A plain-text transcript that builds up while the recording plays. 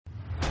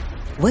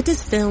What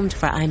does filmed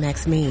for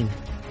IMAX mean?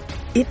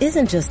 It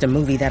isn't just a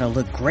movie that'll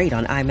look great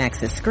on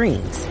IMAX's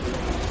screens.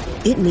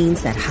 It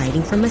means that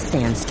hiding from a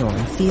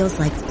sandstorm feels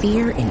like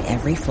fear in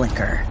every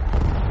flicker.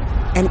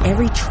 And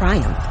every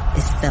triumph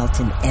is felt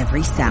in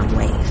every sound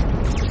wave.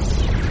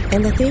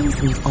 And the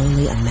things we've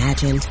only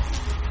imagined,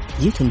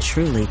 you can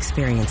truly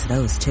experience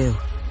those too.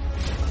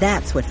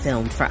 That's what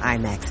filmed for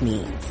IMAX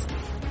means.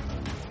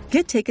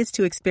 Get tickets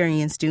to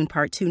experience Dune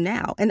Part 2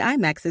 now and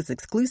IMAX's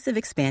exclusive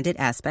expanded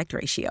aspect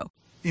ratio.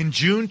 In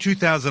June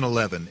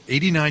 2011,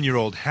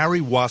 89-year-old Harry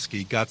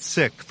Waskey got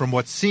sick from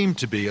what seemed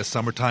to be a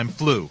summertime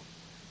flu.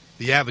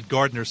 The avid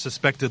gardener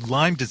suspected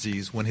Lyme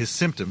disease when his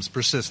symptoms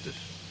persisted.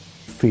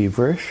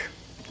 Feverish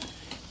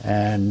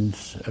and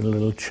a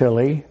little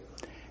chilly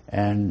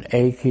and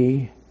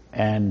achy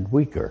and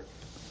weaker.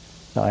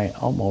 I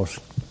almost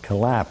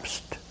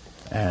collapsed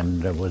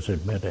and was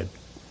admitted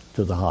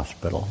to the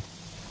hospital.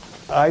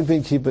 I've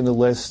been keeping the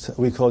list.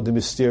 We call it the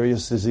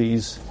mysterious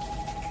disease.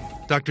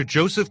 Dr.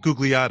 Joseph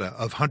Gugliotta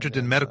of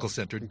Hunterdon Medical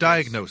Center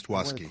diagnosed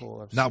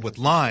Waskey, not with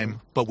Lyme,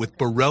 but with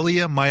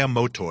Borrelia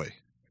miyamotoi.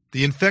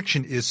 The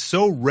infection is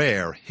so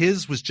rare,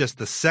 his was just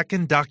the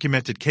second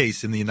documented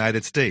case in the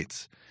United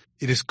States.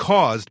 It is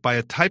caused by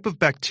a type of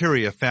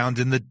bacteria found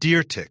in the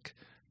deer tick,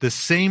 the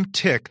same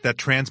tick that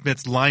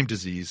transmits Lyme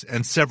disease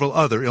and several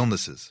other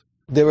illnesses.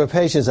 There were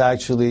patients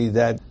actually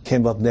that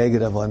came up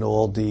negative on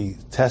all the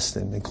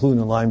testing,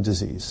 including Lyme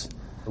disease.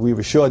 We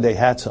were sure they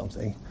had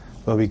something,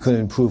 but we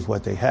couldn't prove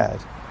what they had.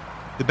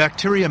 The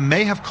bacteria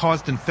may have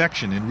caused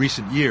infection in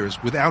recent years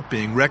without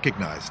being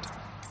recognized.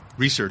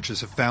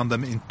 Researchers have found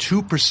them in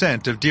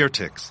 2% of deer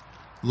ticks.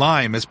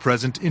 Lyme is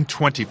present in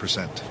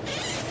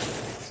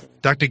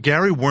 20%. Dr.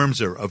 Gary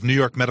Wormser of New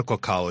York Medical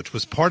College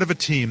was part of a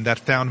team that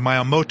found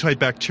miyamotoi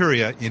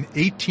bacteria in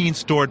 18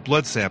 stored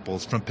blood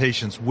samples from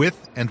patients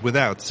with and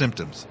without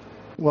symptoms.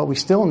 What we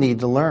still need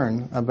to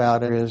learn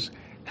about it is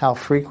how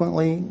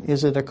frequently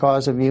is it a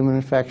cause of human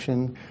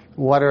infection?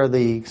 What are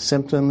the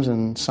symptoms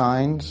and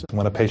signs?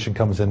 When a patient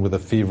comes in with a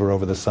fever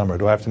over the summer,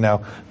 do I have to now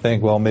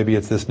think, well, maybe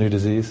it's this new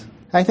disease?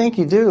 I think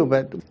you do,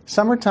 but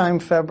summertime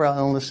febrile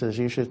illnesses,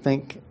 you should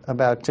think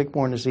about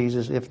tick-borne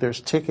diseases if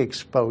there's tick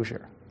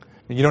exposure.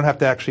 You don't have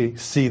to actually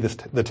see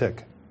the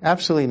tick?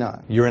 Absolutely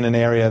not. You're in an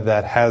area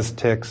that has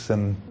ticks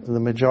and... The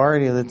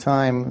majority of the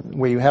time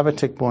where you have a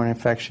tick-borne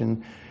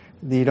infection,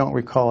 you don't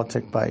recall a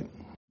tick bite.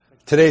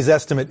 Today's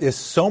estimate is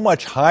so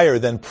much higher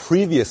than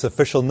previous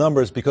official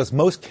numbers because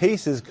most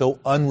cases go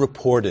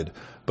unreported.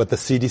 But the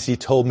CDC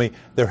told me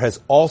there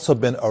has also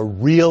been a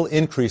real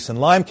increase in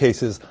Lyme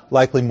cases,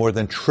 likely more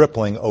than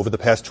tripling over the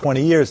past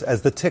 20 years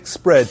as the tick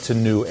spread to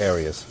new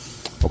areas.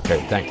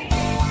 Okay, thank you.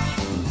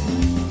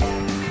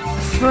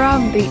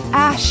 From the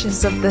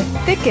ashes of the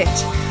thicket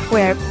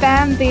where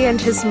Bambi and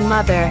his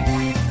mother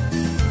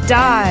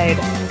died,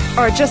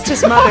 or just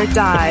his mother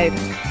died,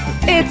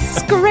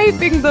 it's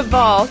Scraping the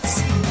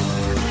Vaults.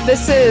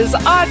 This is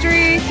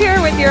Audrey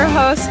here with your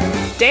host,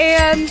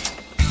 Dan.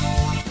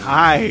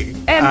 Hi.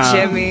 And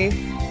Jimmy.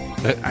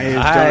 I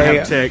don't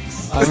have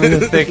ticks. I'm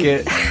in the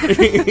thicket.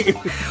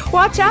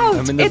 Watch out.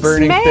 I'm in the it's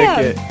burning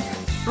man.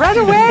 thicket. Run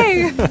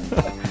away.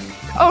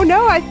 Oh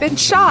no, I've been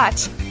shot.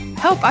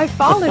 Help, I've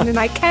fallen and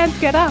I can't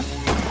get up.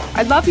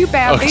 I love you,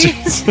 Bambi.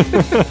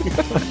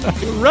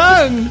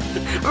 Run!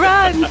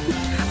 Run!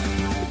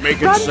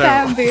 Make it Run, so.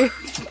 Bambi.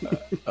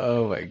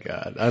 Oh my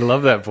God. I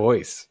love that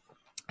voice.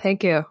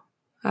 Thank you.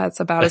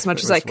 That's about as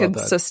much as I could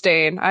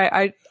sustain.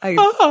 I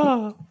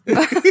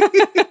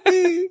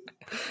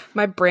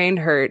my brain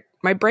hurt.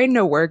 My brain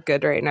no work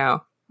good right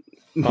now.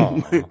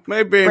 Oh.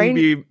 My brain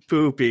be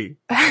poopy.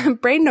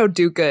 Brain no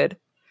do good.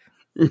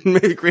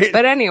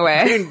 But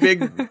anyway,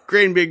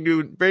 brain big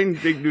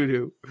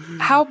doo-doo.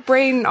 How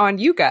brain on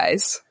you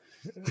guys?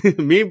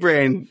 Me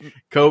brain,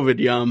 COVID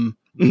yum.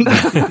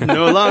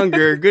 No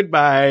longer,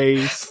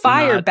 goodbye.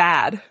 Fire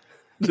bad.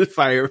 The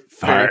fire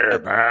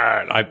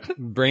bad.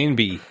 Brain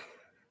bee.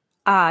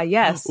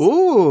 Yes.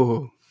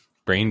 Ooh.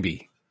 Brain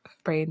bee.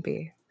 Brain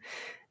bee.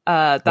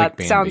 That like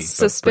Bambi, sounds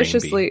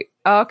suspiciously...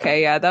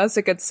 Okay, yeah, that was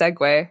a good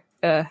segue.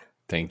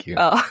 Thank you.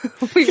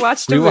 We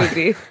watched a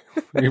movie.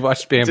 We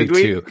watched Bambi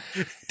too.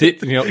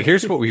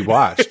 Here's what we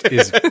watched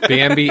is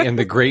Bambi and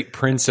the Great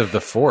Prince of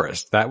the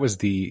Forest. That was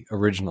the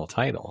original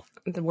title.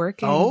 The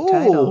working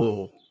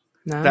title.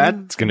 No.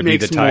 That's going to be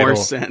the title. More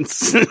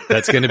sense.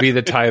 That's going to be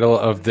the title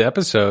of the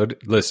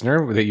episode,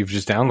 listener, that you've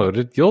just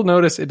downloaded. You'll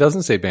notice it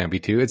doesn't say Bambi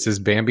 2. It says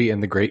Bambi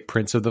and the Great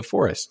Prince of the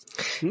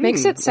Forest.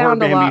 Makes it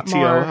sound a lot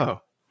more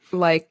TOO.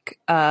 like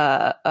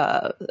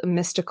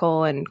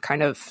mystical and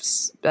kind of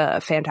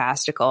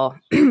fantastical,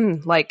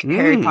 like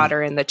Harry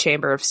Potter and the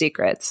Chamber of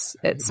Secrets.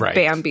 It's right.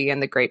 Bambi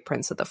and the Great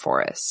Prince of the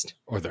Forest.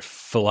 Or the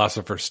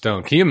Philosopher's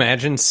Stone. Can you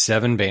imagine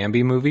 7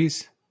 Bambi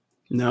movies?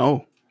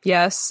 No.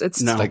 Yes,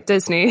 it's like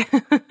Disney.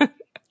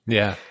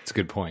 Yeah, it's a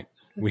good point.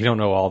 We don't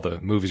know all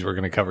the movies we're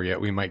going to cover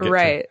yet. We might get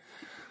to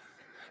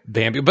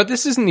Bambi. But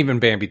this isn't even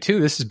Bambi 2.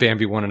 This is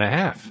Bambi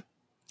 1.5.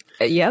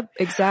 Yep,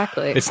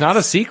 exactly. It's not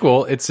a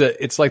sequel.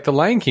 It's like the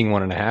Lion King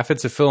 1.5.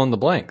 It's a fill in the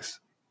blanks.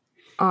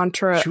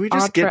 Should we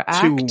just get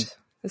to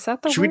Is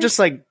that the Should we word? just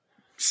like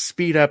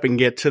speed up and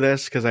get to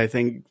this? Because I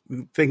think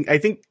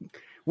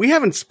we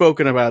haven't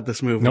spoken about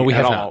this movie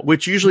at all, not.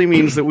 which usually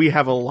means that we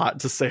have a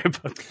lot to say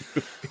about the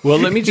movie. Well,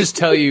 let me just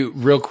tell you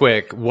real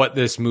quick what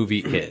this movie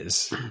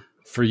is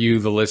for you,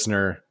 the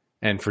listener,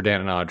 and for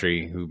Dan and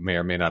Audrey, who may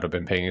or may not have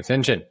been paying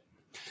attention.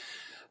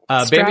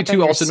 Bambi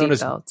 2, also known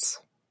as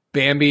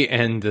Bambi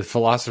and the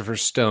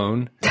Philosopher's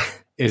Stone,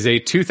 is a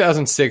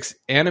 2006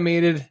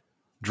 animated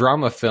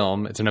drama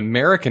film. It's an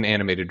American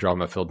animated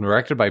drama film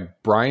directed by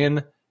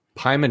Brian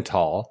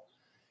Pimental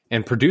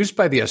and produced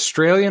by the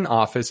Australian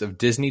office of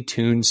Disney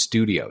Toon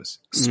Studios.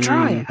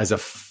 Australia. As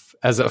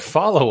a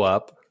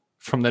follow-up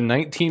from the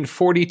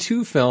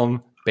 1942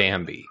 film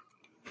Bambi.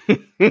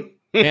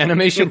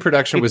 Animation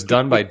production was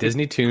done by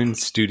Disney Toon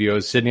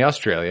Studios, Sydney,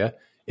 Australia.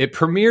 It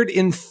premiered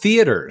in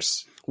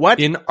theaters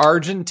in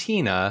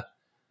Argentina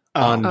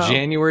on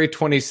January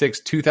 26,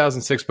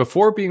 2006,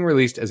 before being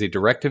released as a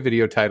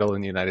direct-to-video title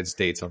in the United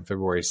States on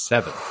February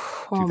 7th,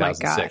 2006. Oh my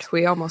God,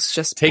 we almost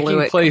just takes blew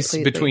it place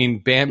completely. between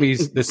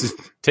Bambi's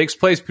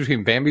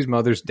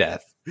mother's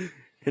death And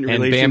and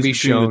relations Bambi between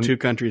shown. the two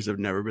countries have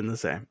never been the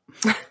same.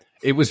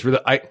 It was really,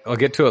 I'll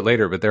get to it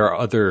later, but there are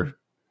other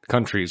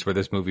countries where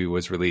this movie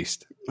was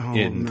released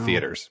in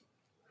theaters.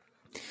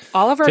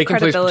 All of our Taking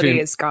place credibility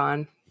between- is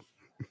gone.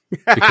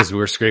 Because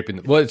we're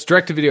scraping. Well, it's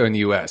direct to video in the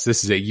U.S.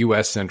 This is a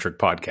U.S.-centric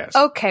podcast.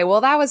 Okay,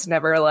 well, that was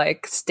never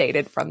like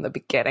stated from the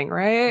beginning,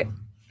 right?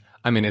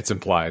 I mean, it's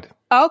implied.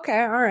 Okay,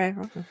 all right.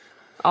 Okay.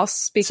 I'll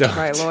speak to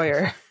my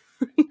lawyer.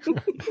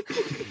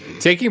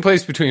 Taking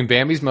place between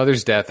Bambi's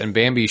mother's death and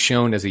Bambi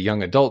shown as a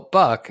young adult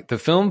buck, the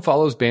film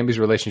follows Bambi's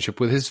relationship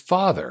with his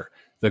father,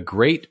 the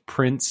great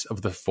prince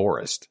of the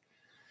forest,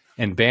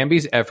 and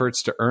Bambi's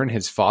efforts to earn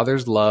his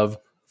father's love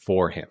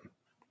for him.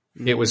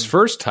 It was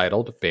first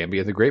titled Bambi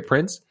and the Great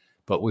Prince,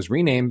 but was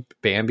renamed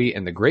Bambi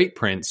and the Great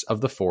Prince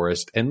of the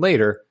Forest, and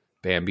later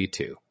Bambi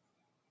 2.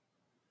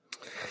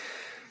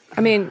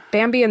 I mean,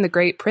 Bambi and the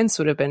Great Prince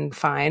would have been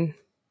fine.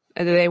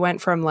 They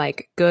went from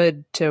like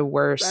good to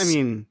worse. I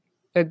mean,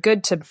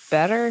 good to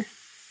better.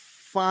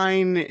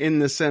 Fine in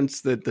the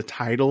sense that the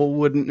title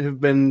wouldn't have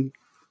been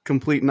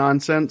complete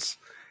nonsense.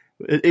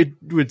 It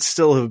would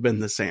still have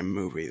been the same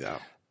movie, though.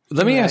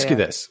 Let me ask you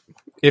this.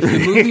 If the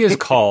movie is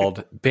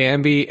called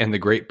Bambi and the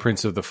Great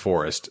Prince of the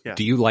Forest,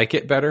 do you like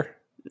it better?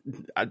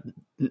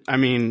 I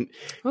mean,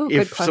 Ooh,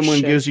 if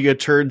someone gives you a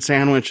turd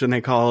sandwich and they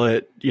call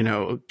it,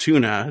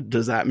 tuna,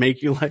 does that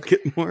make you like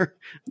it more?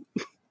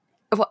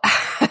 Well,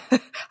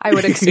 I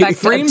would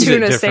expect a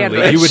tuna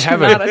sandwich, you would have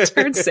not a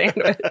turd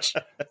sandwich.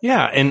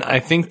 Yeah, and I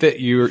think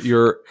that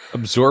your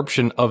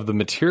absorption of the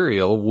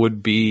material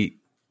would be,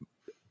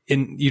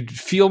 you'd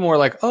feel more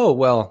like, oh,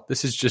 well,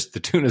 this is just the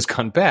tuna's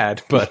gone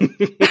bad, but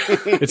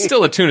it's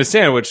still a tuna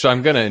sandwich, so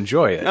I'm going to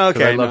enjoy it.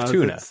 Okay, I love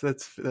tuna.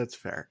 That's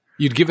fair.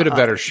 You'd give it a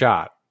better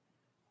shot.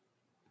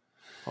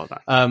 Hold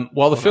on.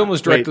 While the film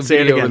was directed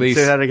video release,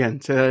 Say that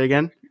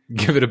again.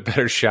 Give it a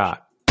better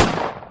shot.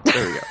 There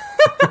we go.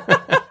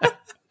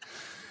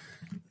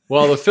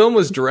 While the film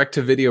was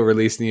direct-to-video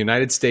released in the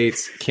United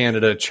States,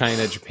 Canada,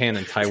 China, Japan,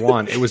 and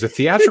Taiwan, it was a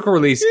theatrical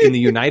release in the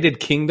United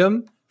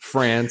Kingdom,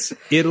 France,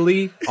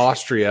 Italy,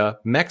 Austria,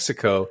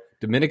 Mexico,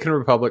 Dominican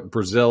Republic,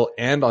 Brazil,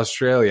 and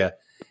Australia,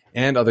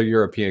 and other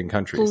European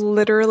countries.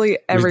 Literally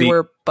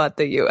everywhere but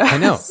the U.S. I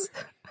know.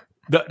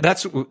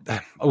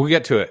 We'll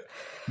get to it.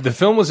 The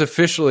film was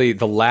officially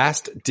the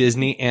last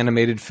Disney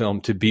animated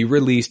film to be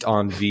released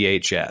on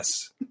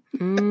VHS.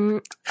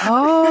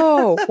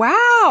 Oh,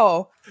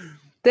 wow.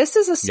 This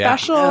is a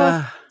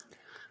special.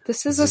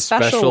 This is a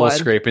special one.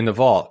 Scraping the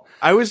vault.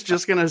 I was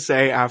just going to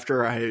say,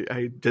 after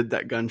I did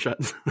that gunshot,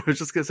 I was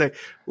just going to say,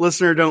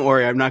 listener, don't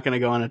worry. I'm not going to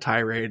go on a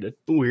tirade, a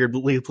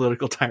weirdly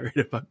political tirade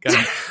about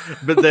guns.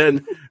 but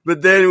then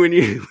when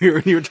you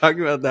were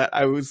talking about that,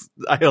 I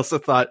also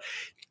thought,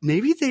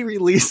 maybe they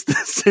released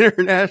this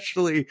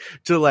internationally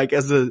to like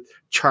as a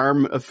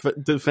charm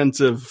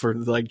defensive for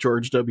like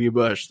George W.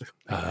 Bush.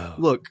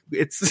 Look,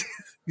 it's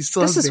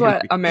this is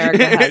what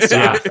America has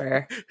to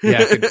offer.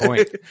 Yeah, good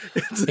point.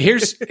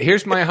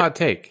 Here's my hot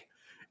take.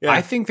 Yeah.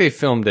 I think they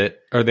filmed it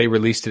or they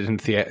released it in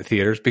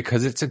theaters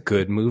because it's a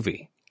good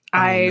movie.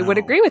 I would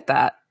agree with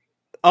that.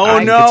 I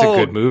think it's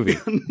a good movie.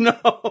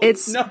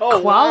 It's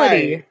quality.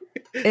 Why?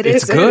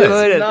 It's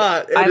good. It's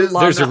not.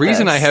 There's a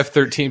reason I have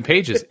 13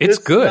 pages. It's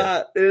good.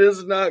 It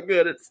is not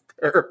good. It's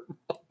terrible.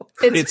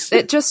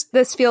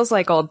 This feels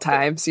like old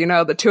times,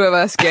 the two of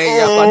us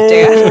ganging up on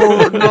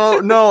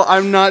Dan. No,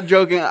 I'm not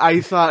joking. I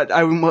thought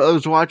I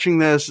was watching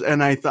this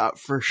and I thought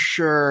for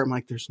sure, I'm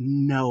like, there's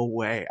no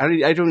way.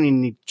 I don't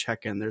even need to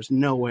check in. There's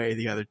no way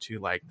the other two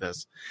like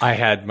this. I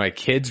had my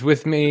kids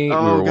with me. We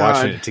were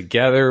watching it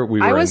together.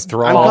 We were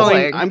enthralled.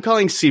 I'm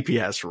calling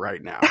CPS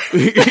right now.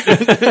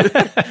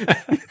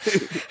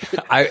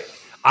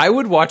 I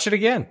would watch it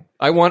again.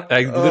 I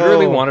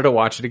literally wanted to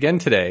watch it again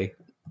today.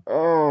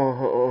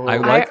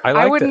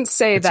 I wouldn't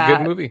say it's that. It's a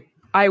good movie.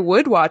 I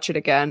would watch it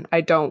again.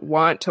 I don't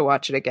want to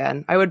watch it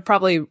again. I would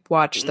probably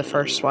watch the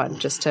first one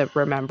just to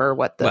remember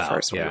what the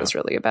first one was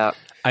really about.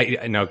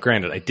 Now,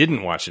 granted, I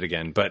didn't watch it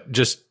again, but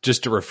just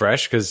to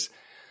refresh, because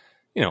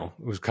it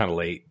was kind of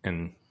late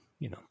and,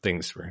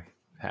 things were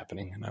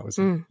happening and I was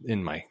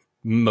in my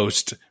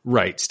most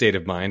right state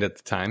of mind at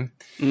the time.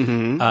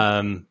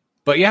 Mm-hmm.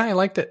 But yeah, I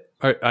liked it.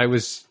 I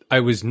was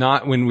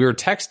not, when we were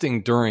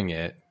texting during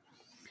it,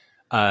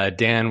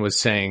 Dan was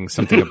saying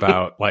something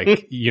about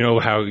like,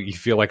 how you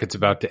feel like it's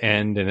about to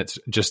end and it's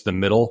just the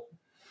middle.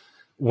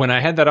 When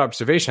I had that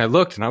observation, I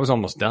looked and I was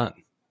almost done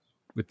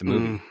with the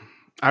movie.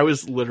 I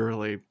was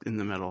literally in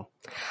the middle.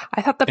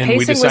 I thought the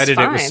pacing was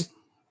fine.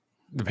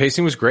 The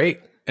pacing was great.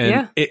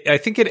 And I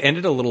think it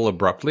ended a little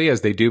abruptly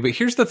as they do. But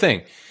here's the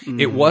thing.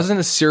 It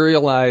wasn't a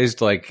serialized,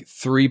 like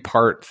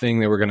 3-part thing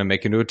they were going to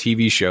make into a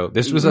TV show.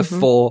 This was a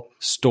full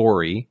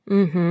story.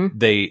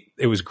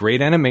 It was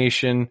great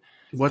animation.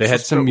 They had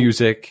some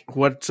music.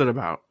 What's it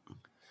about?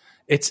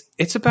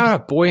 It's about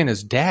a boy and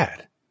his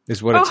dad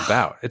is what it's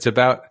about. It's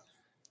about,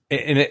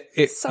 and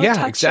so yeah,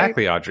 touching.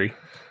 Exactly, Audrey.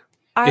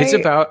 It's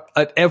about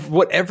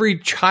what every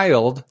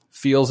child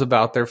feels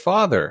about their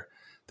father,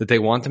 that they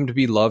want them to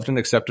be loved and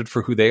accepted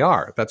for who they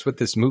are. That's what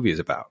this movie is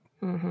about.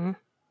 And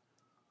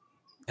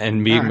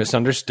being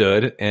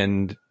misunderstood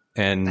and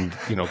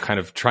kind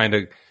of trying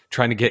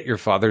to get your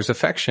father's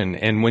affection.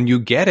 And when you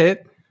get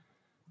it,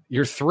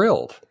 you're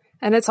thrilled.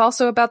 And it's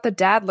also about the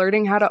dad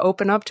learning how to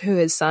open up to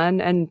his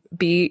son and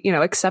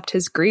accept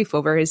his grief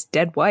over his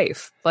dead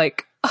wife.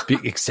 Like,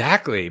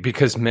 exactly,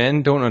 because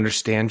men don't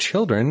understand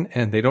children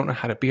and they don't know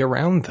how to be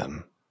around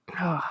them.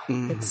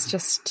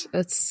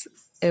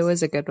 It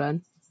was a good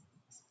one.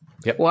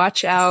 Yep.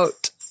 Watch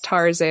out,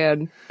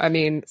 Tarzan. I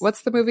mean,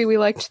 what's the movie we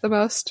liked the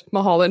most?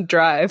 Mulholland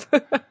Drive.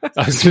 I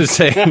was going to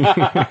say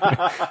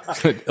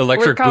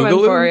Electric We're coming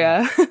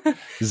Boogaloo? for you.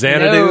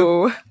 Xanadu.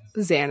 No,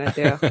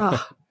 Xanadu.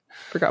 Oh,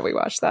 forgot we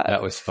watched that.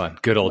 That was fun.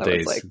 Good old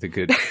days. Like the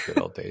good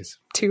old days.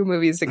 2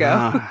 movies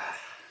ago.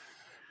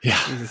 Yeah,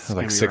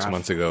 like 6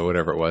 months ago,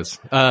 whatever it was.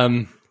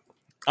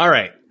 All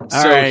right.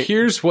 So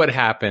here's what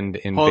happened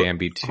in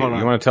Bambi 2.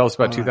 You want to tell us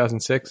about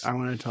 2006? I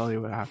want to tell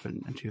you what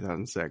happened in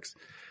 2006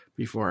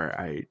 before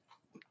I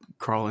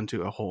crawl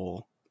into a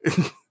hole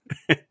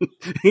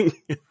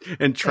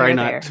and try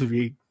not to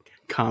be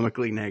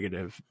comically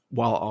negative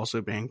while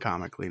also being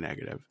comically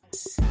negative.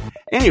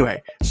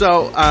 Anyway,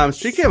 so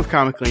speaking of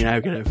comically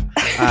negative,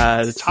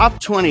 the top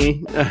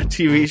 20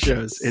 TV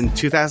shows in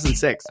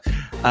 2006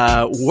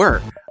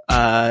 were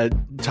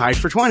tied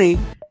for 20,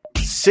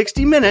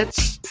 60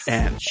 Minutes,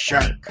 and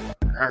Shark.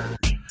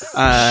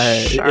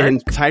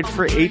 And tied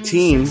for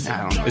 18.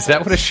 I don't know. Is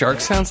that what a shark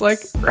sounds like?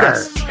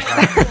 Yes.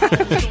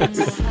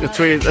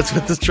 That's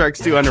what the sharks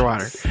do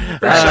underwater.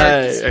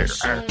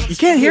 You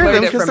can't hear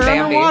them because they're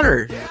Bambi.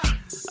 underwater.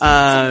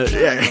 No,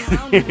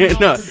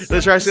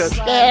 the sharks go.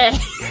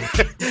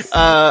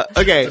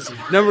 Okay,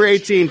 number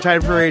 18,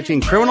 tied for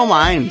 18, Criminal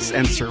Minds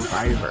and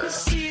Survivor.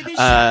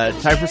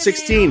 Tied for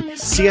 16,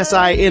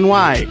 CSI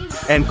NY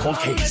and Cold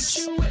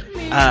Case.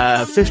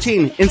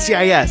 15,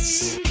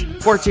 NCIS.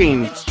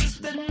 14,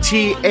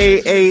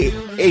 TAAHM,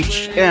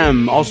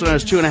 also known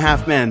as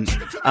 2.5 Men.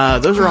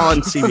 Those are all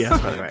on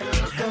CBS, by the way.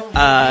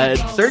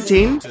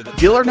 13,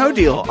 Deal or No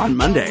Deal on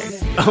Monday.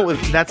 Oh,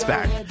 that's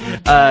back.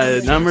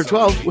 Number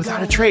 12,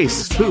 Without a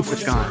Trace. Poof,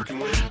 it's gone.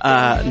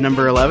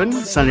 Number 11,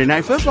 Sunday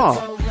Night Football.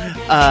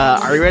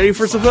 Are you ready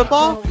for some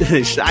football?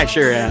 I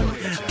sure am.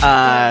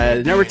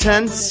 Number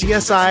 10,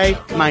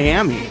 CSI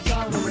Miami.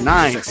 Number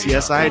 9,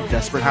 CSI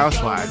Desperate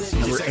Housewives.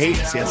 Number 8,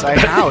 CSI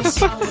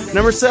House.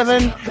 Number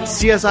 7,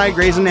 CSI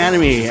Grey's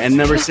Anatomy. And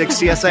number 6,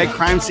 CSI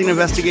Crime Scene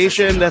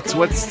Investigation. That's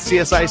what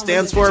CSI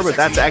stands for, but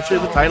that's actually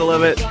the title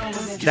of it.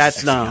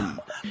 That's dumb.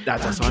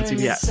 That's also on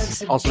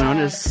CBS, also known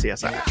as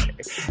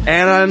CSI.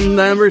 And on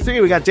number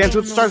 3, we got Dancing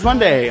with the Stars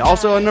Monday.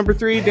 Also on number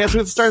 3, Dancing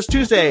with the Stars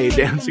Tuesday.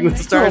 Dancing with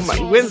the Stars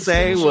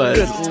Wednesday was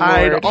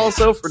tied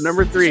also for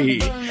number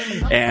 3.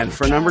 And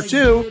for number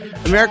 2,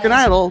 American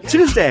Idol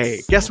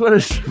Tuesday. Guess what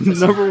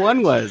number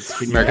 1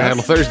 was? American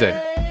Idol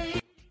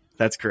Thursday.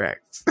 That's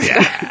correct.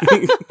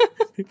 Yeah.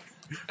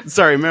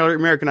 Sorry,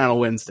 American Idol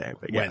Wednesday.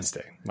 But yeah.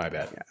 Wednesday. My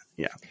bad.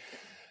 Yeah.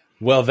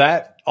 Well,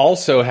 that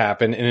also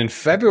happened. And in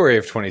February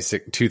of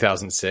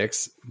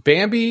 2006,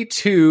 Bambi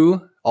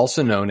 2,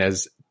 also known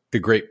as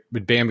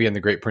Bambi and the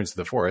Great Prince of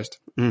the Forest.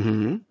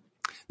 Mm-hmm.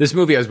 This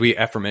movie, as we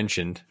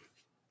aforementioned.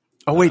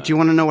 Oh, wait. Do you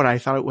want to know what I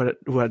thought?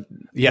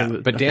 Yeah,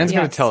 but Dan's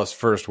going to tell us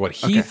first what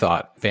he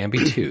thought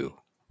Bambi 2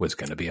 was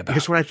going to be about.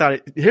 Here's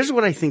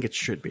what I think it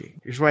should be.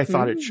 Here's what I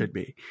thought it should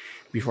be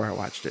before I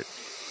watched it.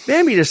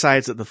 Bambi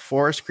decides that the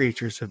forest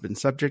creatures have been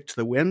subject to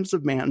the whims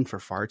of man for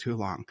far too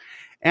long,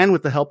 and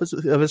with the help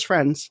of his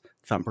friends,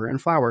 Thumper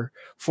and Flower,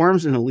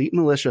 forms an elite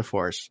militia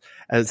force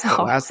as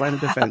the last line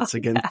of defense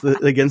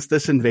against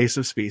this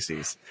invasive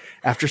species.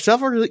 After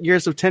several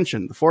years of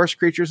tension, the forest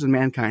creatures and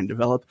mankind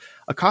develop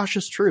a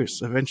cautious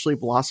truce, eventually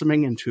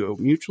blossoming into a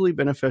mutually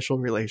beneficial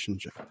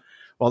relationship.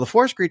 While the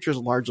forest creatures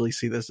largely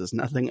see this as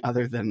nothing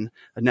other than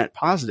a net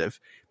positive,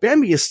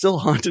 Bambi is still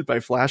haunted by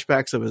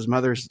flashbacks of his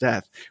mother's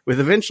death, which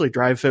eventually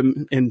drive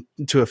him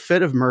into a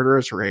fit of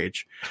murderous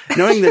rage.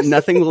 Knowing that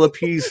nothing will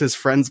appease his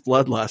friend's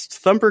bloodlust,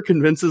 Thumper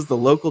convinces the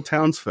local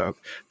townsfolk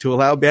to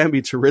allow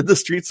Bambi to rid the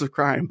streets of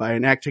crime by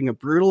enacting a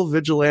brutal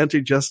vigilante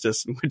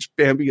justice in which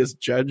Bambi is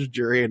judge,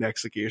 jury, and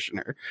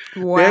executioner.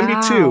 Wow.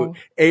 Bambi 2,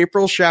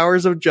 April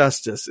Showers of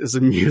Justice, is a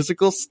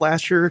musical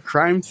slasher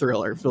crime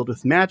thriller filled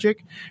with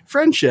magic,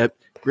 friendship,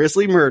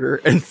 grisly murder,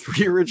 and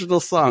 3 original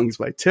songs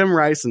by Tim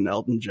Rice and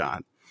Elton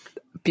John.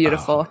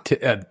 Beautiful.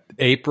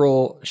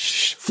 April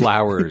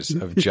Flowers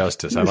of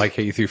Justice. I like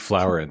how you threw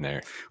flower in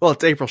there. Well,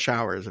 it's April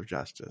Showers of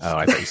Justice. Oh,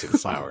 I thought you said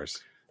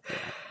flowers.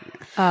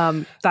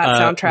 That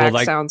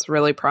soundtrack sounds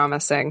really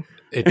promising.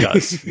 It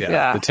does. Yeah.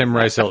 Yeah. The Tim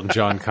Rice Elton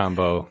John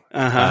combo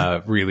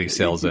really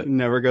sells it.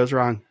 Never goes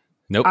wrong.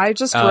 Nope. I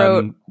just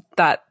wrote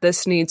that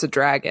this needs a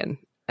dragon,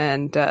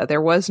 and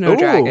there was no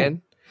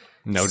dragon.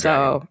 No so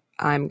dragon.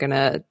 I'm going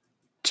to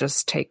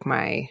just take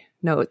my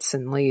notes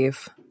and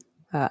leave.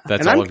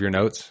 That's all of your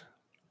notes?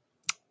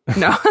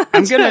 No.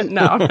 I'm going to...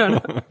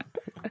 No.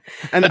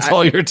 And that's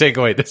all your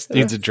takeaway. This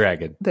needs a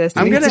dragon.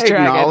 I'm going to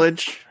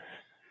acknowledge...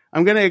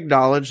 I'm going to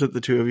acknowledge that the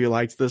two of you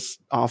liked this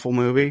awful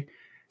movie.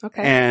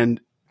 Okay.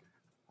 And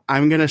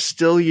I'm going to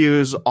still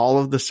use all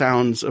of the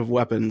sounds of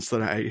weapons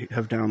that I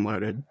have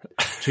downloaded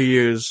to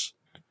use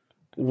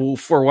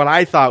for what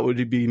I thought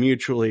would be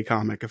mutually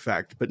comic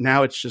effect. But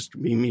now it's just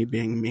me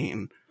being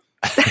mean.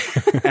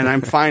 And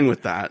I'm fine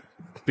with that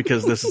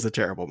because this is a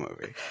terrible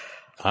movie.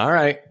 All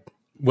right.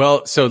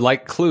 Well, so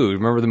like Clue,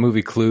 remember the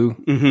movie Clue?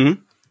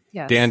 Mm-hmm.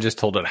 Yes. Dan just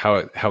told it how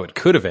it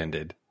could have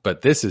ended,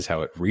 but this is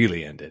how it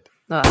really ended.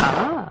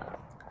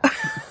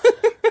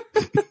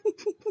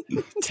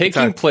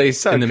 Taking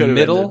place in the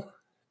middle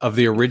of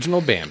the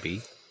original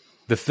Bambi,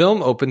 the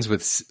film opens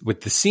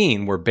with the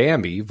scene where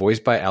Bambi,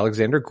 voiced by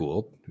Alexander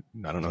Gould,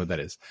 I don't know who that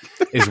is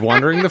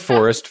wandering the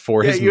forest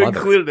for his you mother.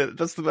 Included it.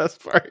 That's the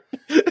best part.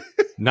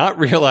 Not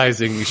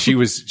realizing she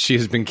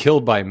has been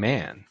killed by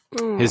man.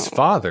 His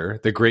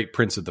father, the great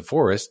prince of the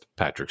forest,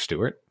 Patrick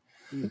Stewart.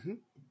 Mm-hmm.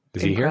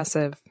 Is he here?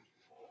 Impressive.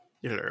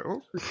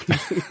 Hello.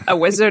 A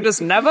wizard is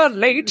never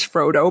late,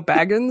 Frodo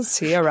Baggins.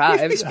 He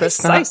arrives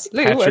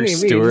precisely when he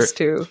means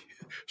to.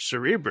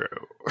 Cerebro.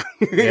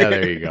 Yeah,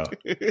 there you go.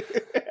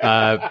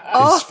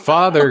 His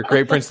father,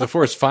 Great Prince of the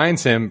Forest,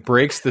 finds him,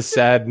 breaks the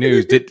sad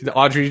news.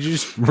 Audrey, did you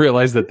just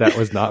realize that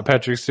was not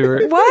Patrick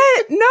Stewart?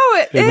 What? No,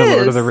 it in is. The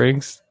Lord of the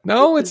Rings?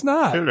 No, it's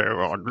not. Hello,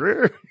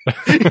 Audrey.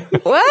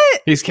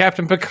 What? He's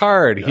Captain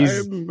Picard.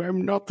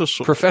 I'm not the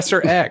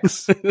Professor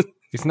X.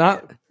 He's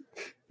not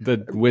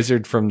the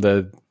wizard from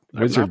the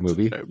Wizard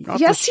movie.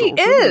 Yes, he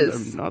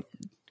is.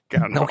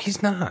 No,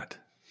 he's not.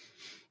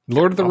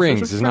 Lord of the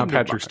Rings is not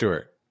Patrick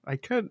Stewart. I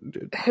can't.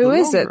 Who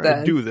is it then?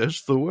 I do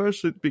this, the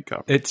worse it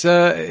becomes. It's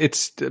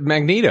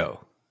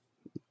Magneto.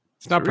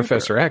 It's not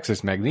Professor X.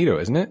 It's Magneto,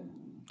 isn't it?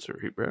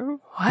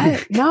 Cerebro.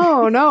 What?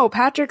 No.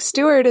 Patrick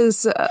Stewart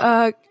is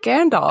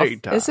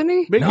Gandalf, isn't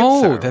he?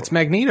 No, that's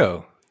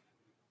Magneto.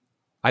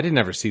 I didn't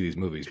ever see these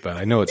movies, but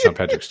I know it's not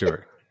Patrick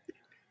Stewart.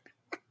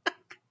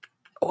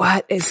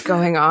 What is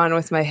going on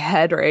with my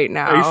head right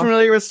now? Are you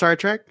familiar with Star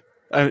Trek?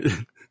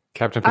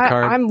 Captain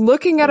Picard? I'm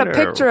looking at a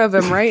picture of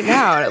him right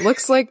now, and it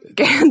looks like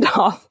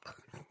Gandalf.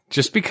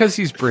 Just because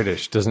he's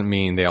British doesn't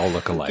mean they all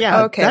look alike.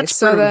 Yeah, okay, that's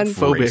so then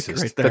phobic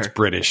right there. That's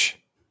British.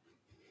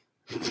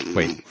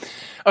 Wait.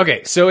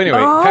 Okay, so anyway,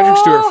 Patrick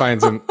Stewart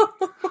finds him.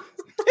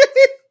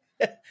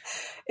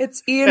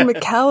 It's Ian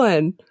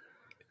McKellen.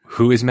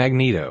 Who is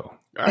Magneto?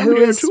 Who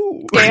is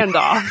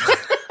Gandalf.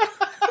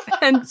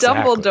 And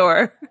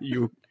Dumbledore.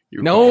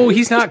 No,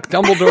 he's not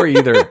Dumbledore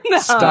either. No,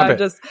 Stop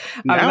it.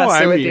 I'm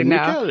messing with you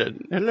now.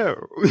 Hello.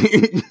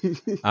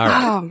 All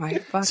right. Oh my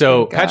fucking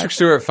So God. Patrick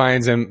Stewart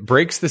finds him,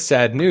 breaks the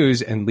sad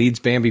news, and leads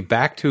Bambi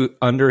back to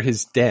under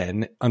his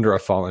den under a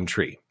fallen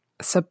tree.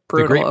 It's a The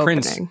brutal Great opening.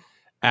 Prince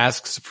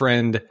asks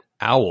friend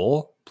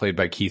Owl, played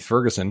by Keith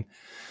Ferguson,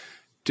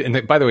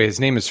 and by the way, his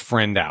name is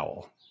Friend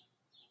Owl,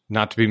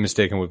 not to be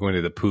mistaken with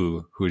Winnie the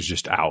Pooh, who is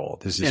just Owl.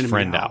 This is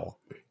Friend Owl.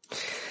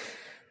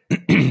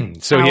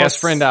 So he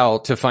asks Friend Owl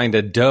to find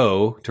a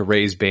doe to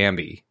raise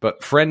Bambi,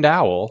 but Friend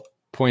Owl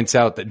points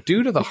out that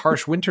due to the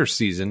harsh winter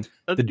season,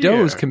 the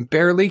does can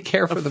barely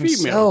care for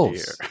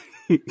themselves.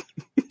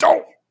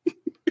 Don't.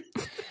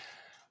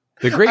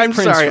 The Great I'm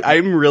Prince. sorry,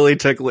 I'm really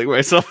tickling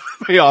myself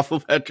with my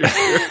awful Patrick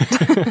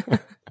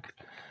Stewart.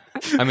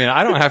 I mean,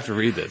 I don't have to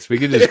read this. We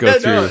could just go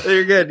through. No,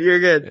 you're good. You're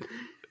good.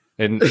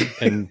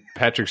 And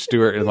Patrick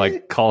Stewart and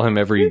like call him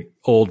every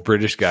old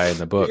British guy in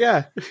the book.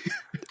 Yeah,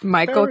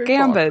 Michael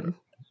Gambon.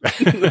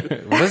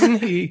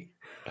 Wasn't he?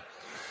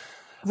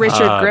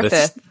 Richard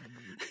Griffith.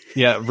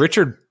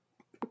 Richard.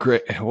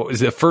 What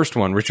was the first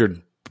one?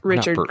 Richard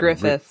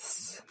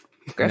Griffiths.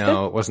 Griffith?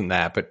 No, it wasn't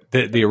that. But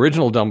the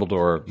original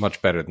Dumbledore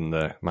much better than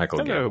the Michael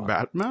Gambon.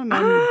 Batman.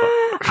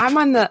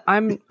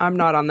 I'm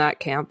not on that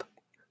camp.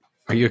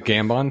 Are you a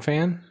Gambon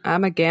fan?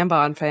 I'm a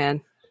Gambon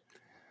fan.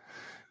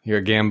 You're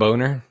a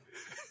Gamboner?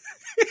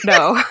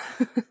 No.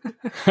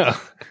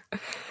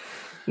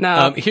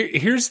 No.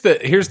 Here's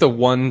the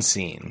one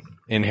scene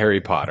in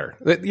Harry Potter.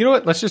 You know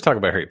what? Let's just talk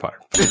about Harry Potter.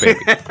 Baby.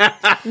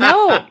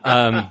 No.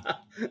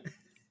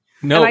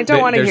 No, and I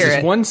don't want to hear There's it.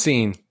 this one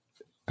scene.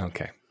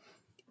 Okay.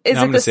 Is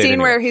Now it the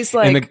scene where he's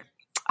like,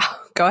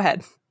 go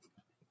ahead.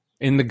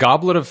 In the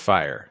Goblet of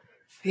Fire.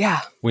 Yeah.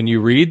 When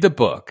you read the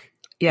book,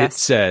 yes. It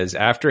says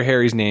after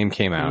Harry's name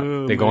came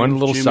out, they go in a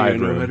little Jimmy, side I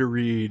know room. how to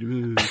read.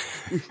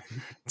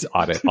 It's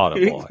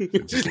audible.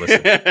 Just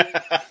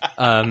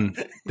listen.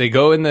 They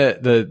go in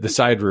the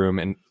side room,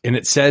 and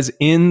it says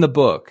in the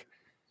book,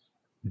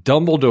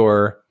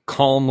 Dumbledore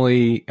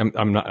calmly,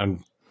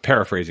 I'm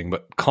paraphrasing,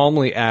 but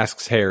calmly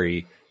asks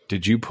Harry,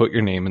 "Did you put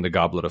your name in the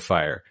Goblet of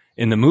Fire?"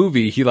 In the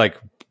movie, he like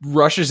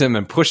rushes him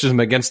and pushes him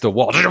against the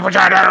wall. Like,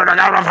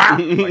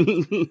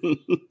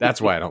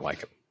 that's why I don't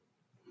like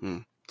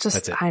him.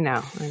 I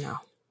know.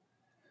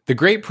 The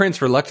Great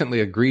Prince reluctantly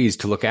agrees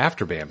to look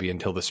after Bambi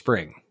until the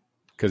spring,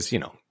 because,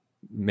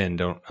 men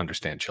don't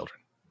understand children.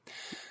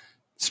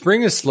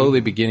 Spring is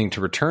slowly beginning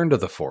to return to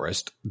the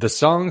forest. The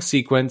song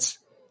sequence,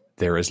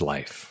 "There is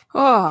Life."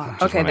 Oh,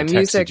 okay. The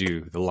music. I texted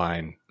you the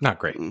line. Not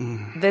great.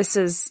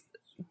 That's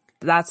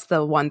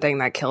the one thing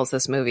that kills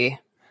this movie.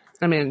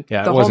 I mean,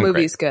 Yeah, the whole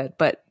movie's good,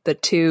 but the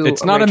two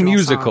It's not a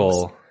musical.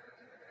 songs.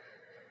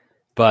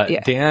 But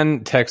Yeah. Dan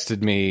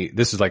texted me,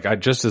 this is like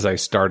just as I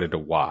started to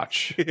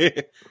watch.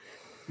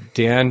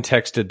 Dan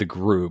texted the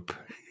group,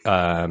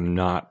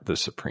 not the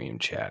Supreme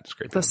chat.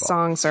 The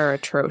songs are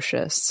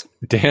atrocious.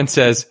 Dan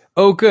says,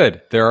 "Oh,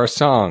 good, there are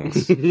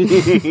songs."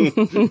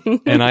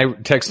 And I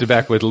texted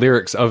back with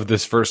lyrics of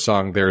this first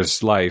song, "There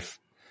is Life.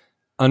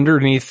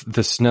 Underneath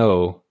the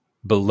snow,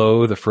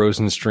 below the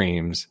frozen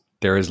streams,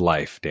 there is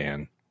life,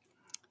 Dan."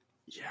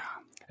 Yeah.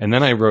 And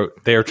then I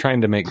wrote, "They are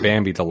trying to make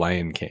Bambi the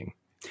Lion King."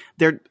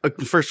 They're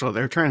first of all,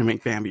 they're trying to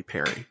make Bambi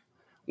Perry,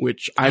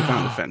 which I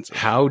found offensive.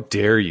 How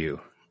dare you?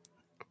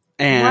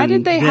 And Why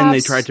did they then have they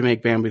tried to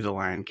make Bambi the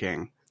Lion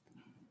King.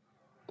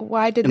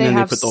 Why did And they then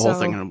have they put the whole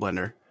thing in a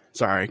blender.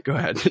 Sorry, go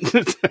ahead.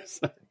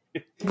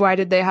 Why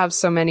did they have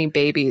so many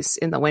babies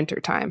in the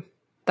wintertime?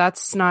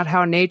 That's not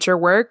how nature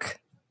work.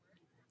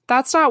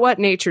 That's not what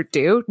nature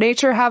do.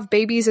 Nature have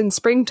babies in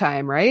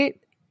springtime, right?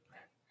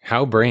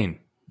 How brain?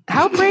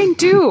 How brain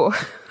do?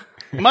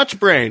 Much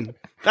brain.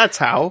 That's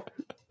how.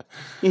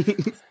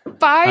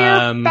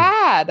 Fire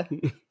bad.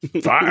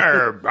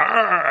 Fire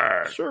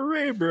bad.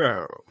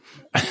 Cerebro.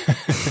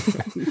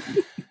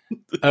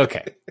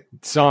 Okay.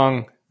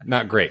 Song,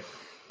 not great.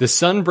 The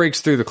sun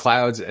breaks through the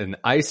clouds and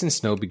ice and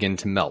snow begin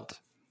to melt.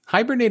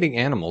 Hibernating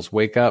animals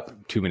wake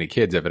up, too many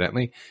kids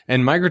evidently,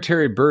 and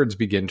migratory birds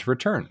begin to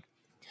return.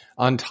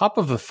 On top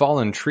of the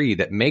fallen tree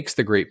that makes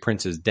the Great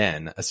Prince's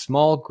den, a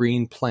small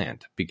green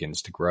plant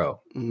begins to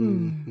grow.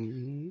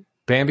 Mm-hmm.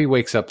 Bambi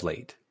wakes up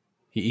late.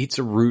 He eats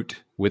a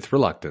root with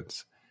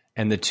reluctance,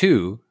 and the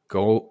two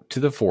go to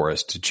the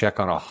forest to check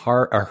on a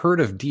herd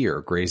of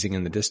deer grazing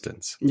in the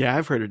distance. Yeah,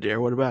 I've heard of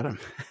deer. What about him?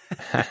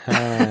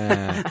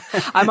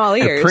 I'm all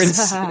ears.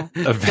 The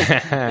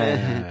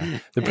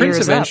prince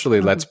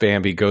eventually lets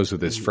Bambi goes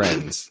with his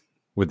friends,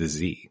 with a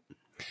Z.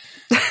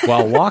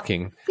 While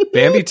walking,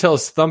 Bambi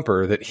tells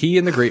Thumper that he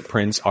and the Great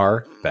Prince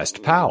are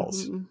best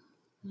pals.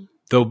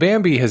 Though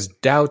Bambi has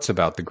doubts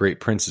about the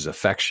Great Prince's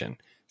affection.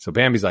 So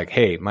Bambi's like,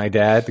 "Hey, my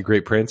dad, the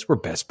Great Prince, we're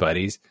best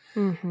buddies."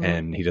 Mm-hmm.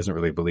 And he doesn't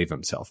really believe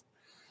himself.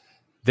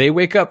 They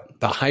wake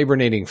up the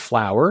hibernating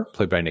flower,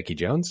 played by Nikki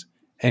Jones,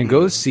 and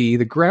go see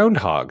the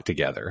groundhog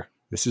together.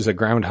 This is a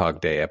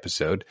Groundhog Day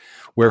episode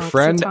where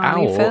Friend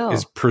Owl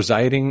is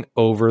presiding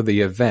over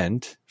the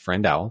event,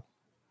 Friend Owl.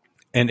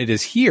 And it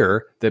is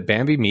here that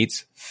Bambi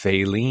meets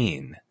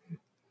Faylene.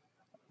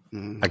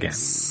 Again.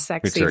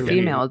 Sexy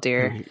female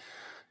deer.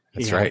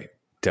 That's right.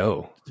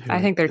 Doe. I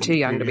think they're too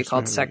young to be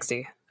called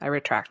sexy. I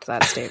retract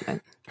that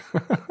statement.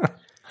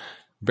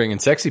 Bringing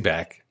sexy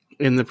back.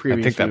 In the previous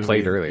I think that movie,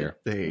 played earlier.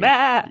 They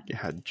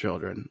had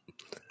children.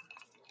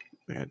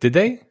 Did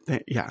they?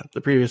 Yeah,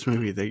 the previous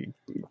movie, they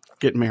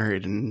get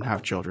married and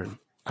have children.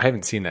 I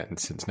haven't seen that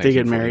since 1942. They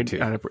get married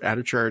at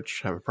a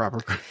church, have a proper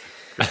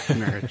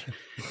marriage.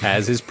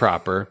 As is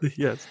proper.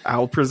 Yes,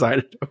 Owl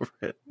presided over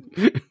it.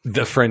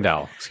 The Friend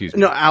Owl, excuse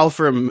me. No, Owl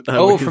from...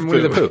 from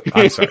Winnie the Pooh.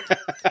 I'm sorry.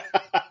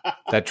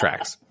 That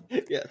tracks.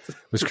 Yes.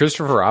 Was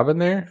Christopher Robin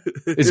there?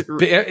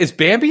 Is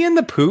Bambi in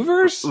the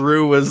Poohverse?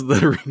 Rue was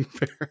the ring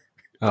bearer.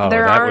 Oh,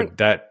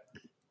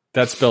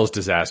 that spells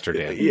disaster,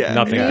 Dan. Yeah.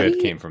 Nothing good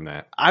came from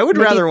that. I would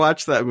rather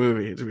watch that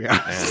movie, to be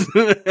honest.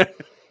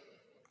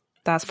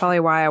 That's probably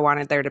why I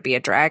wanted there to be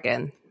a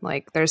dragon.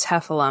 Like, there's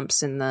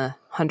heffalumps in the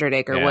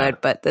 100-acre wood,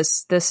 but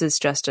this is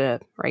just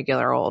a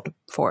regular old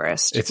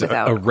forest. It's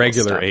a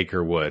regular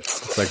acre wood.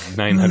 It's like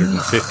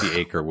 950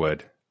 acre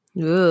wood.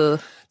 Ugh.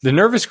 The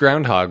nervous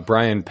groundhog,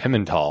 Brian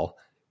Pimental,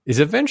 is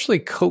eventually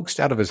coaxed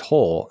out of his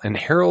hole and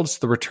heralds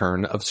the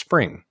return of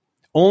spring,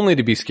 only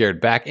to be scared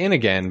back in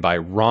again by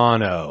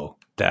Rono,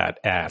 that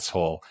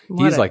asshole.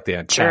 He's like the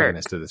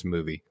antagonist of this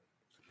movie.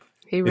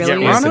 He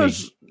really is. Anthony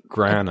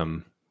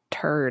Granum.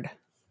 Turd.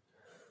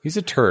 He's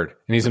a turd,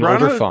 and he's an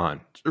older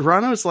fawn.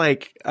 Rono's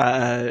like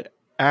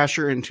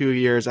Asher in 2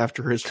 years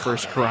after his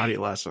first karate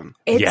lesson.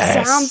 It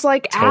sounds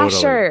like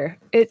Asher.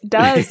 It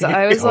does.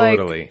 I was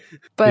like,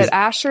 but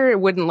Asher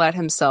wouldn't let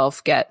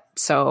himself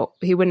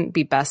he wouldn't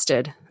be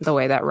bested the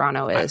way that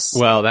Rano is.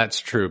 Well, that's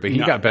true, but he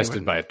got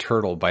bested by a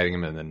turtle biting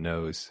him in the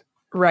nose.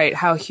 Right.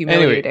 How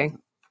humiliating.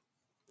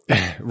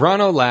 Anyway,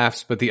 Rano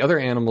laughs, but the other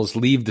animals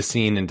leave the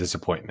scene in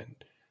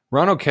disappointment.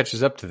 Rano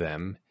catches up to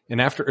them, and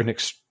after an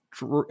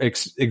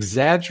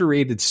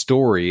exaggerated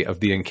story of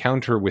the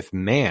encounter with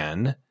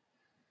man,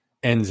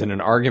 ends in an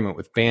argument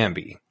with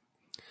Bambi.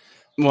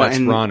 That's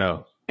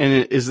Rano.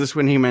 And is this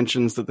when he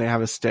mentions that they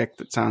have a stick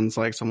that sounds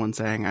like someone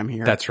saying, "I'm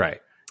here"? That's right.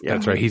 Yeah.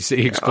 That's right.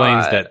 He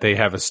explains that they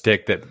have a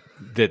stick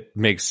that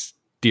makes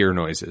deer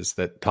noises,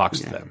 that talks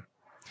to them.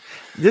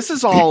 This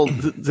is all.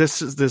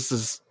 This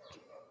is.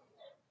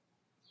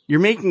 You're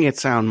making it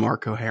sound more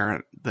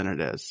coherent than it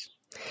is.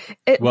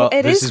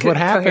 This is what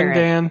happened,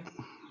 Dan.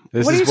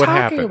 This is what happened. What are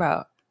you talking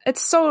about?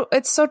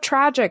 It's so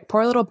tragic.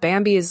 Poor little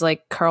Bambi is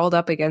like curled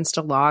up against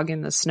a log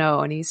in the snow,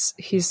 and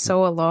he's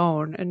so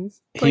alone. And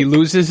he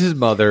loses his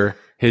mother.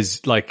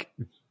 His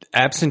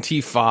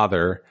absentee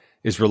father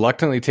is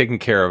reluctantly taking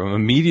care of him.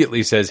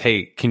 Immediately says,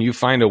 "Hey, can you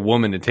find a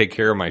woman to take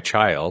care of my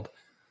child?"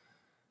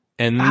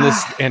 And then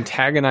this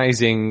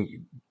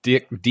antagonizing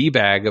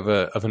D-bag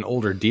of an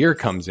older deer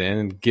comes in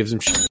and gives him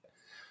shit.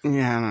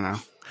 Yeah, I don't know.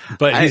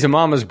 But he's a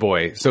mama's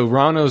boy. So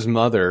Rano's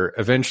mother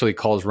eventually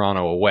calls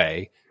Rano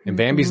away, and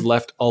Bambi's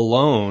left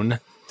alone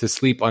to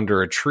sleep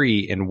under a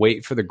tree and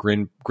wait for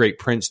the Great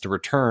Prince to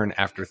return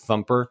after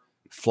Thumper,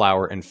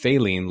 Flower, and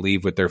Faline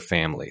leave with their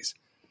families.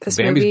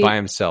 Bambi's by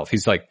himself.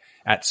 He's like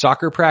at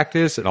soccer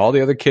practice, and all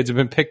the other kids have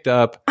been picked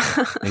up,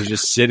 and he's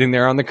just sitting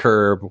there on the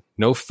curb,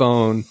 no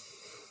phone.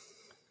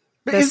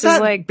 But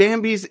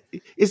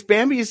is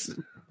Bambi's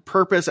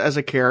purpose as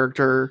a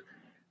character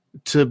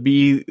to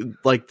be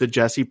like the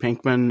Jesse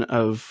Pinkman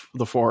of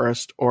the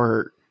forest,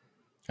 or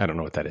I don't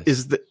know what that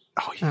is.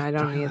 I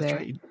don't either.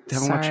 Right.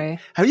 Sorry.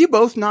 Have you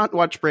both not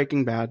watched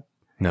Breaking Bad?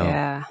 No.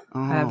 Yeah,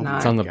 I have not.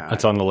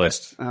 It's on the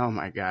list. Oh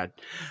my God.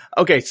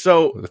 Okay,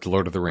 so with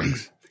Lord of the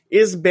Rings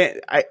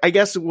I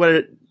guess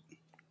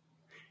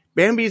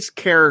Bambi's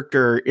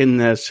character in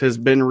this has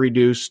been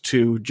reduced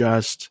to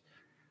just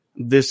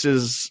this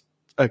is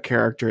a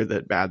character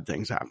that bad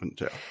things happen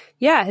to.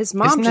 Yeah, his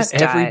mom Isn't just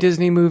that every died.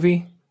 Disney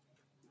movie?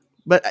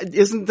 But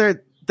isn't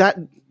there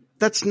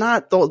that's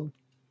not the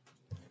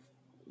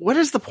what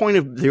is the point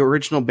of the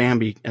original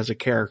Bambi as a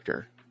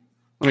character?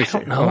 Let me see.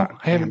 I don't know.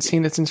 I haven't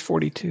seen it since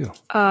 42.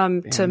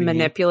 To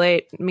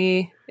manipulate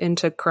me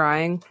into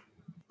crying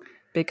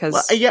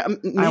because maybe,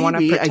 I want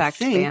to protect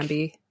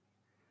Bambi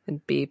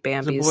and be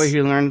Bambi's. The boy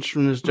who learns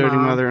from his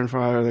doting mother and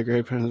father the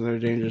great prince of their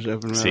dangers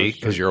open. See,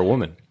 because you're a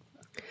woman.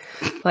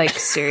 Like,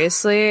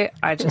 seriously,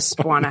 I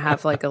just want to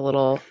have like a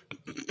little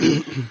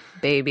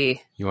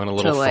baby. You want a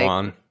little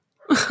fawn?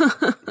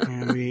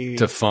 Bambi,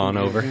 to fawn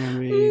over.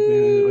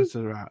 Bambi, what's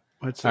it about?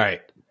 All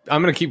right.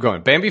 I'm going to keep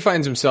going. Bambi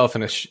finds himself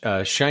in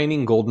a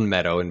shining golden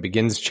meadow and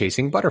begins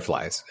chasing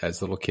butterflies,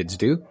 as little kids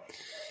do.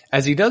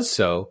 As he does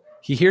so,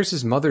 he hears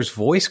his mother's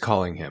voice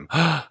calling him.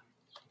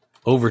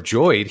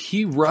 Overjoyed,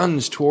 he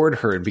runs toward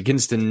her and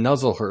begins to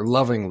nuzzle her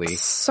lovingly.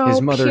 So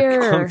his mother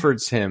pure.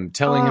 comforts him,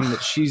 telling him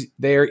that she's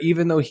there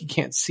even though he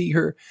can't see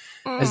her.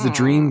 As the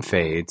dream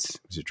fades,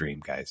 it was a dream,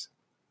 guys.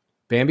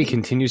 Bambi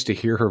continues to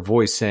hear her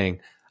voice saying,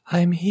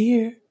 "I'm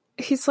here."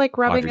 He's like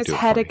rubbing his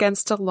head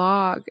against a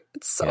log.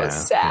 It's so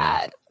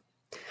sad.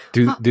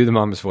 Yeah. Do the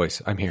mama's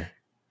voice. "I'm here."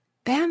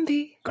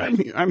 Bambi.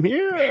 I'm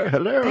here.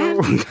 Hello.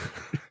 Bambi.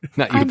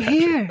 Not you, I'm Patrick.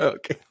 here.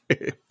 Okay.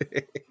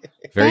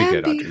 Very Bambi.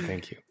 good, Audrey.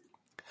 Thank you.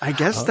 I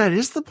guess that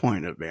is the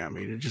point of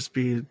Bambi, to just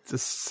be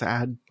this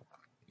sad.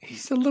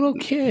 He's a little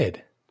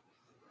kid.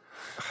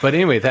 But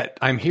anyway, that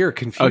 "I'm here"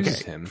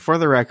 confuses him. For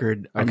the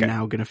record, I'm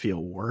now going to feel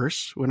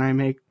worse when I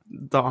make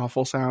the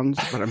awful sounds,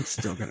 but I'm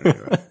still going to do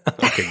it.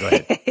 Okay, go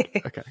ahead.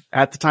 Okay.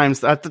 At the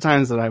times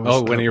that I was.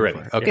 Oh, when you're ready.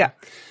 Okay.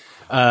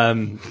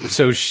 Yeah.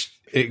 So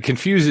it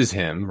confuses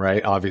him,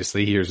 right?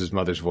 Obviously, he hears his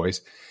mother's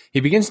voice. He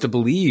begins to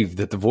believe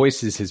that the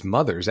voice is his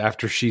mother's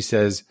after she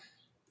says,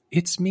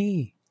 "It's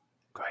me."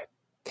 Go ahead.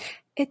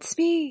 It's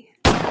me.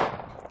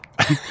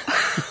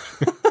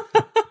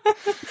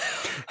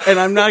 And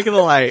I'm not going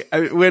to lie.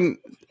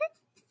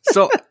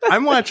 So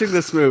I'm watching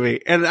this movie,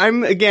 and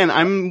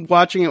I'm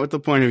watching it with the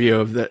point of view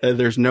of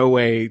there's no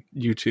way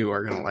you two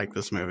are going to like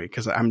this movie,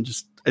 because to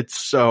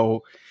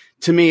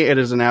me, it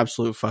is an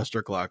absolute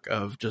fustercluck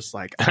of just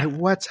like,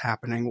 what's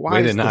happening? Why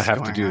Way is to not this have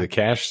going to do on? the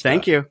cash stuff.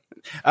 Thank you.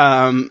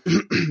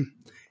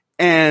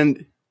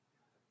 And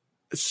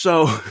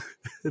so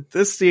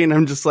this scene,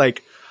 I'm just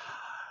like,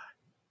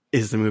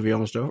 is the movie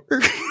almost over?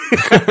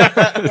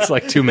 It's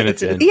like 2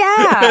 minutes in.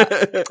 Yeah.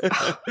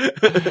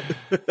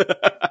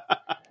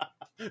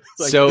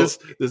 Like, so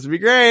this would be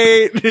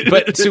great.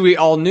 But so we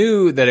all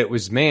knew that it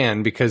was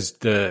man because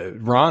the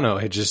Rano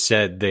had just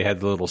said they had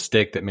the little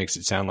stick that makes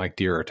it sound like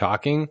deer are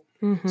talking.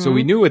 Mm-hmm. So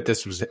we knew what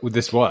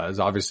this was.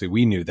 Obviously,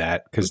 we knew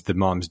that because the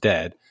mom's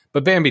dead.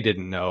 But Bambi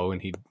didn't know,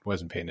 and he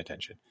wasn't paying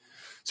attention.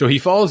 So he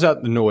follows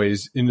out the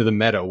noise into the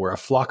meadow where a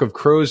flock of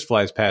crows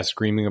flies past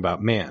screaming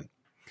about man.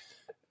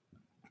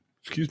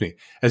 Excuse me.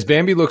 As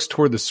Bambi looks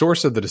toward the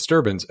source of the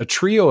disturbance, a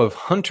trio of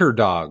hunter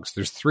dogs,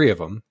 there's 3 of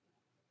them.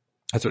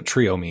 That's what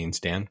trio means,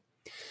 Dan.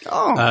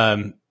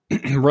 Oh.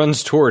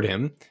 Runs toward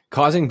him,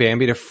 causing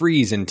Bambi to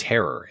freeze in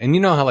terror. And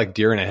you know how like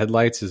deer in the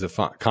headlights is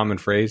a common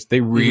phrase? They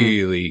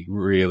really,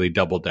 really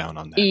doubled down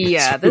on that.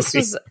 Yeah,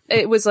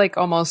 it was like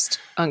almost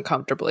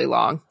uncomfortably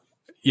long.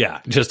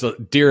 Yeah, just a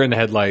deer in the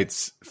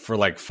headlights for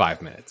like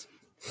 5 minutes.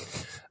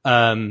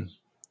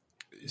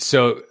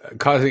 So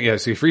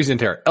he freezes in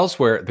terror.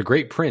 Elsewhere, the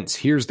great prince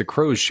hears the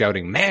crows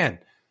shouting, "Man!"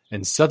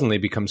 and suddenly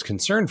becomes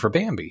concerned for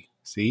Bambi.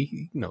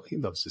 See, he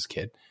loves his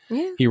kid.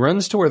 Yeah. He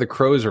runs to where the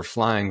crows are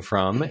flying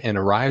from and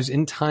arrives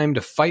in time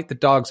to fight the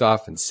dogs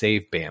off and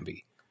save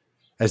Bambi.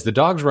 As the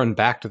dogs run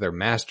back to their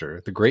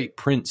master, the great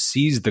prince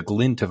sees the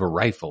glint of a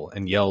rifle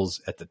and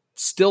yells at the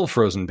still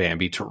frozen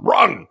Bambi to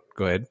run.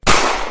 Go ahead,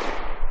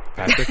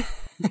 Patrick.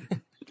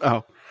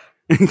 Oh.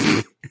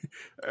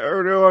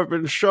 Oh no, I've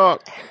been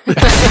shot.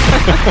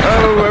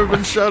 Oh, I've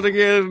been shot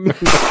again.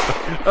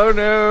 Oh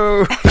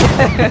no.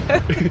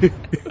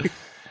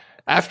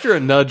 After a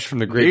nudge from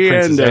the great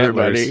prince's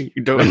everybody,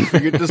 don't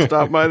forget to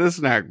stop by the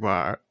snack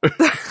bar.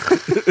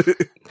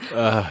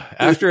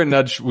 After a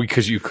nudge,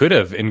 because you could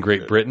have in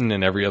Great Britain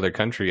and every other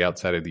country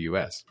outside of the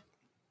U.S.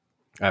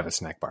 I have a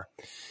snack bar.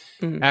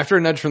 Mm. After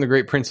a nudge from the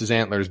great prince's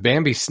antlers,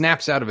 Bambi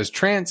snaps out of his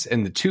trance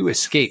and the 2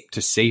 escape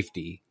to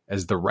safety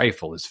as the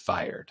rifle is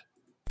fired.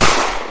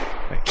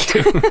 Thank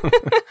you.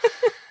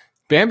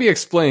 Bambi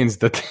explains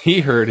that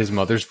he heard his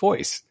mother's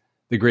voice.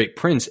 The great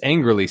prince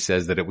angrily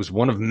says that it was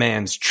one of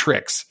man's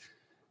tricks,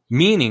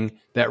 meaning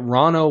that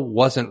Rano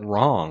wasn't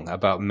wrong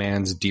about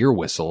man's deer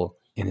whistle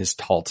in his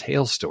tall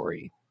tale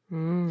story.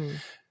 Mm.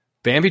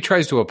 Bambi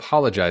tries to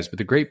apologize, but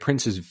the great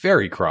prince is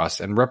very cross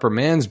and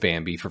reprimands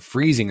Bambi for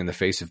freezing in the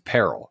face of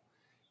peril.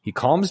 He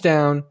calms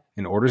down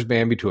and orders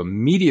Bambi to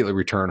immediately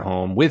return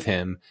home with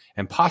him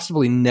and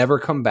possibly never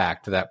come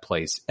back to that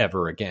place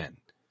ever again,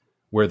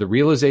 where the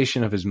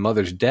realization of his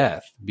mother's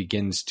death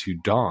begins to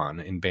dawn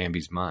in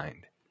Bambi's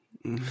mind.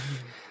 Mm-hmm.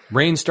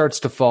 Rain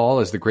starts to fall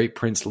as the great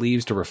prince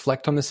leaves to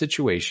reflect on the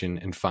situation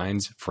and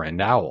finds Friend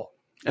Owl.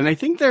 And I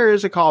think there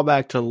is a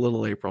callback to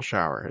Little April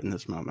Shower in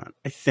this moment.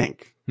 I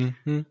think. I'm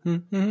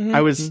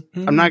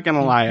not going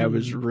to lie, I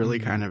was really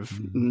kind of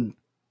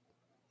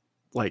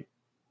like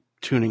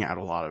tuning out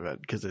a lot of it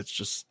because it's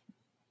just,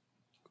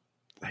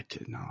 I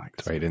did not like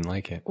it. So I didn't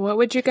like it. What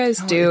would you guys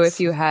do if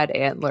you had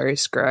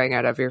antlers growing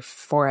out of your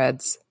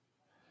foreheads?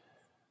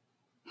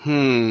 Be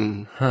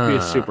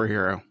a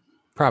superhero.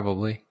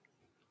 Probably.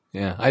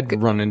 Yeah,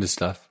 I'd run into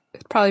stuff.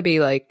 It'd probably be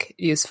like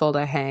useful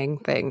to hang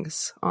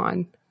things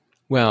on.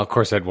 Well, of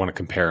course, I'd want to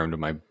compare them to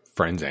my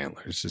friend's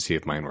antlers to see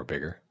if mine were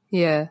bigger.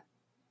 Yeah.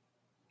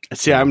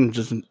 See, I'm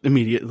just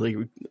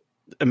immediately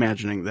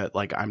imagining that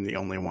like I'm the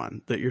only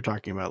one that you're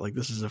talking about. Like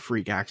this is a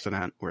freak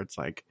accident where it's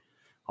like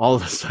all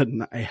of a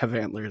sudden I have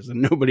antlers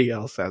and nobody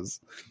else has.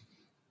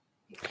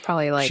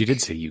 Probably like she did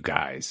say you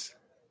guys.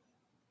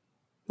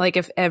 Like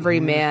if every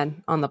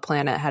man on the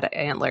planet had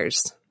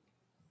antlers.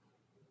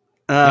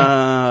 We'd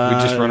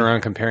just run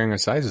around comparing the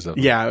sizes of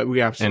them. Yeah, we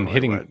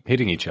absolutely and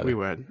hitting each other. We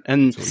would,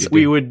 and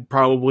we would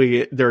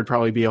probably there would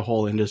probably be a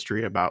whole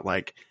industry about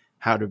like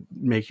how to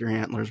make your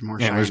antlers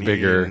more antlers shiny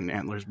bigger, and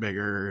antlers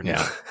bigger. And,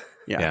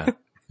 yeah,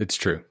 it's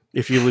true.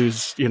 If you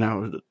lose,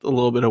 a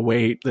little bit of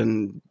weight,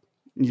 then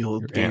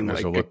you'll gain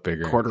like will look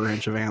bigger. Quarter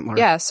inch of antler.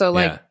 Yeah, so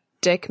like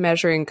dick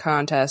measuring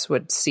contests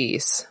would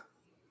cease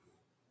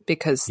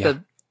because okay,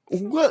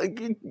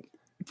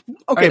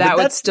 that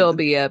would still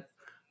be a.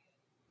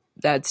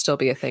 That'd still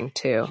be a thing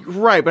too.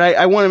 Right, but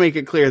I want to make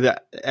it clear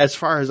that as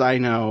far as I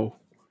know,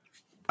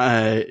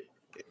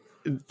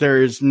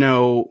 there's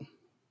no...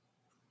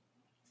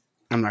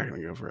 I'm not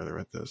going to go further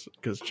with this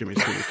because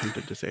Jimmy's going to be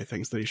tempted to say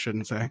things that he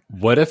shouldn't say.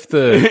 What if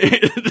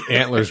the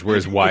antlers were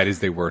as wide as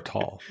they were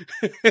tall?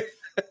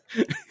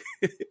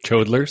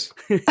 Chodlers?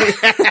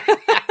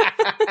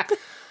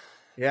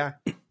 Yeah.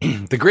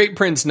 The Great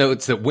Prince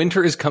notes that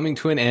winter is coming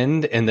to an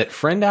end and that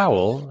Friend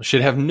Owl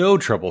should have no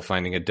trouble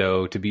finding a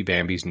doe to be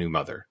Bambi's new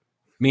mother,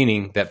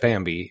 meaning that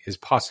Bambi is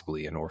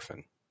possibly an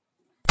orphan.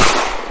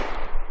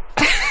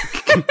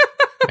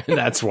 And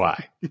that's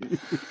why.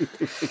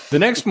 The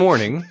next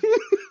morning,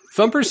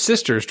 Thumper's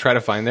sisters try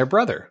to find their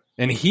brother,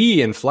 and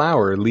he and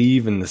Flower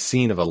leave in the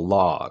scene of a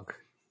log.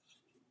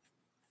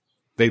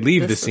 They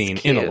leave the scene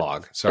in a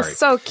log. Sorry. It's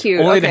so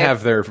cute. Only to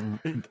have their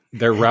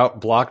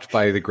route blocked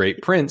by the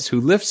Great Prince, who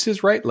lifts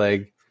his right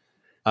leg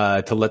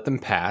to let them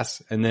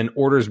pass, and then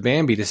orders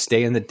Bambi to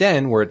stay in the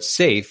den where it's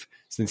safe,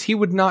 since he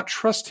would not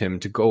trust him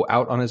to go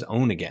out on his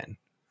own again.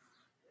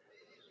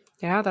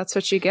 Yeah, that's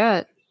what you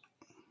get.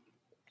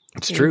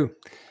 It's true.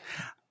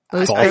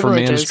 Those fall for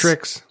man's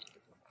tricks.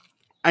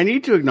 I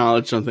need to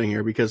acknowledge something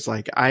here because,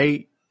 like,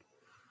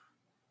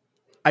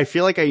 I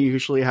feel like I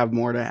usually have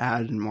more to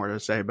add and more to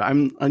say, but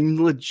I'm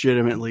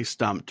legitimately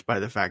stumped by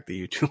the fact that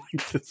you two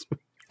like this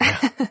movie.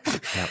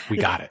 Yeah, we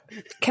got it.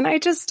 Can I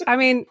just,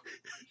 I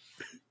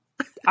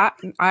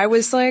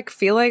was like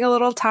feeling a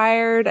little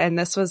tired, and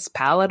this was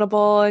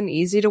palatable and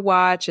easy to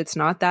watch. It's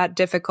not that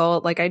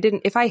difficult. Like,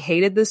 if I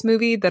hated this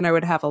movie, then I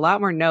would have a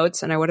lot more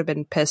notes and I would have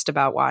been pissed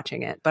about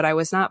watching it. But I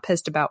was not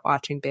pissed about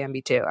watching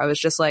Bambi 2. I was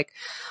just like,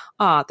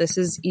 this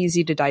is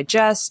easy to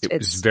digest. It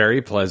was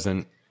very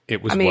pleasant.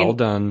 It was well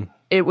done.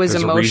 It was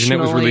There's emotionally. a reason it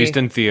was released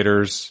in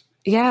theaters.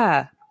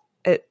 Yeah.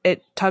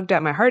 It tugged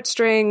at my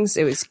heartstrings.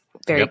 It was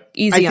very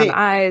easy on the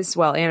eyes,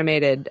 well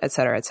animated, et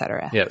cetera, et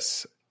cetera.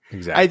 Yes.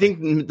 Exactly. I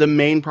think the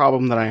main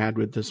problem that I had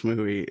with this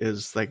movie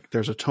is like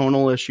there's a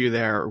tonal issue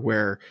there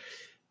where,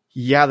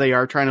 they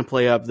are trying to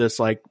play up this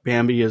like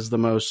Bambi is the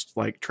most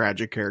like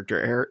tragic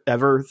character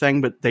ever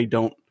thing, but they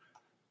don't.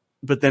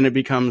 But then it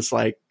becomes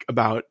like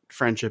about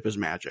friendship is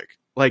magic.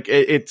 Like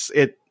it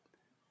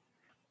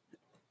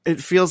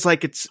feels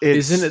like it's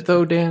isn't it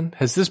though, Dan?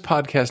 Has this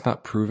podcast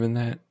not proven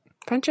that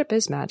friendship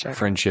is magic?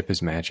 Friendship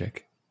is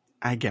magic.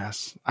 I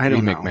guess I don't.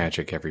 We make know.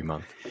 magic every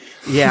month.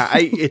 Yeah,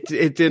 it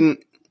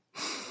didn't.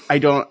 I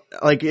don't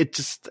like it.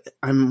 Just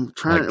I'm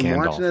trying to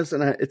watch this,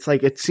 and it's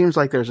like it seems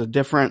like there's a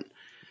different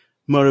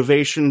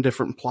motivation,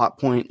 different plot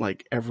point,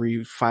 like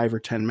every 5 or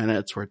 10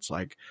 minutes, where it's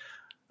like,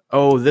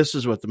 oh, this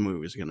is what the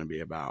movie is going to be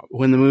about.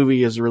 When the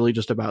movie is really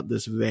just about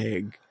this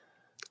vague,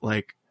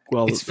 like,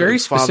 well, it's very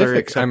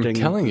specific. I'm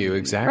telling you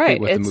exactly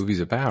what the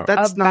movie's about.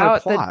 That's about not a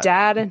plot. The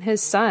dad and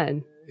his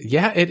son.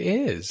 Yeah, it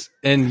is.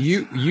 And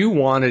you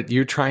want it.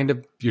 You're trying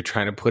to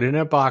put it in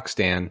a box,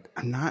 Dan.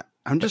 I'm not.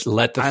 I'm just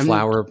let the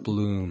flower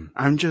bloom.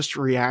 I'm just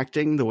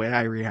reacting the way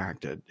I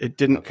reacted. It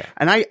didn't,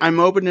 and I'm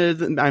open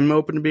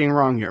to being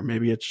wrong here.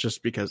 Maybe it's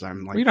just because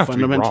I'm like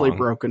fundamentally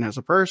broken as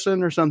a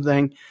person or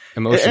something.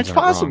 Emotions it's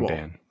possible. Wrong,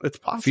 Dan. It's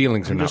possible.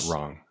 Feelings are not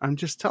wrong. I'm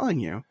just telling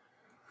you.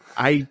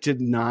 I did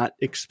not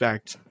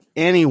expect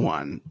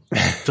anyone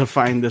to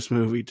find this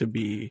movie to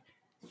be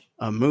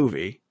a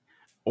movie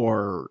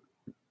or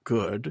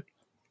good.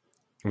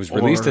 It was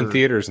released in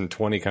theaters in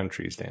 20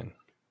 countries, Dan.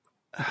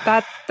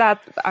 That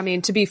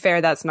to be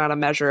fair, that's not a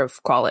measure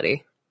of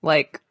quality.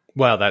 Like,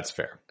 well, that's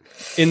fair.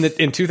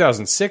 In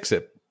 2006,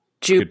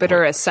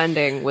 Jupiter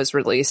Ascending was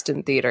released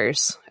in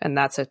theaters, and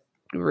that's a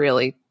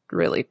really,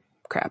 really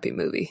crappy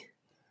movie.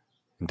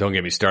 And don't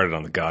get me started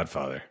on The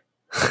Godfather.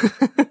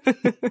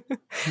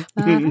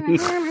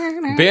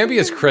 Bambi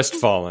is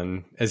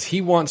crestfallen as he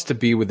wants to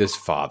be with his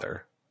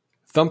father.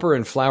 Thumper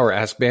and Flower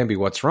ask Bambi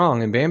what's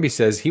wrong, and Bambi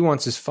says he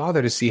wants his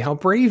father to see how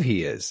brave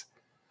he is.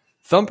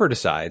 Thumper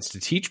decides to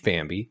teach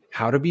Bambi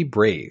how to be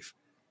brave.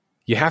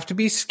 You have to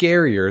be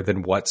scarier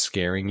than what's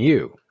scaring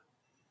you.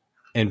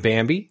 And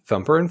Bambi,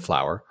 Thumper, and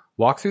Flower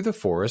walk through the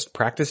forest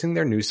practicing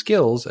their new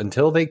skills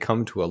until they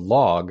come to a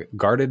log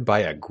guarded by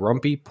a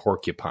grumpy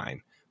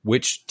porcupine,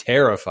 which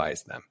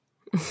terrifies them.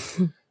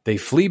 They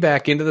flee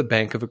back into the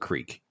bank of a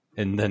creek,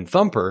 and then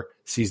Thumper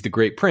sees the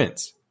Great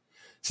Prince.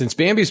 Since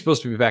Bambi's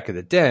supposed to be back at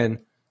the den,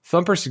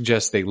 Thumper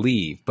suggests they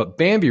leave, but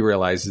Bambi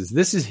realizes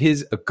this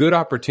is a good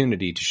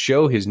opportunity to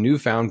show his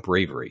newfound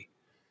bravery.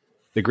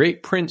 The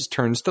Great Prince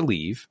turns to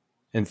leave,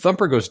 and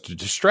Thumper goes to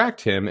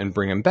distract him and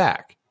bring him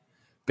back.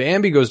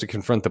 Bambi goes to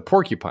confront the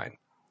porcupine.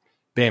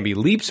 Bambi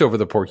leaps over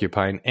the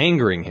porcupine,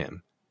 angering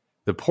him.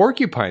 The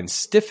porcupine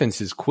stiffens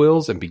his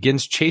quills and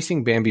begins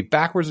chasing Bambi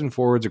backwards and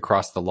forwards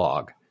across the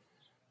log.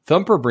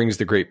 Thumper brings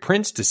the Great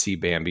Prince to see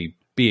Bambi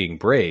being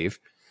brave,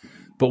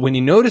 but when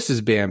he notices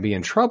Bambi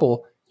in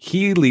trouble,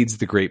 he leads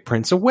the Great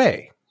Prince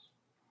away.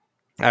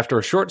 After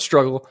a short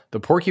struggle, the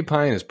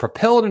porcupine is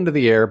propelled into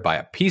the air by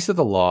a piece of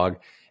the log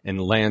and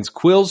lands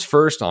quills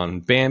first on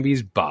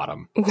Bambi's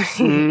bottom.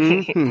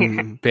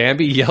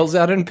 Bambi yells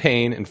out in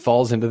pain and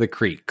falls into the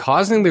creek,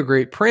 causing the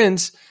Great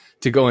Prince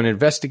to go and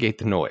investigate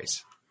the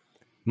noise.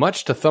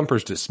 Much to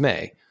Thumper's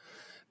dismay,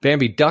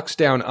 Bambi ducks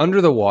down under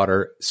the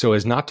water so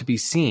as not to be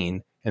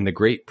seen, and the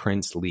Great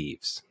Prince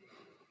leaves.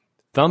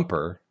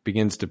 Thumper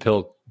begins to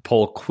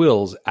pull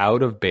quills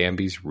out of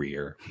Bambi's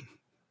rear.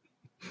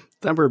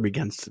 Thumper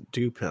begins to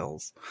do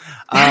pills.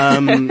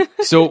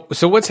 So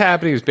what's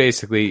happening is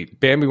basically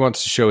Bambi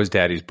wants to show his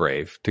dad he's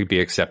brave to be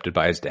accepted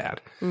by his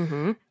dad.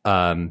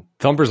 Mm-hmm.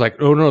 Thumper's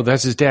like, oh no,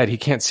 that's his dad. He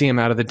can't see him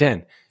out of the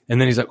den.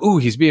 And then he's like, ooh,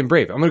 he's being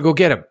brave. I'm going to go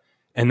get him.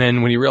 And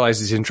then when he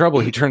realizes he's in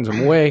trouble, he turns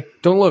him away.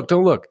 Don't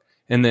look.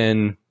 And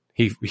then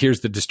he hears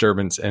the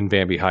disturbance and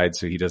Bambi hides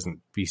so he doesn't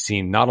be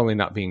seen, not only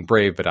not being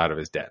brave, but out of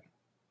his den.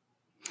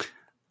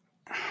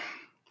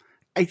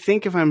 I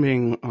think if I'm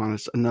being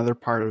honest, another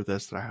part of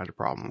this that I had a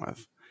problem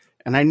with,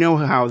 and I know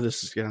how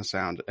this is going to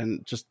sound,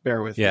 and just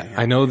bear with me. Yeah,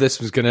 I know this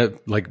was going to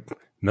like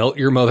melt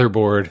your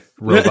motherboard,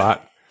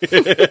 robot.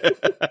 The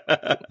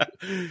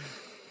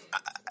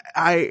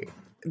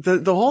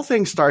whole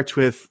thing starts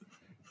with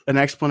an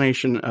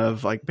explanation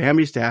of like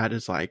Bambi's dad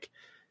is like,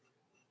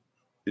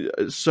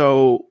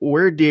 so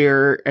we're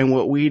deer, and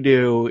what we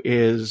do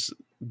is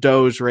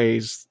does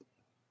raise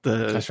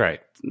that's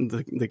right.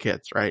 The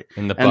kids, right?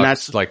 And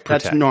that's like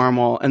protect. That's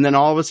normal. And then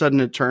all of a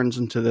sudden it turns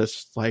into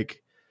this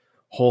like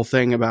whole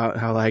thing about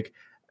how like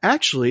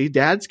actually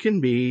dads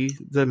can be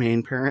the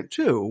main parent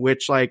too,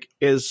 which like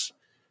is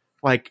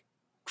like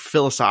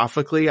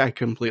philosophically I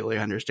completely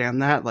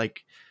understand that,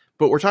 like,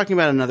 but we're talking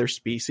about another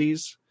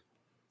species,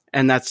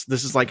 and this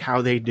is like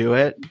how they do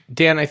it.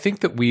 Dan, I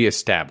think that we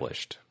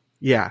established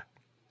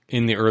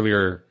in the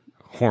earlier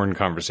Horn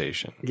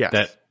conversation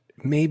that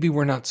maybe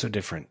we're not so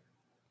different.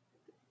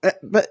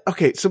 But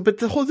okay, so but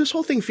this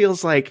whole thing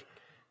feels like,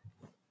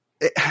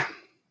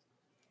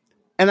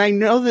 and I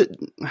know that,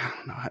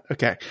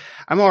 okay,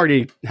 I'm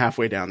already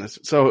halfway down this.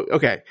 So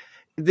okay,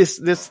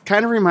 this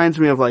kind of reminds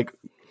me of like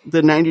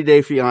the 90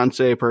 Day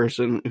Fiance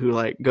person who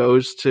like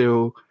goes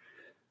to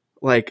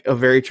like a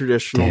very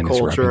traditional Dan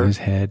culture. is rubbing his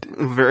head.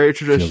 Very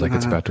traditional. Feels like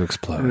it's about to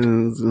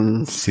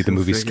explode. See the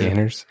movie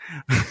Scanners?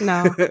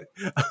 No.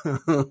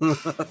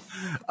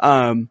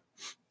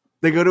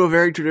 They go to a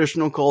very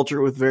traditional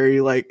culture with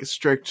very like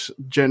strict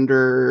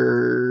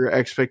gender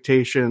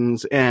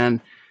expectations,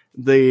 and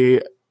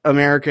the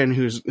American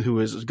who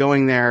is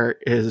going there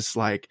is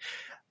like,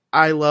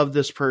 I love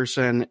this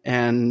person,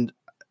 and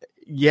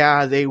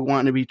yeah, they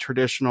want to be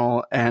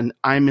traditional, and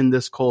I'm in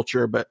this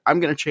culture, but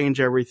I'm going to change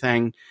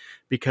everything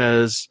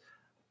because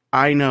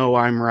I know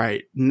I'm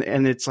right.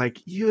 And it's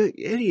like, you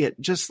idiot,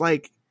 just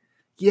like,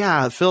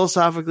 yeah,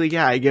 philosophically,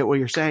 yeah, I get what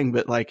you're saying,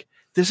 but like,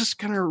 this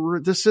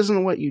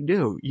isn't what you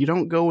do. You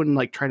don't go and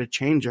like try to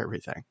change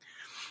everything.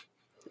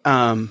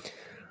 And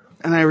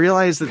I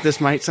realize that this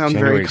might sound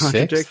January very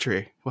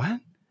contradictory. 6th? What?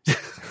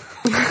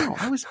 No,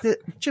 I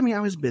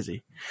was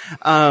busy.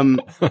 I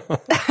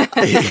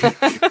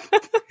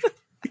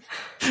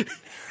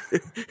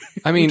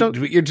mean,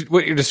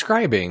 what you're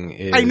describing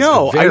is I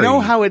know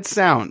how it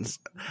sounds,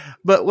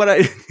 but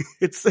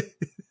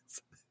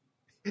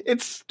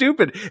it's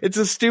stupid. It's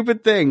a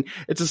stupid thing.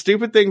 It's a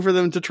stupid thing for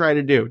them to try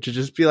to do, to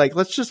just be like,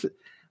 I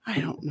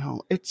don't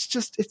know. It's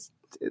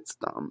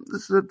dumb.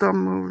 This is a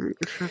dumb movie.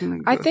 It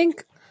shouldn't exist. I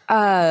think,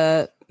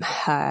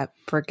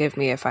 forgive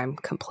me if I'm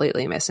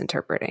completely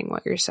misinterpreting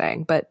what you're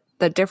saying, but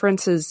the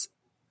difference is,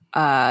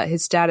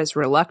 his dad is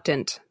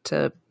reluctant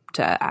to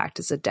act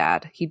as a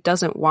dad. He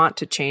doesn't want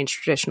to change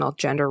traditional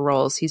gender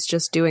roles. He's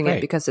just doing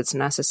it because it's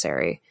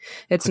necessary.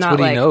 That's not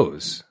what like he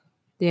knows.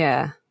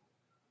 Yeah.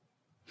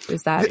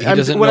 Is that he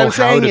doesn't know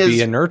how to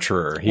be a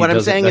nurturer? What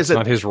I'm saying is that's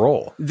not his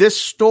role. This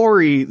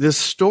story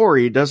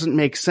doesn't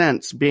make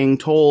sense being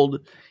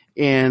told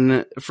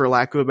in, for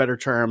lack of a better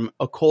term,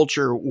 a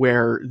culture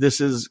where this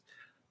is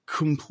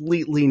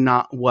completely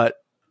not what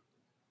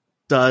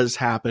does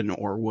happen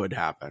or would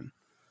happen.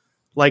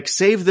 Like,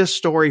 save this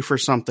story for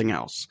something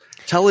else.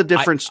 Tell a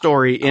different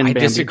story in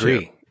Bambi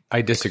 2.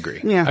 I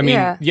disagree. Yeah. I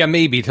mean,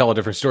 maybe tell a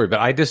different story, but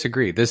I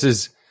disagree. This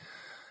is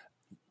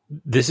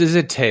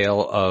a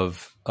tale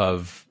of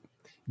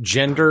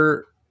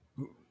gender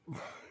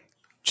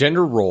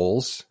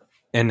roles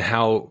and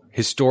how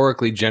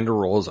historically gender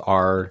roles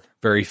are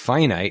very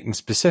finite and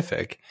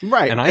specific.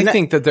 Right. And I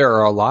think that there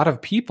are a lot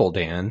of people,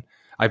 Dan,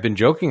 I've been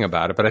joking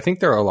about it, but I think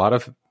there are a lot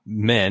of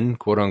men,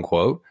 quote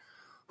unquote,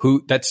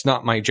 who that's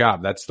not my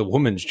job. That's the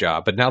woman's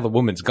job. But now the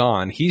woman's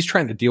gone. He's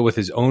trying to deal with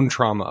his own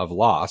trauma of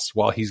loss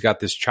while he's got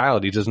this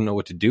child he doesn't know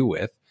what to do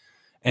with.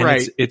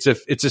 And it's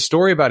a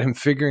story about him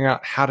figuring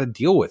out how to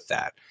deal with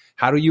that.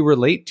 How do you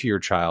relate to your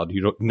child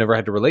you never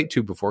had to relate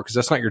to before? Because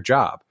that's not your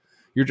job.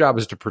 Your job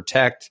is to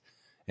protect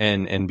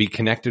and be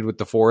connected with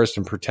the forest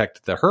and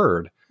protect the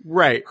herd.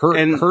 Right.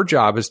 Her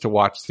job is to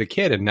watch the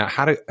kid. And now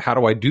how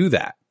do I do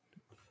that?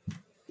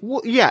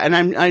 Well, yeah, and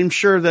I'm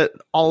sure that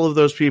all of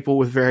those people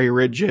with very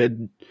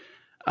rigid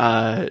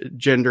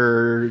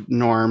gender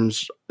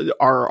norms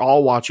are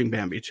all watching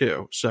Bambi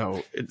too.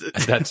 So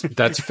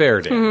that's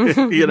fair,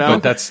 Dan. You know,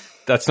 but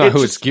that's not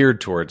who it's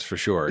geared towards for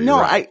sure. No,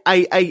 right.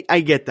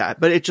 I get that,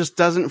 but it just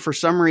doesn't. For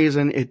some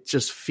reason, it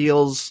just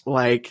feels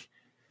like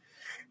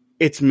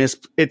it's a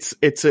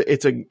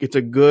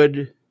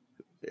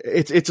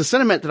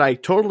sentiment that I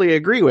totally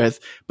agree with,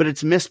 but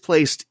it's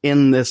misplaced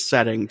in this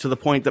setting to the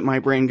point that my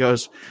brain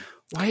goes,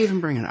 why even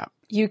bring it up?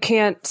 You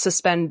can't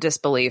suspend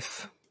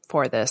disbelief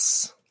for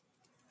this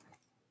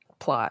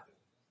plot,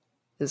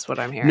 is what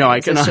I'm hearing. No, I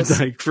cannot.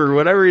 Like, for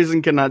whatever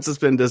reason, cannot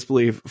suspend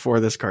disbelief for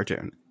this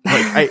cartoon.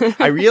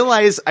 Like, I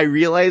realize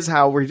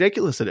how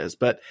ridiculous it is,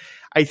 but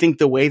I think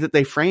the way that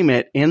they frame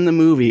it in the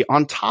movie,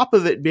 on top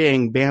of it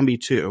being Bambi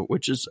 2,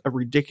 which is a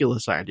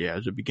ridiculous idea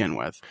to begin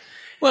with.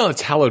 Well,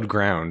 it's hallowed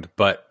ground,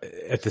 but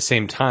at the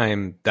same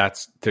time,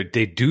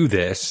 they do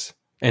this.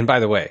 And by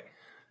the way,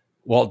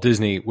 Walt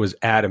Disney was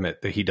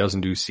adamant that he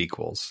doesn't do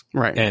sequels.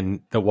 Right.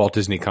 And the Walt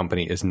Disney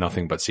Company is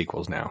nothing but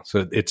sequels now.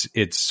 So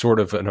it's sort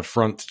of an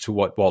affront to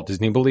what Walt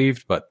Disney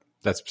believed, but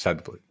that's beside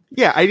the point.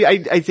 Yeah,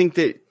 I think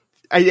that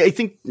I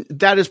think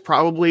that is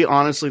probably,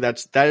 honestly,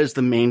 that is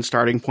the main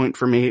starting point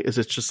for me, is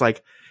it's just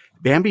like,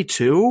 Bambi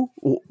 2?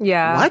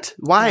 Yeah. What?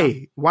 Why?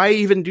 Yeah. Why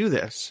even do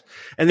this?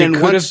 And then it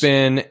could have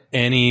been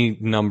any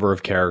number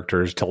of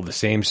characters tell the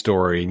same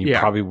story, and you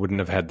probably wouldn't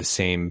have had the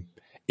same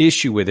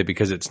issue with it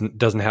because it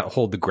doesn't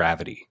hold the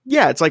gravity.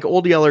 Yeah, it's like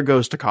Old Yeller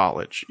Goes to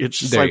College. It's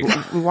just like,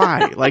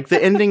 why? Like,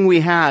 the ending we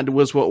had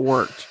was what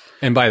worked.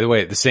 And by the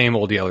way, the same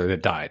old yeller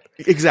that died.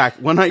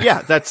 Exactly. Well,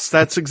 yeah,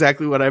 that's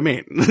exactly what I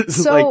mean.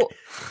 So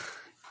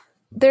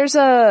there's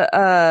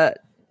this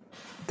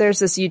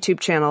YouTube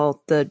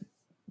channel,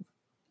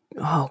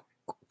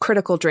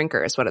 Critical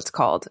Drinker is what it's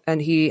called.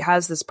 And he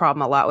has this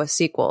problem a lot with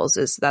sequels,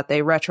 is that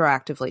they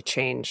retroactively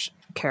change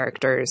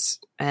characters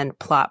and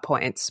plot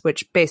points,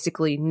 which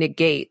basically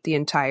negate the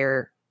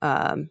entire,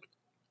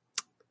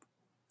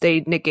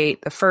 they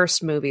negate the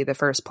first movie, the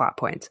first plot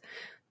points.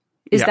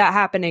 Is that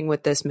happening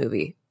with this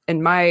movie?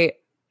 And my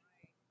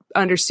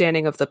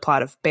understanding of the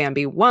plot of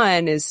Bambi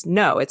 1 is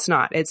no, it's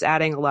not. It's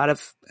adding a lot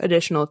of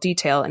additional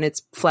detail, and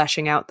it's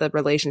fleshing out the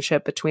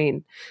relationship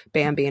between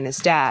Bambi and his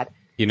dad.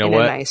 You know in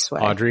what, a nice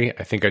way. Audrey?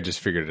 I think I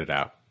just figured it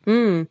out.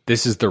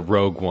 This is the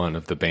Rogue One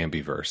of the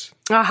Bambi verse.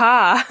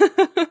 Aha!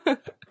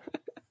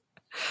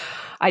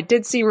 I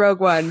did see Rogue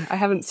One. I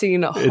haven't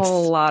seen a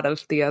whole lot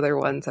of the other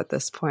ones at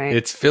this point.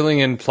 It's filling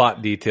in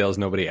plot details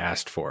nobody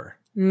asked for.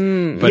 But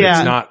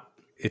it's not.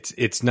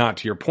 It's not,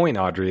 to your point,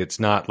 Audrey. It's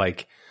not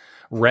like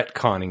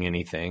retconning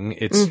anything.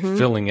 It's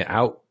filling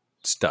out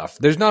stuff.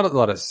 There's not a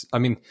lot of. I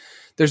mean,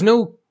 there's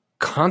no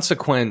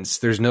consequence.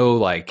 There's no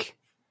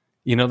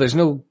there's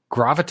no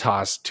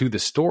gravitas to the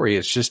story.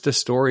 It's just a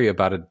story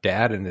about a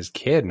dad and his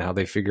kid and how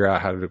they figure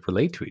out how to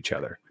relate to each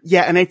other.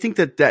 Yeah, and I think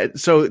that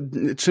so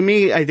to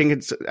me, I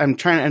think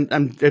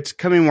it's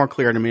coming more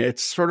clear to me.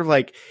 It's sort of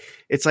like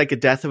it's like a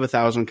death of a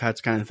thousand cuts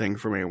kind of thing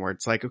for me, where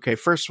it's like, okay,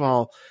 first of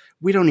all,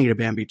 we don't need a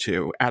Bambi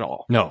 2 at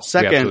all. No, we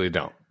absolutely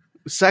don't.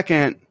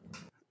 Second,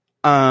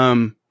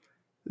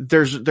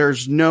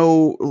 there's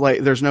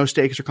no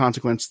stakes or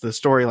consequence to the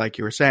story, like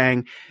you were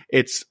saying.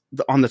 It's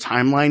on the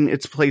timeline,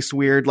 it's placed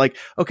weird. Like,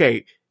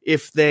 okay,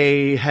 if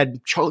they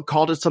had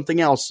called it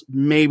something else,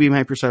 maybe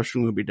my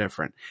perception would be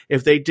different.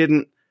 If they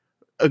didn't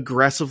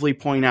aggressively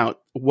point out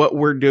what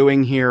we're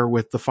doing here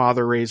with the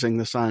father raising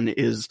the son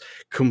is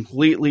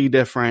completely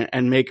different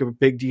and make a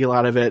big deal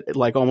out of it,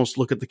 like almost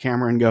look at the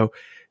camera and go,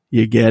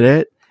 you get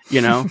it?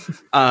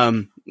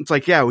 It's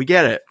like, yeah, we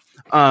get it.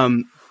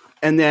 And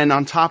then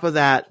on top of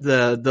that,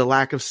 the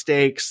lack of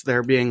stakes,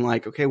 they're being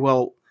like, okay,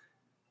 well,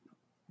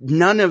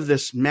 none of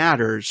this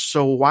matters.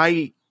 So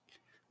why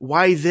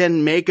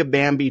then make a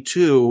Bambi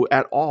 2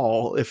 at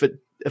all? If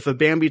a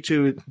Bambi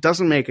 2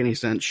 doesn't make any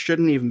sense,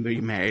 shouldn't even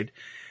be made.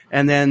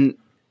 And then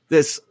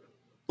this,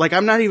 like,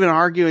 I'm not even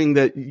arguing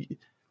that.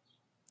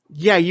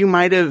 Yeah, you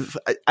might have.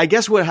 I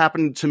guess what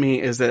happened to me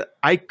is that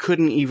I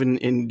couldn't even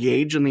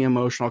engage in the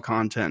emotional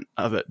content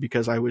of it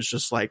because I was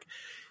just like,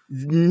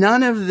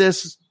 none of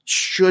this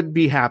should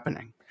be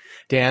happening.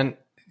 Dan,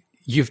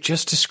 you've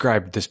just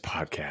described this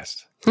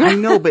podcast. I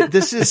know, but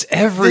this is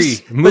every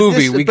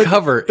movie we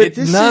cover.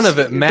 None of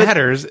it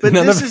matters. But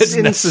none this of it's is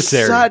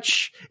necessary.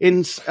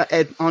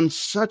 On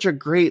such a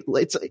great.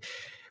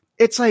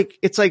 It's like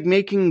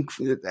making.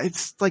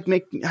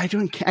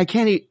 I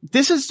can't.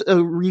 This is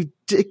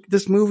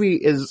this movie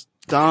is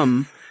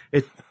dumb.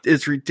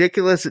 It's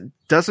ridiculous. It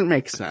doesn't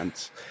make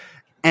sense,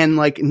 and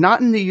like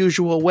not in the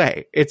usual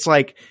way. It's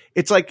like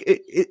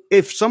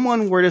if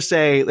someone were to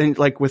say,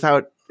 like,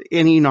 without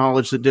any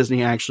knowledge that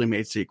Disney actually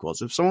made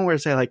sequels, if someone were to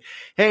say like,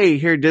 hey,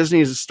 here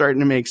Disney is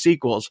starting to make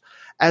sequels,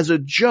 as a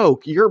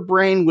joke, your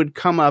brain would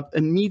come up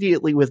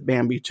immediately with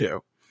Bambi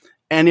 2.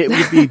 And it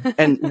would be,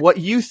 and what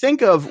you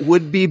think of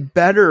would be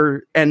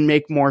better and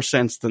make more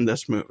sense than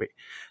this movie.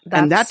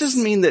 And that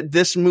doesn't mean that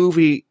this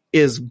movie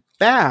is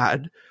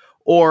bad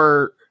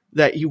or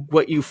that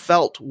what you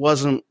felt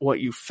wasn't what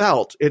you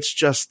felt. It's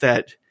just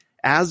that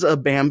as a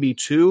Bambi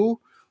 2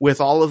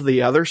 with all of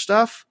the other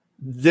stuff,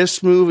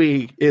 this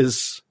movie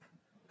is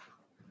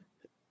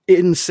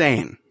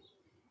insane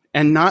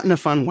and not in a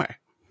fun way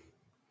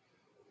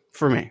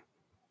for me.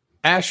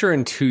 Asher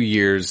in 2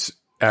 years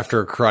after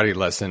a karate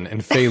lesson,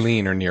 and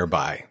Faylene are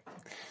nearby.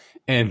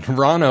 And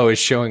Rano is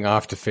showing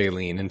off to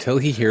Faylene until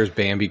he hears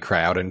Bambi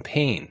cry out in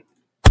pain.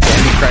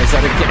 Bambi cries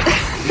out again.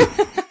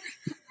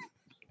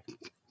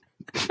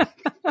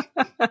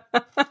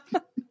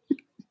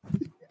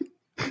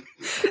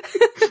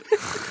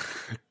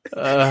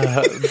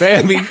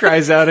 Bambi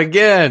cries out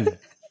again.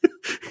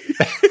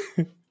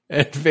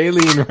 And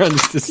Faylene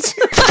runs to see.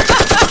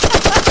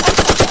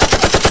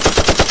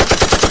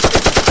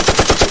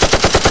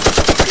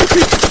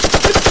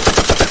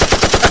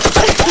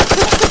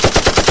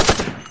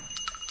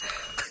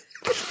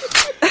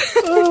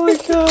 Oh my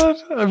God,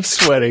 I'm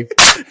sweating.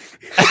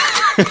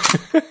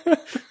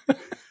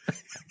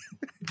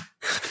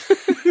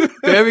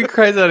 Bambi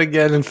cries out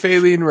again and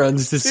Faylene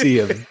runs to see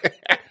him.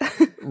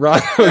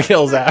 Rano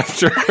yells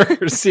after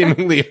her,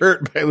 seemingly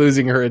hurt by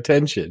losing her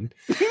attention.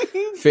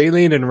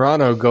 Faylene and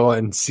Rano go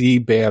and see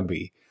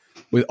Bambi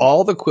with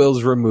all the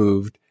quills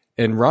removed,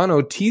 and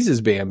Rano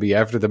teases Bambi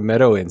after the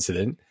meadow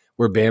incident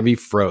where Bambi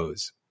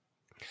froze.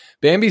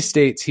 Bambi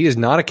states he is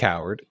not a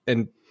coward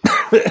and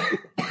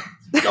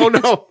oh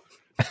no,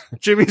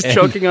 Jimmy's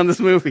choking on this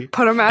movie.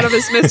 Put him out of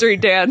his misery,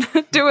 Dan.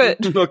 Do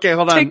it. Okay,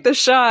 hold on. Take the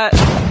shot.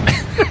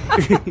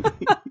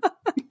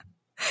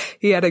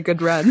 He had a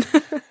good run.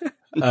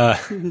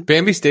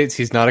 Bambi states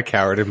he's not a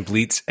coward and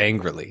bleats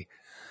angrily.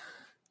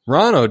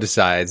 Ronno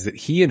decides that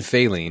he and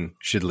Faline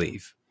should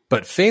leave,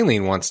 but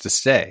Faline wants to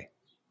stay.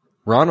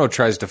 Ronno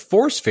tries to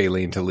force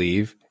Faline to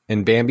leave,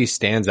 and Bambi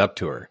stands up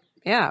to her.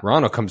 Yeah.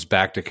 Ronno comes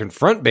back to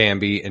confront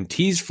Bambi and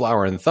tease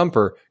Flower and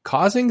Thumper,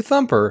 causing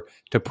Thumper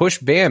to push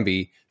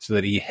Bambi so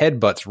that he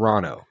headbutts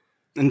Ronno.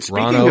 And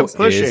speaking Ronno of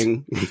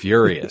pushing, is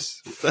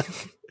furious.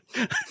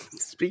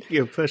 Speaking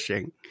of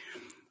pushing,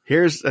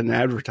 here's an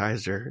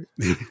advertiser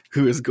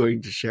who is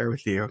going to share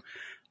with you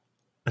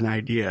an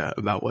idea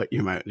about what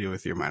you might do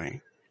with your money.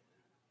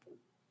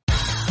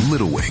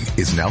 Little Wing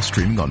is now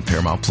streaming on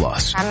Paramount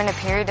Plus. I'm in a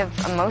period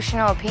of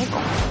emotional upheaval.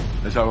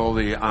 Is that all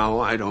the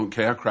I don't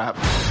care crap?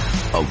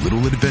 A little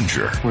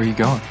adventure. Where are you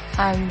going?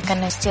 I'm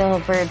gonna steal a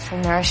bird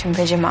from the Russian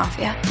pigeon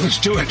mafia. Let's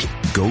do it.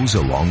 Goes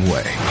a long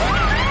way.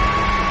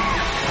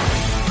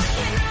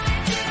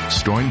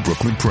 Starring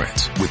Brooklyn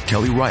Prince with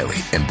Kelly Riley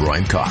and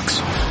Brian Cox.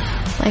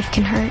 Life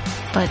can hurt,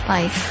 but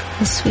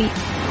life is sweet.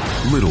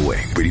 Little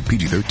Wing, rated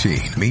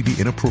PG-13, may be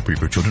inappropriate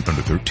for children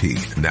under 13.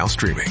 Now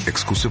streaming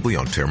exclusively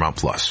on Paramount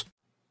Plus.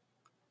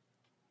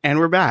 And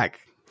we're back.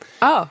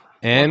 Oh.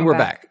 And we're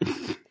back.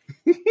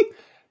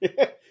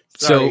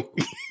 So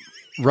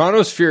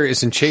Ronno's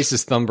furious and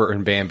chases Thumper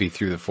and Bambi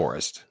through the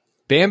forest.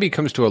 Bambi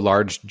comes to a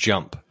large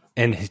jump,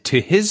 and to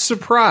his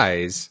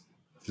surprise,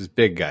 this is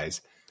big,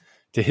 guys,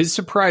 to his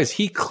surprise,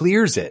 he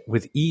clears it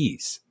with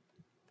ease.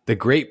 The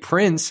Great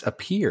Prince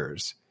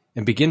appears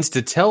and begins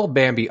to tell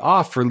Bambi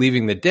off for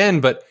leaving the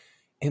den, but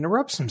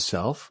interrupts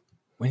himself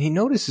when he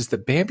notices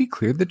that Bambi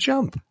cleared the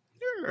jump,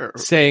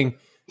 saying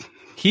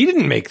he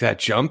didn't make that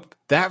jump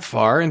that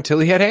far until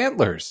he had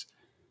antlers.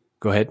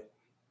 Go ahead.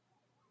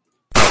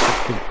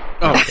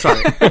 Oh,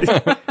 sorry.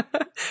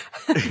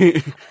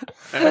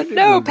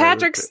 No,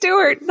 Patrick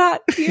Stewart,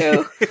 not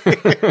you.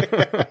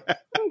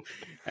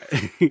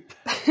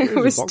 I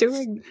was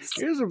doing this.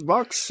 Here's a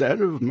box set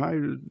of my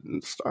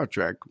Star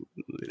Trek,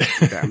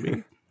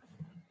 Bambi.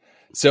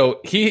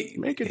 So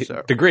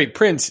so. The Great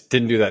Prince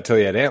didn't do that till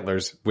he had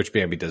antlers, which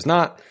Bambi does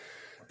not.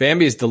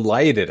 Bambi is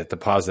delighted at the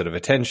positive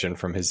attention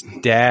from his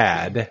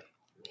dad.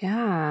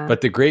 Yeah.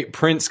 But the Great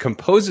Prince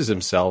composes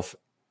himself,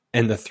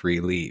 and the three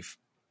leave.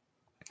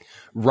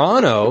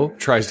 Ronno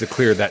tries to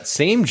clear that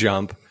same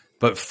jump,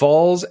 but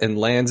falls and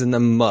lands in the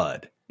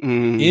mud,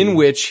 in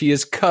which he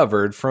is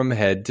covered from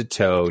head to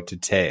toe to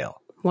tail.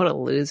 What a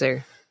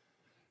loser.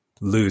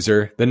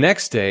 Loser. The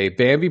next day,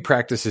 Bambi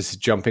practices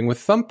jumping with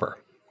Thumper.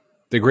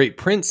 The Great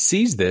Prince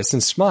sees this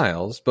and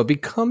smiles, but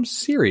becomes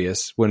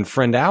serious when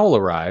Friend Owl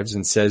arrives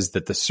and says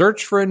that the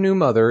search for a new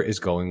mother is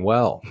going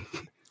well.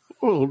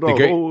 Hold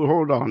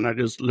on. I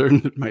just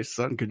learned that my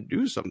son can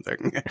do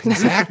something.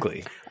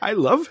 Exactly. I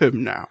love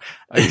him now.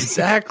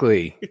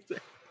 Exactly.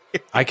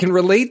 I can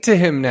relate to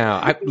him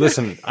now.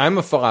 Listen, I'm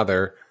a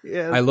father.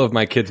 Yes. I love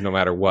my kids no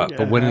matter what. Yeah.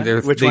 But when they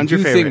one's do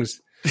your favorite?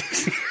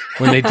 things,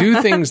 when they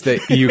do things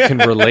that you can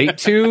relate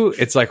to,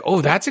 it's like, oh,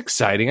 that's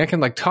exciting. I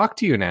can talk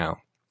to you now.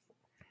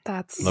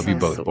 That's love so you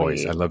both, sweet.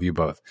 boys. I love you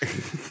both.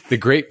 The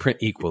Great Prince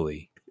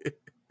equally.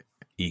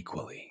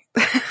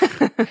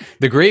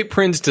 The Great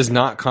Prince does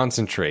not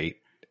concentrate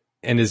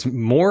and is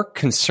more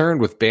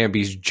concerned with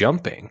Bambi's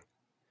jumping.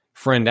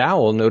 Friend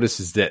Owl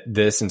notices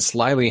this and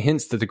slyly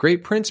hints that the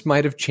Great Prince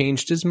might have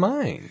changed his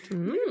mind.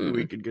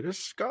 We could get a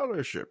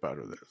scholarship out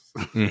of this.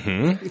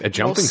 Mm-hmm. A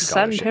jumping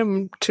scholarship. Send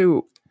him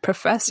to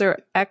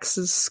Professor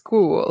X's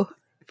school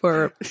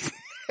for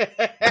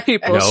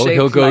people shaped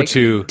he'll go like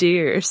to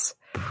deers.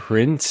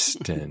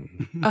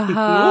 Princeton.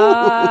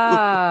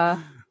 Uh-huh.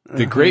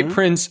 The Great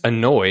Prince,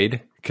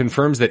 annoyed,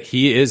 confirms that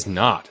he is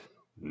not.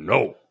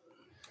 No.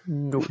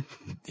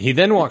 He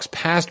then walks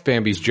past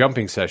Bambi's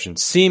jumping session,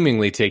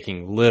 seemingly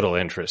taking little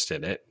interest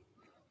in it.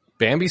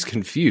 Bambi's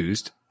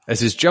confused, as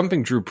his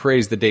jumping drew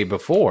praise the day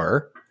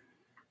before.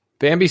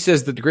 Bambi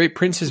says that the Great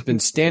Prince has been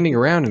standing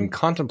around and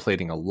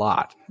contemplating a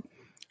lot.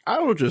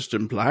 Owl just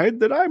implied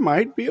that I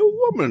might be a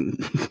woman.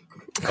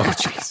 Oh,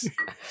 jeez.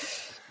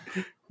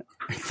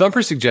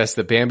 Thumper suggests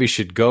that Bambi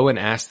should go and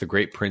ask the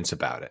Great Prince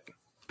about it.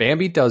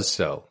 Bambi does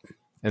so,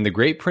 and the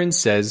Great Prince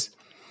says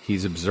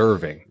he's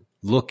observing,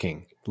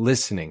 looking,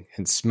 listening,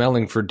 and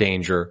smelling for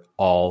danger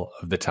all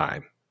of the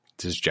time.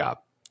 It's his job.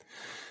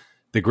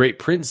 The Great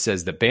Prince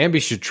says that Bambi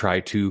should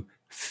try to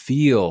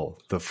feel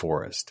the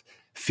forest,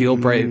 feel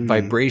bright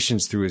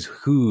vibrations through his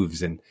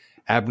hooves and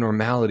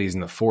abnormalities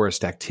in the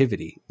forest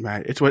activity.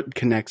 Right. It's what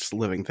connects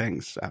living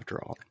things,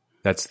 after all.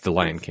 That's the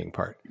Lion King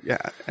part.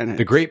 Yeah. And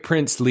the Great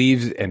Prince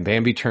leaves, and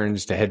Bambi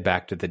turns to head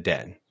back to the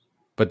den.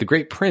 But the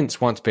Great Prince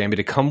wants Bambi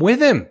to come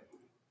with him.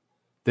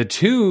 The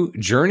two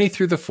journey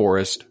through the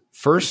forest,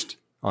 first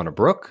on a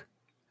brook,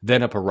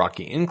 then up a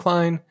rocky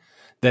incline,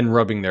 then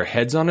rubbing their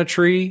heads on a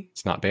tree.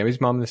 It's not Bambi's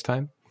mom this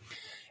time.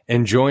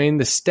 And join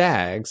the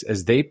stags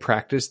as they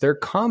practice their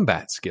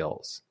combat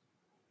skills.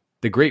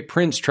 The Great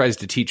Prince tries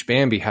to teach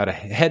Bambi how to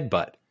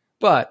headbutt,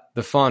 but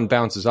the fawn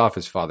bounces off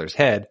his father's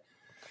head,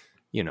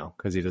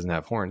 because he doesn't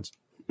have horns.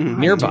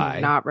 Nearby, I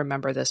do not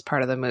remember this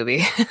part of the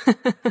movie.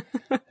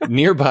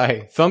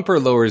 Nearby, Thumper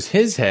lowers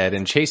his head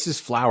and chases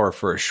Flower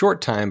for a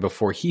short time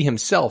before he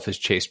himself is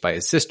chased by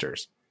his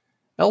sisters.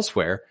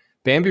 Elsewhere,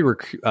 Bambi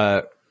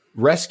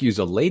rescues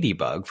a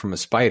ladybug from a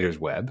spider's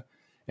web,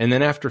 and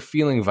then after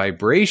feeling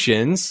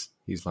vibrations,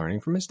 he's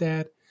learning from his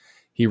dad,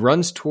 he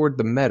runs toward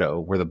the meadow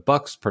where the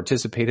Bucks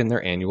participate in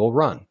their annual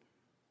run.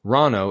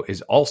 Ronno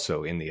is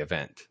also in the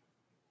event.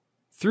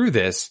 Through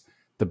this,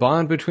 the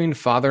bond between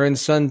father and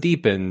son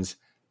deepens.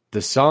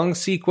 The song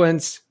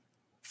sequence,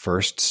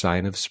 First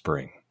Sign of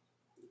Spring.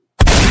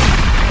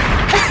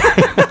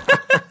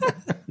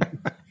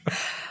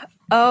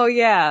 Oh,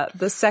 yeah.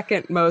 The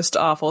second most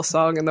awful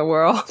song in the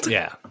world.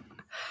 Yeah.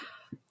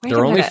 Wait There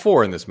are a only minute.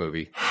 4 in this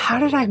movie. How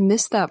did I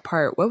miss that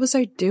part? What was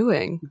I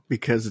doing?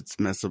 Because it's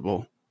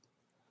missable.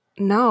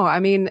 No, I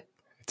mean...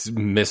 It's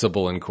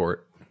missable in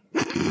court.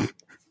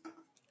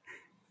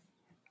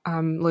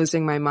 I'm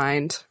losing my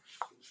mind.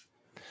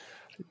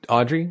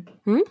 Audrey?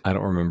 I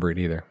don't remember it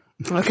either.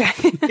 Okay.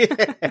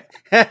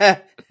 I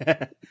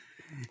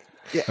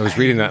was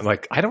reading that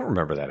like, I don't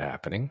remember that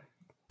happening.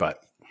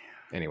 But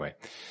anyway.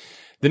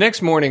 The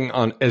next morning,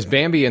 as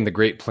Bambi and the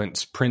Great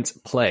Prince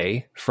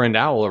play, Friend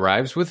Owl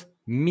arrives with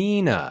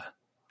Mina,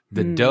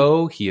 the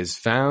doe he has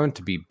found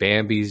to be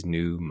Bambi's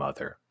new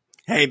mother.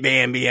 Hey,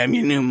 Bambi, I'm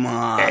your new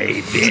mom.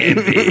 Hey,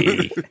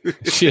 Bambi.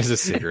 She has a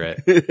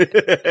cigarette.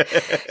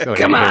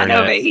 Come on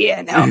over here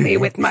and help me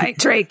with my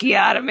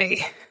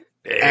tracheotomy.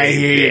 Hey, I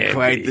hear Bambi. You're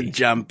quite the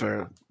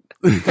jumper.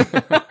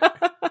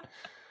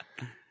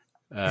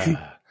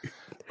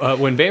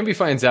 When Bambi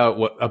finds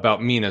out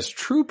about Mina's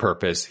true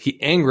purpose,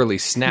 he angrily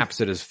snaps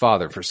at his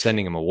father for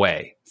sending him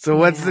away. So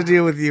what's the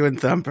deal with you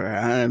and Thumper?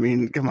 Huh? I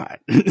mean, come on.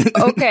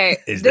 Okay.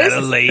 Is that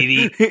a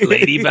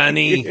lady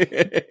bunny?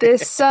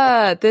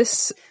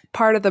 This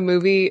part of the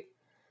movie,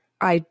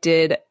 I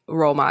did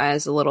roll my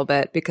eyes a little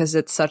bit because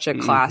it's such a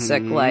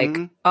classic, like,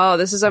 oh,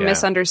 this is a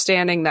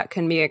misunderstanding that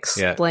can be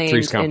explained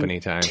Three's Company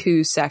in time.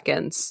 2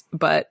 seconds.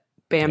 But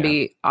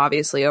Bambi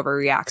obviously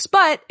overreacts.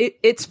 But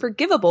it's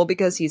forgivable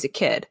because he's a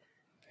kid.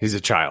 He's a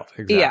child,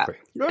 exactly.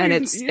 Yeah, and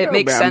it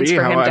makes Bambi, sense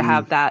for him to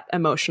have that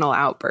emotional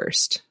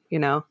outburst, you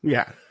know?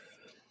 Yeah.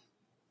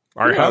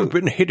 I have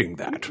been hitting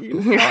that.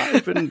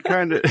 I've been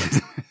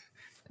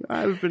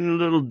I've been a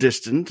little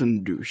distant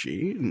and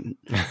douchey. And,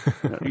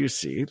 you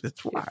see,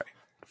 that's why.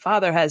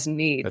 Father has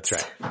needs. That's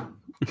right.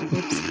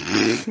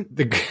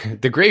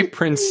 The Great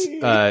Prince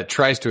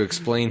tries to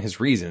explain his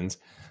reasons,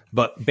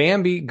 but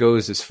Bambi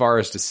goes as far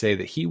as to say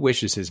that he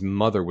wishes his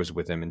mother was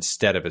with him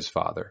instead of his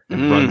father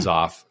and runs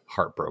off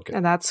heartbroken.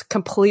 And that's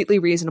completely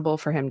reasonable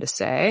for him to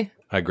say.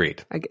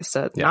 Agreed. I guess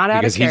so. Not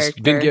out of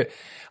character.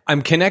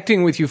 I'm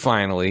connecting with you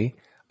finally.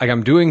 Like,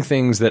 I'm doing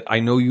things that I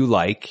know you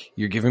like.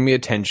 You're giving me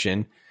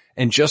attention.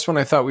 And just when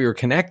I thought we were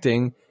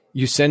connecting,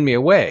 you send me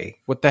away.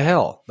 What the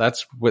hell?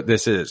 That's what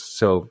this is.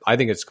 So I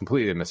think it's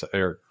completely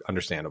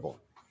understandable.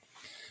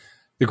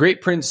 The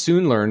Great Prince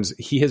soon learns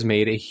he has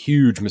made a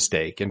huge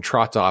mistake and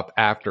trots off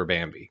after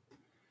Bambi.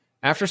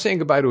 After saying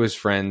goodbye to his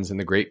friends and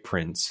the Great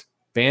Prince,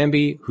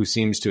 Bambi, who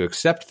seems to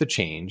accept the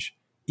change,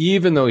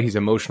 even though he's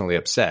emotionally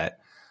upset,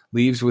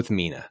 leaves with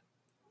Mina.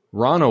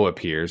 Ronno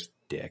appears,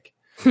 dick,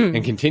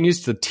 and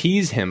continues to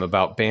tease him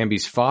about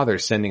Bambi's father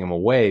sending him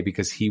away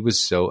because he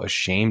was so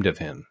ashamed of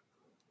him.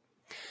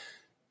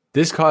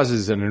 This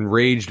causes an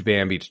enraged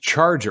Bambi to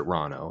charge at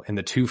Ronno, and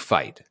the two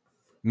fight.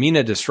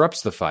 Mina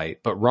disrupts the fight,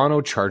 but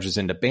Ronno charges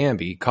into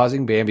Bambi,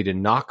 causing Bambi to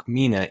knock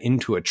Mina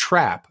into a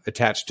trap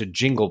attached to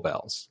jingle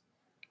bells.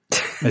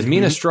 As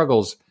Mina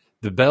struggles,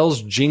 the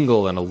bells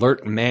jingle and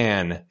alert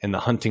Man and the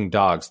hunting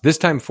dogs, this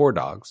time 4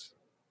 dogs.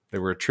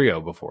 There were a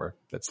trio before.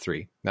 That's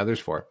 3. Now there's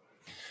 4.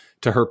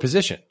 To her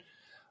position.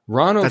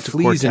 Ronno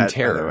flees in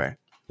terror.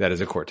 That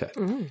is a quartet.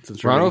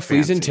 Ronno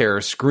flees in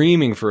terror,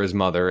 screaming for his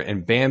mother,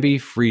 and Bambi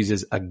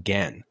freezes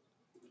again.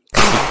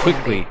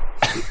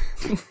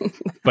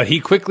 He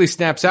quickly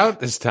snaps out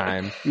this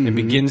time and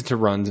begins to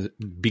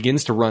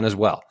run as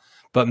well.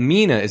 But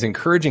Mina is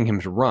encouraging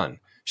him to run.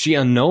 She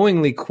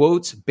unknowingly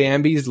quotes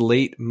Bambi's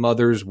late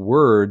mother's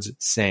words,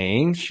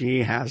 saying,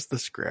 "She has the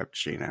script.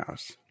 She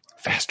knows.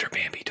 Faster,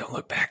 Bambi. Don't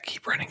look back.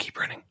 Keep running. Keep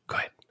running." Go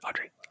ahead,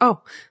 Audrey.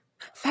 Oh,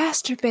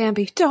 faster,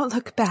 Bambi. Don't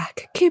look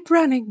back. Keep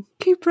running.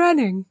 Keep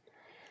running.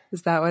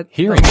 Is that what?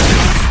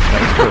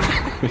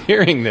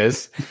 Hearing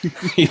this,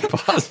 he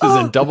pauses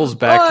and doubles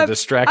back to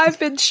distract. I've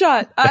been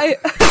shot. I'm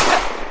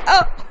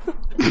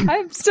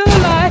still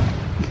alive.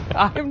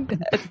 I'm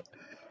dead.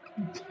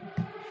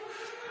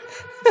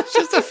 It's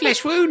just a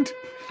flesh wound.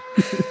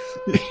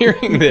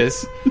 Hearing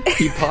this,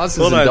 he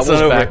pauses and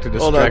doubles back to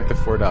distract the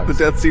 4 dogs.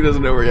 The death scene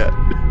isn't over yet.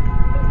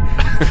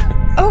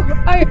 Oh,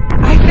 I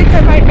think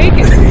I might make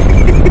it.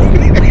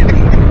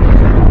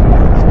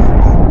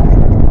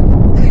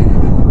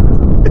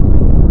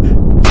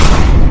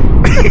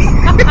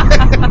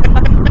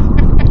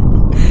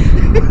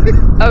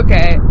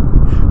 Okay.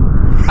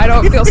 I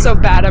don't feel so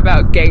bad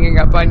about ganging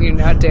up on you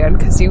now, Dan,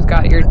 because you've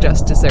got your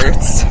just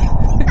desserts.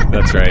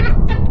 That's right.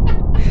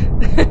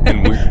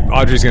 And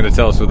Audrey's going to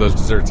tell us what those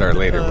desserts are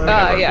later.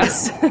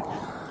 Yes.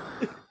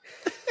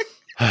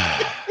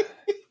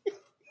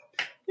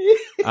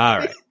 All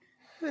right.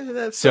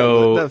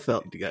 That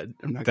felt good.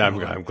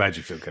 I'm glad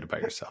you feel good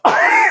about yourself.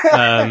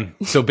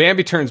 So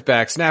Bambi turns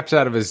back, snaps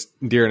out of his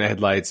deer in the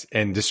headlights,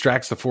 and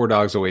distracts the 4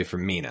 dogs away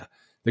from Mina.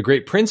 The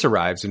Great Prince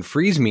arrives and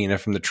frees Mina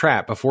from the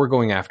trap before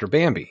going after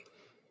Bambi.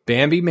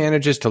 Bambi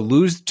manages to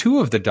lose 2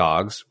 of the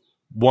dogs,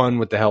 one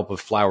with the help of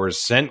Flower's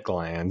scent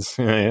glands.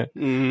 He's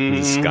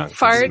a skunk.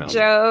 Fart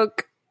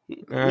joke.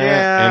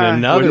 And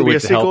another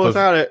with the help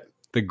of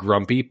the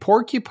grumpy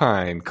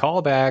porcupine.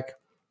 Call back.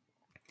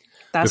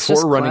 That's Before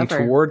just running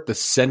clever. toward the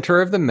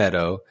center of the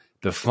meadow,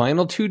 the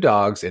final 2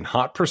 dogs in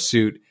hot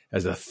pursuit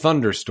as a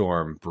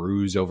thunderstorm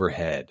brews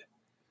overhead.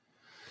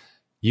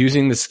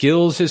 Using the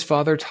skills his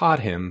father taught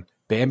him,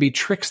 Bambi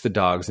tricks the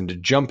dogs into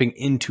jumping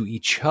into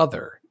each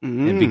other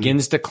and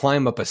begins to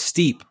climb up a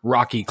steep,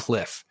 rocky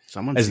cliff.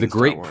 As the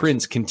Great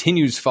Prince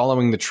continues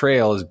following the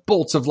trail as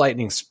bolts of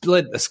lightning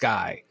split the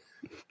sky.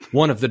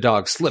 One of the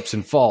dogs slips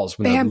and falls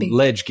when Bambi, the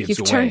ledge gives you've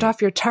away. turned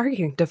off your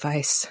targeting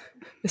device.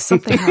 Is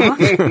something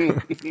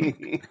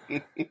wrong?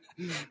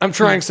 I'm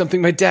trying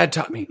something my dad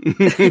taught me.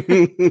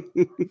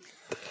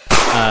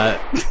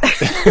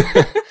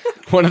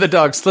 One of the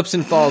dogs slips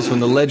and falls when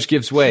the ledge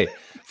gives way,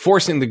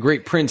 forcing the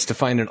Great Prince to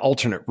find an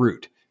alternate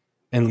route,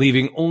 and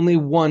leaving only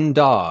 1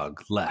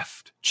 dog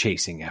left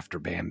chasing after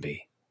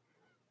Bambi.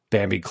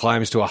 Bambi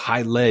climbs to a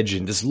high ledge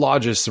and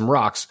dislodges some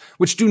rocks,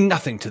 which do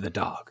nothing to the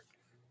dog.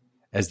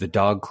 As the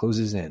dog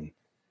closes in,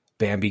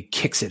 Bambi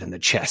kicks it in the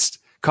chest,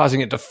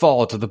 causing it to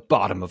fall to the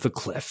bottom of the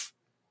cliff.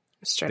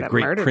 Straight The up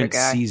Great murdered Prince a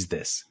guy. sees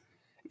this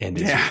and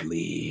is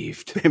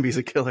relieved. Bambi's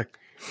a killer.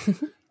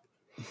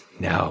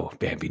 Now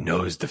Bambi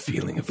knows the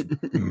feeling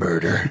of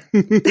murder.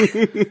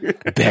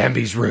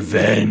 Bambi's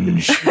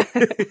revenge.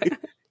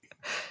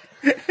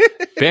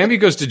 Bambi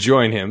goes to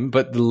join him,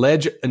 but the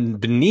ledge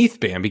beneath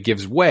Bambi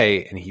gives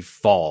way and he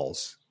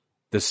falls.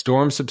 The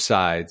storm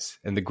subsides,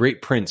 and the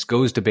Great Prince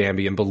goes to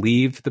Bambi and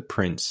believes the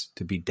prince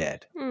to be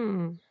dead.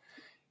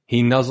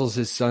 He nuzzles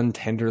his son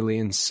tenderly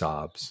and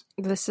sobs.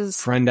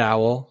 Friend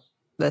Owl.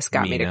 This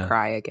got me to Mina.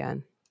 cry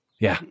again.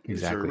 Yeah,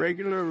 It's exactly. a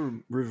regular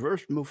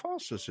reverse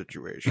Mufasa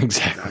situation.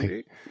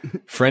 Exactly.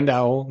 Friend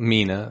Owl,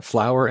 Mina,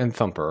 Flower, and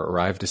Thumper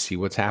arrive to see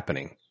what's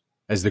happening.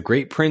 As the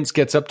Great Prince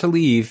gets up to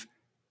leave,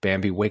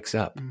 Bambi wakes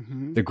up.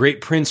 The Great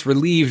Prince,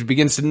 relieved,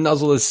 begins to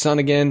nuzzle his son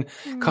again,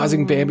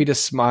 causing Bambi to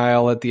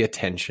smile at the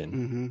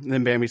attention. And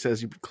then Bambi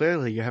says,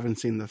 clearly you haven't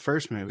seen the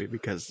first movie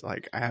because,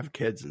 like, I have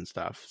kids and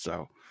stuff,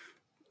 so.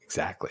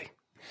 Exactly.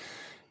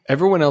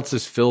 Everyone else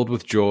is filled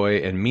with joy,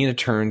 and Mina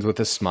turns with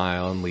a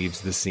smile and leaves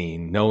the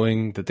scene,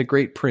 knowing that the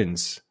Great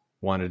Prince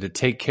wanted to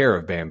take care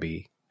of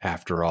Bambi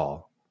after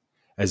all.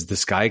 As the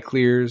sky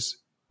clears,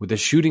 with a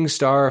shooting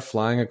star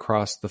flying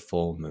across the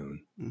full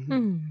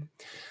moon.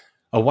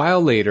 A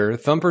while later,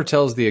 Thumper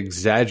tells the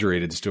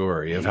exaggerated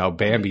story of how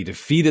Bambi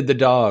defeated the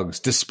dogs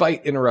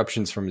despite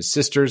interruptions from his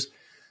sisters.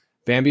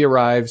 Bambi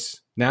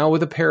arrives, now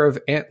with a pair of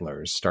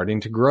antlers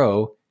starting to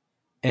grow,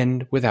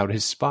 and without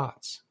his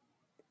spots.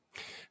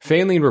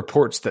 Faline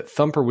reports that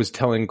Thumper was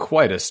telling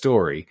quite a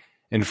story,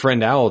 and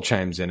Friend Owl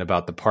chimes in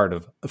about the part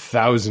of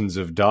thousands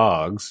of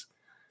dogs,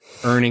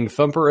 earning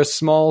Thumper a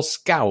small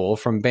scowl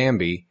from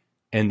Bambi,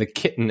 and the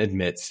kitten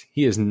admits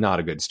he is not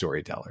a good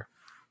storyteller.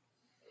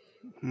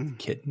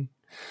 Kitten.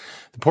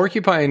 The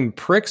porcupine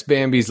pricks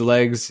Bambi's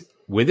legs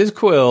with his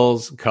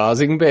quills,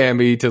 causing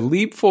Bambi to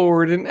leap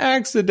forward and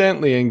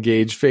accidentally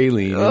engage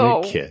Faline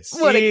in a kiss.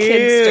 What a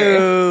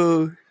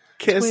kidster.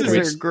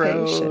 Kisses are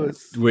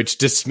gross. Which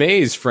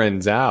dismays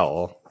Friend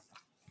Owl.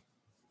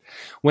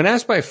 When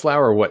asked by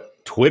Flower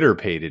what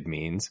Twitter-pated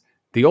means,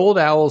 the old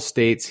owl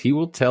states he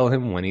will tell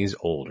him when he's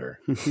older.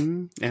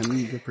 And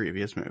the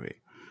previous movie.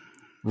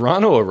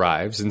 Ronno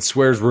arrives and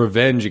swears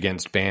revenge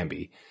against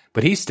Bambi,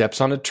 but he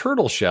steps on a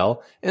turtle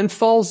shell and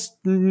falls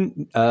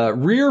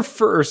rear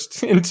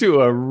first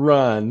into a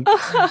run,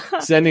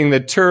 sending the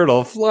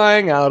turtle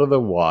flying out of the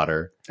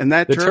water. And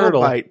that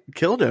turtle bite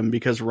killed him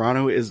because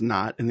Ronno is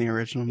not in the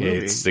original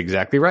movie. It's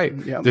exactly right.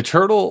 Yep. The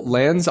turtle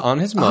lands on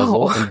his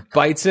muzzle and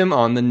bites him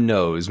on the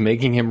nose,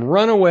 making him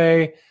run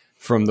away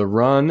from the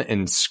run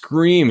and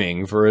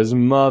screaming for his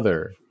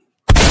mother.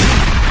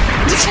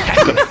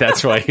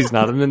 That's why he's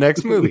not in the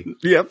next movie.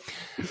 Yep.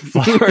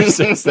 Flower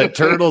says that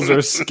turtles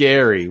are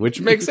scary,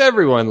 which makes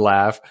everyone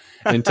laugh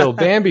until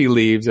Bambi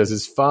leaves as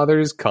his father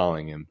is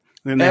calling him.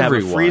 Then they have a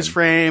freeze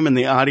frame and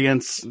the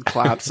audience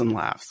claps and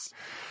laughs.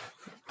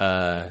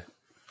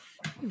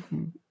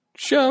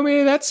 Show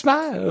me that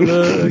smile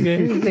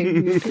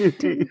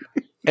again.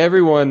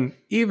 Everyone,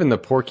 even the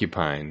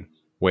porcupine,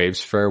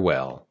 waves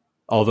farewell.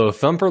 Although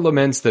Thumper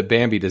laments that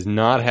Bambi does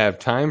not have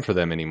time for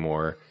them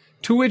anymore,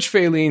 to which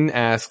Faline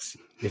asks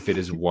if it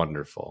is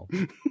wonderful.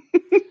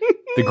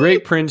 The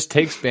Great Prince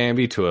takes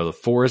Bambi to a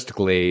forest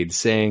glade,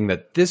 saying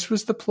that this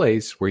was the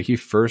place where he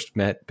first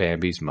met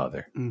Bambi's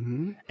mother.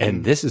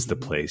 And this is the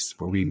place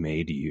where we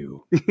made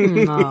you.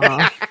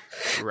 Right.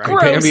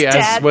 Gross, Bambi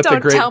asks what the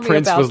Great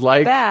Prince was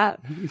like. Bambi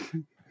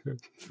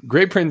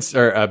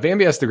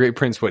asked the Great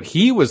Prince what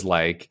he was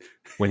like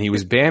when he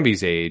was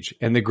Bambi's age,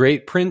 and the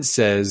Great Prince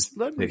says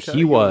that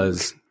he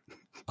was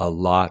a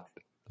lot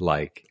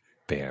like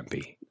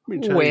Bambi. Let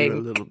me tell you a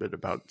little bit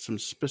about some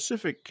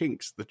specific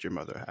kinks that your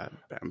mother had,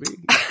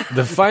 Bambi.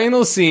 The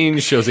final scene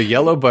shows a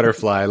yellow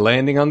butterfly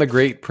landing on the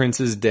great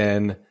prince's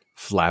den,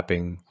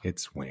 flapping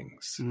its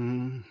wings.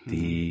 Mm-hmm.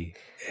 The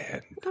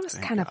end. That was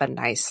kind of a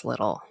nice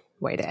little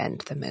way to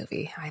end the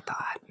movie, I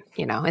thought.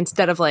 You know,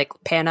 instead of like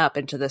pan up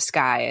into the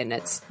sky and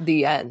it's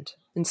the end.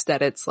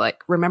 Instead, it's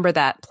like, remember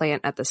that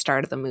plant at the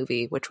start of the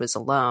movie, which was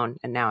alone,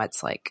 and now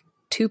it's like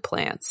two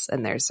plants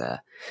and there's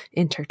a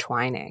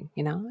intertwining,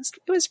 you know?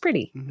 It was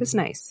pretty. It was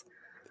nice.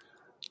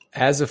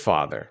 As a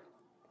father,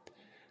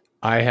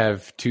 I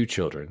have two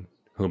children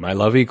whom I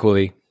love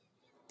equally.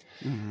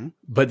 Mm-hmm.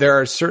 But there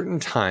are certain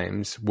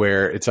times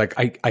where it's like,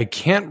 I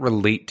can't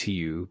relate to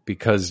you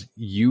because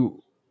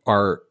you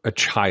are a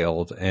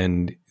child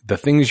and the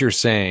things you're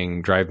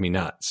saying drive me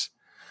nuts.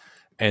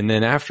 And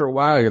then after a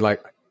while, you're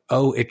like,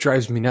 oh, it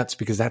drives me nuts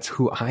because that's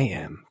who I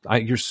am.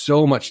 You're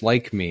so much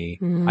like me.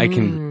 I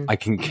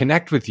can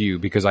connect with you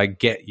because I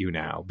get you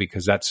now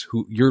because that's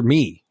who you're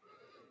me.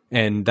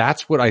 And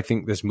that's what I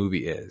think this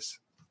movie is.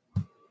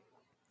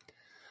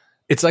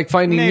 It's like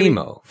Finding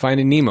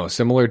Nemo,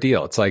 similar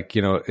deal. It's like,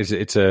 you know,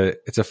 it's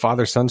a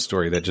father-son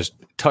story that just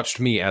touched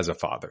me as a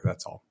father.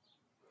 That's all.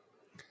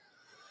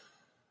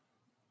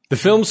 The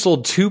film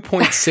sold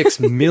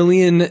 2.6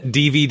 million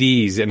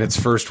DVDs in its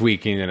first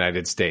week in the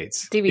United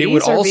States. DVDs it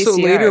would or also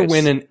VCRs? later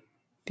win an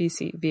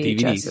VHSs.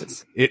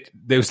 DVDs. It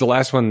was the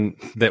last one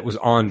that was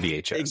on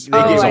VHS. It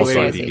Oh, was I also see,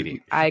 on I see.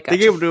 DVD. They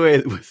gave it away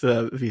with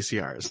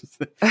VCRs.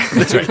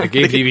 That's right. They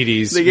gave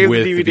DVDs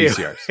with the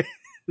VCRs.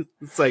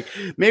 It's like,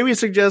 maybe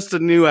suggest a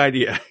new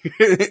idea.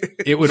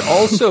 It would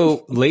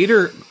also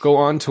later go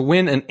on to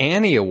win an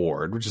Annie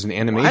Award, which is an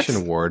animation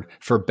award,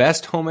 for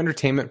Best Home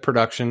Entertainment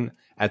Production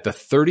at the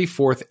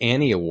 34th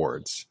Annie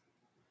Awards.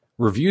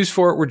 Reviews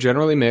for it were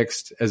generally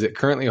mixed, as it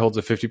currently holds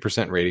a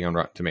 50% rating on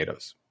Rotten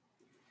Tomatoes.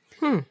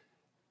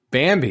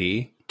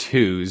 Bambi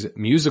 2's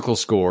musical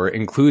score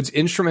includes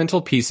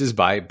instrumental pieces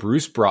by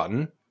Bruce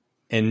Broughton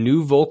and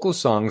new vocal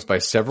songs by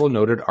several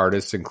noted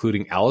artists,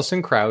 including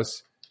Alison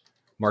Krauss,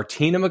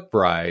 Martina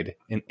McBride,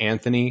 and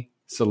Anthony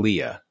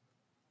Salia.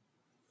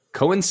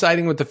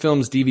 Coinciding with the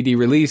film's DVD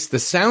release, the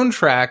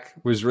soundtrack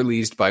was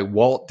released by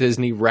Walt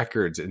Disney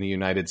Records in the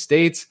United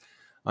States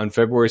on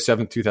February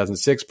 7th,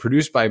 2006,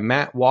 produced by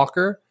Matt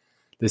Walker.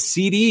 The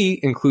CD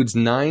includes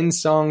 9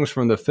 songs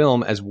from the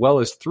film, as well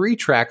as 3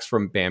 tracks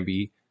from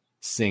Bambi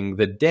Sing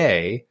the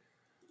Day,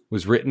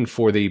 was written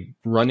for the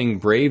Running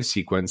Brave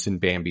sequence in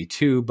Bambi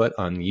 2, but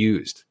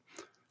unused.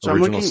 So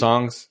Original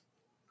songs.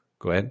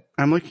 Go ahead.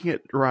 I'm looking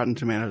at Rotten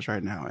Tomatoes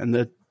right now, and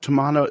the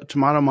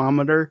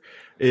tomatometer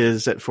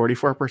is at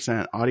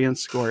 44%.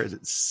 Audience score is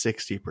at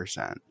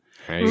 60%.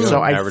 There you go.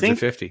 So Average of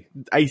 50.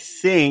 I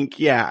think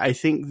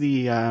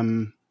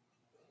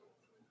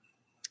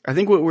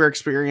what we're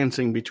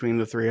experiencing between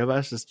the three of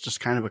us is just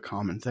kind of a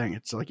common thing.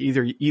 It's like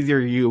either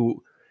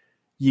you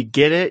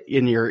get it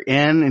and you're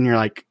in and you're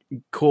like,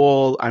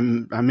 cool,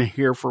 I'm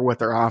here for what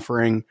they're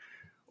offering,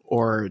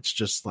 or it's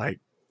just like,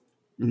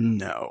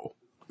 no.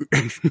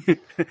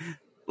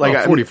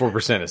 Like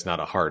 44% is not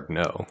a hard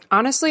no.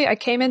 Honestly, I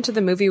came into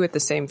the movie with the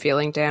same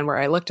feeling, Dan, where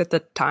I looked at the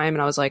time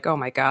and I was like, oh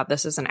my God,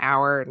 this is an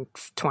hour and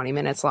 20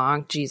 minutes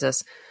long.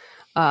 Jesus.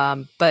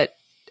 But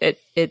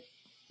it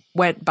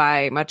went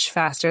by much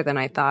faster than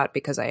I thought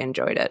because I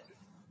enjoyed it.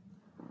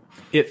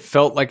 It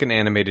felt like an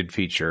animated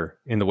feature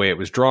in the way it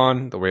was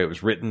drawn, the way it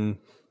was written,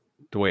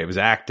 the way it was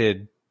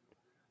acted.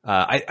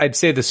 I'd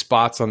say the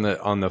spots on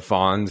the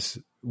fawns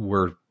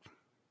were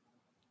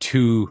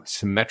too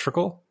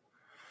symmetrical,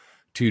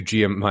 too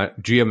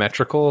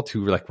geometrical,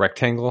 too like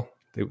rectangle.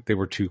 They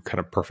were too kind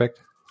of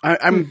perfect.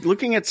 I'm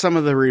looking at some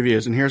of the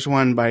reviews, and here's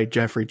one by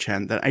Jeffrey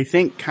Chen that I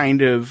think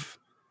kind of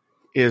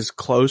is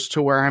close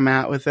to where I'm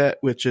at with it,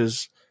 which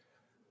is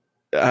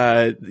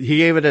he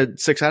gave it a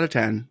 6 out of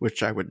 10,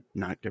 which I would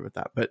not give it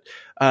that.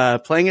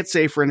 But playing it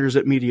safe renders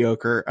it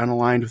mediocre,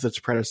 unaligned with its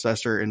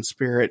predecessor in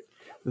spirit,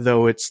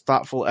 though its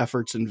thoughtful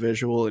efforts in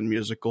visual and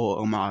musical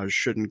homage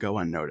shouldn't go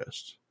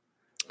unnoticed.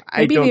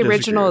 Maybe the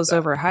original is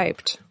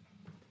overhyped.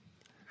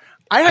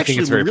 I think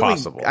it's very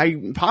possible.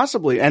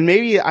 Possibly. And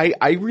maybe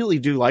I really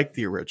do like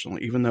the original,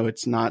 even though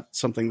it's not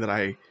something that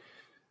I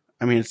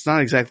mean, it's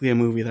not exactly a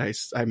movie that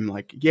I'm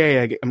like,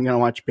 yay, I'm going to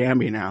watch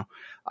Bambi now.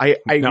 I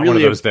not really one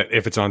of those that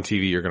if it's on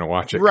TV, you're going to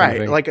watch it. Right.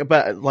 Kind of like,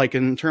 but like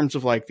in terms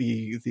of like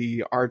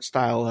the art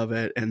style of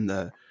it and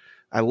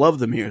I love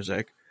the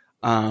music.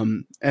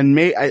 And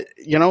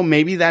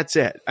maybe that's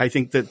it. I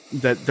think that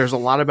there's a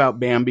lot about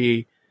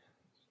Bambi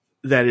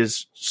that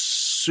is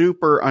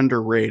super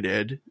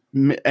underrated,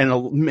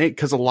 and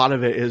because a lot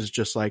of it is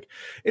just like,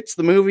 it's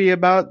the movie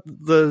about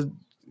the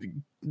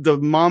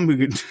mom who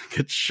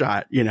gets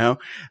shot,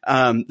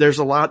 there's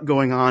a lot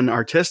going on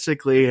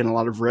artistically and a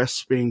lot of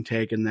risks being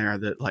taken there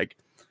that like,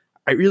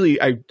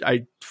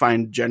 I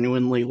find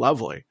genuinely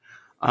lovely.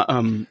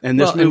 And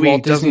this movie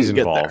Walt Disney's doesn't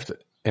get involved, there.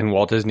 and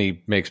Walt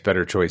Disney makes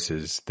better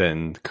choices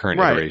than the current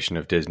iteration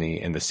of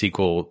Disney and the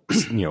sequel,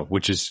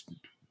 which is,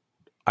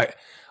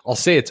 I'll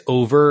say it's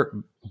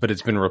over, but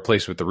it's been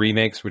replaced with the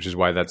remakes, which is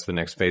why that's the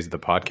next phase of the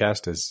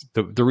podcast. Is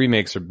the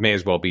remakes may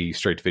as well be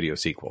straight to video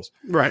sequels,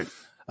 right?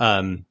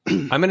 I'm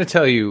going to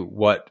tell you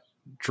what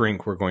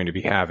drink we're going to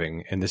be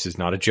having, and this is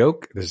not a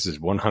joke. This is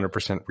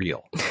 100%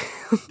 real.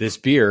 This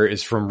beer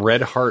is from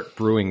Red Heart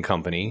Brewing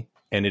Company,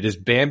 and it is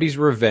Bambi's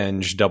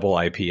Revenge Double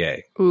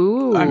IPA.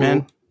 Ooh, I'm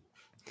in.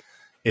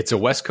 It's a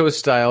West Coast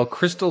style,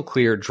 crystal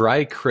clear,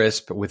 dry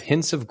crisp with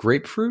hints of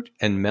grapefruit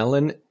and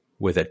melon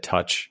with a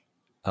touch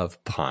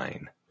of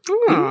pine.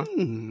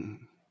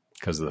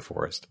 Because of the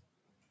forest.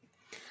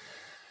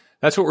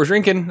 That's what we're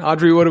drinking.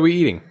 Audrey, what are we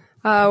eating?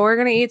 We're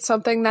going to eat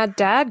something that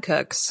Dad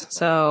cooks.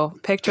 So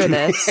picture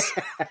this.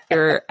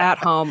 You're at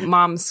home.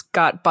 Mom's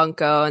got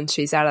bunko and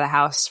she's out of the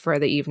house for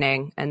the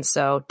evening. And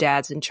so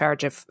Dad's in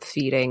charge of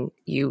feeding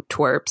you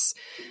twerps.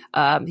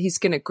 He's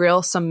going to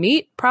grill some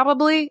meat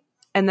probably,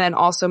 and then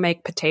also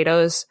make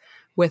potatoes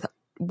with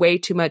way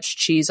too much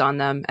cheese on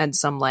them and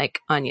some like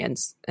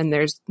onions. And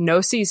there's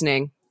no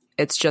seasoning.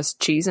 It's just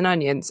cheese and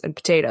onions and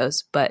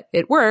potatoes, but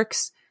it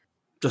works.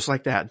 Just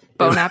like Dad.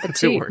 Bon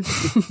appetit.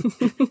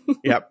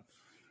 Yep.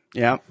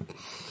 Yep.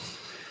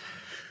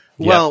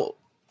 Well,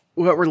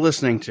 what we're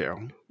listening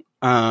to,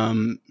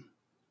 I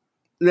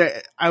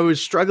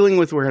was struggling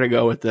with where to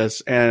go with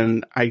this,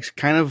 and I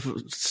kind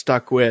of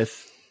stuck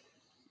with,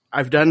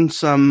 I've done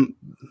some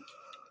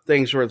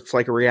things where it's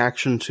like a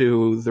reaction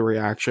to the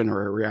reaction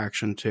or a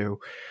reaction to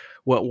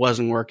what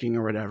wasn't working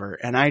or whatever.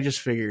 And I just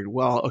figured,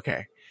 well,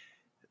 okay,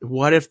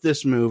 what if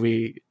this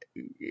movie,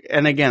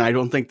 and again, I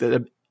don't think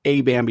that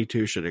a Bambi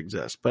 2 should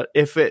exist, but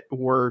if it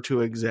were to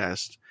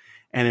exist,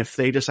 and if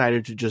they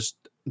decided to just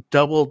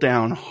double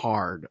down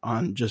hard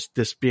on just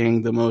this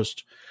being the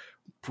most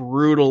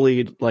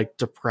brutally like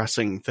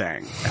depressing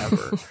thing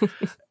ever.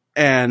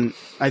 And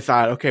I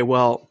thought, okay,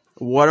 well,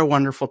 what a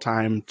wonderful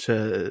time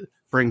to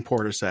bring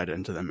Portishead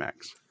into the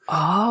mix.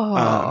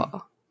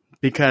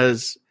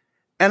 Because,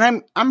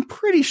 and I'm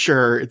pretty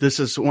sure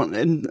this is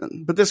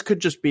one, but this could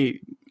just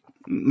be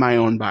my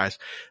own bias.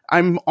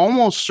 I'm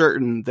almost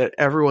certain that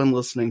everyone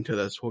listening to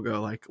this will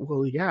go like,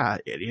 well, yeah,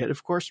 idiot.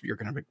 Of course you're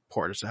going to pick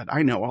Portishead.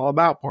 I know all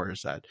about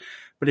Portishead.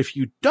 But if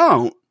you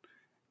don't,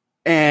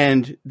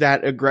 and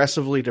that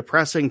aggressively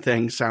depressing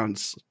thing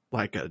sounds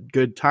like a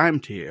good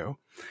time to you,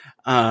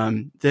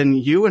 then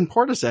you and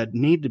Portishead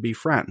need to be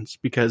friends,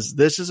 because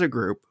this is a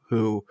group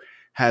who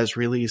has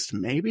released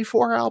maybe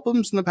 4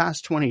 albums in the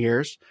past 20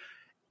 years.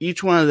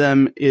 Each one of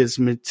them is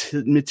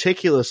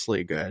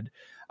meticulously good.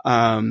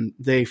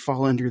 They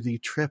fall under the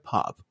trip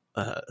hop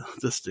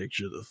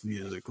distinction of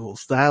musical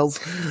styles.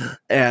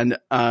 And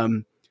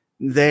one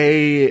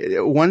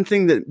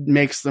thing that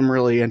makes them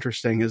really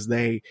interesting is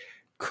they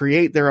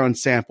create their own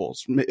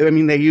samples. I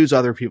mean, they use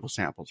other people's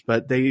samples,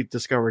 but they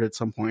discovered at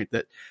some point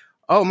that,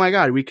 oh my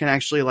God, we can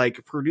actually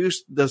like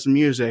produce this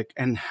music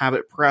and have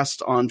it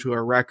pressed onto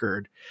a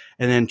record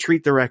and then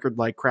treat the record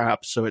like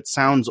crap so it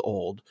sounds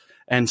old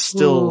and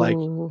still like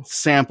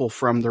sample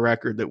from the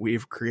record that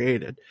we've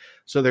created.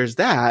 So there's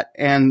that.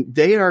 And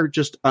they are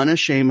just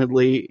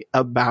unashamedly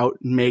about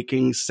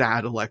making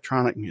sad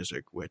electronic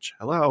music, which,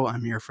 hello,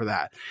 I'm here for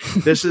that.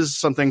 This is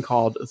something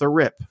called The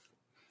Rip,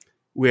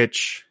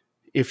 which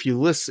if you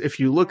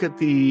look at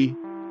the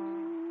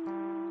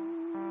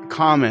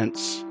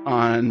comments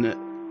on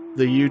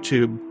the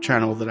YouTube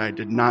channel that I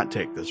did not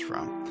take this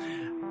from,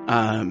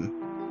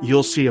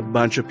 you'll see a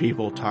bunch of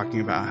people talking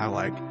about how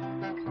like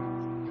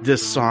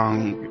this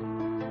song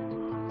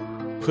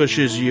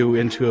pushes you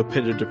into a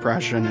pit of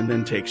depression and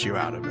then takes you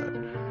out of it.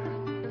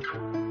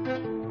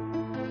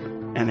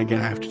 And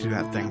again, I have to do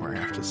that thing where I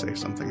have to say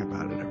something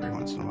about it every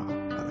once in a while.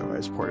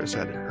 Otherwise,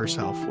 Portishead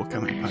herself will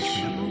come and punch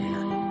me in the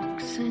wiener.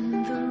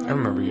 I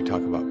remember you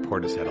talk about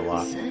Portishead a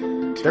lot.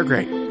 They're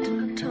great.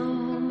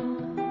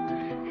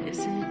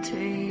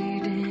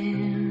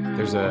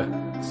 There's a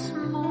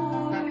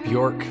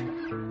Bjork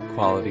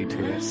quality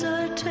to it.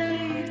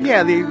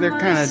 Yeah, they're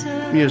kind of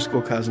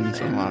musical cousins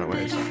in a lot of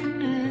ways.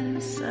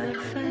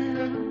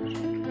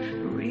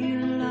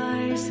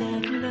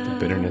 The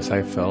bitterness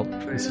I felt.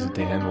 This is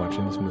Dan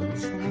watching this movie.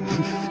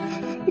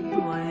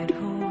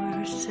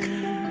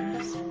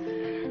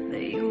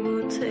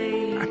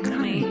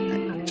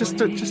 Just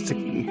to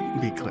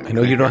be clear. I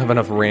know you don't have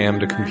enough RAM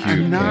to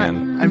compute,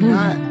 Dan.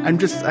 I'm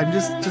just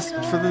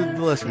for the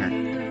listener.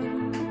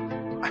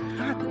 I'm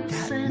not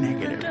that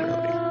negative,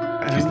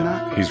 really. He's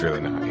not. He's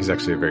really not. He's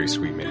actually a very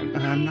sweet man.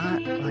 And I'm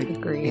not like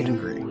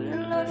angry.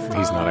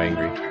 He's not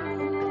angry.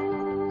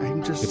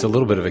 I'm just. It's a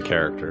little bit of a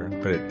character,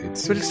 but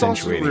it's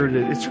accentuating.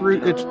 Also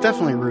rooted. It's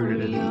definitely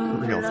rooted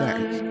in real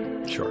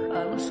things. Sure.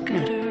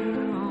 Yeah.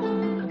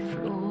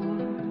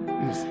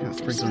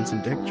 Let's bring in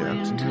some dick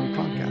jokes and have a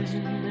podcast.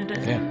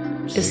 Yeah.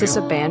 Is this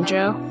a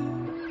banjo?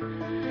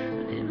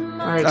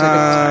 Or is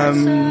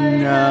it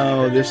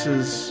no, this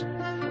is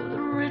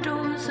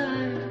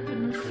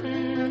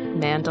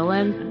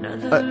mandolin?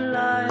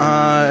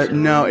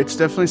 No, it's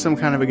definitely some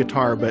kind of a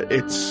guitar, but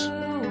it's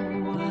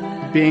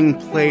being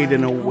played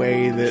in a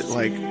way that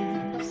like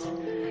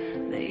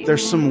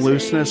there's some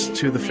looseness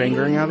to the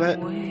fingering of it.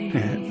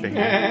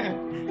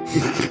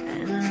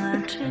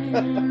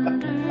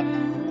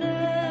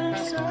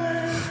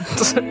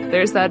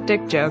 There's that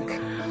dick joke.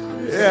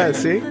 Yeah,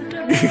 see?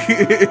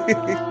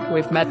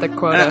 We've met the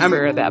quota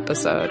for the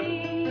episode.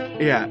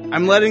 Yeah,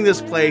 I'm letting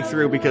this play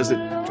through because of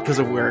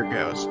where it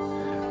goes.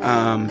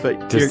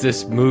 But does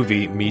this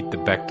movie meet the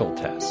Bechdel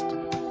test?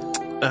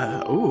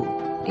 Ooh.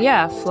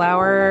 Yeah,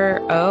 Flower.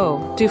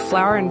 Oh, do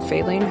Flower and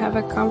Faline have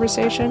a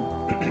conversation?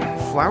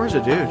 Flower's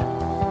a dude.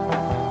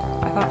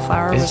 I thought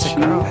Flower was a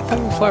girl. I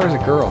thought Flower's a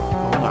girl.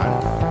 Hold on.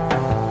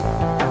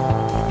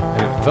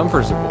 And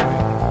Thumper's a boy.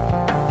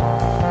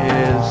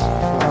 Is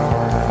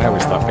Flower? I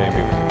always thought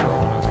Bambi was a girl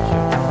when I was a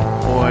kid.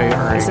 Boy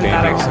or Isn't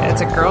that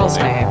it's a girl's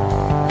name?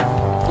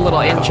 A little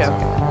in joke.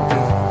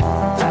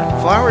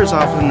 Flower is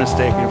often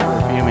mistaken for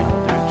a female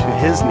due to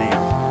his name,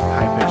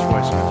 high-pitched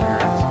voice, and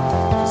appearance,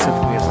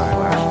 specifically his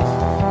eyelashes.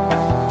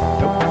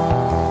 Nope.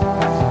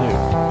 That's a dude.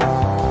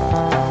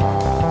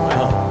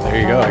 Well, there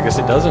you go. I guess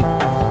it doesn't.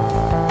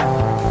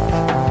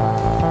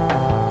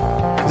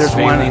 There's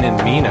Faline and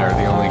Mina are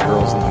the only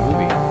girls in the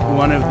movie.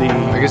 One of the...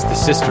 I guess the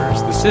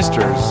sisters. The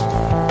sisters.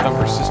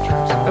 Thumper's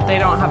sisters. But they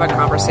don't have a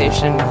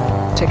conversation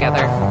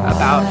together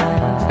about...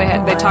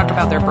 They talk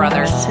about their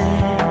brother.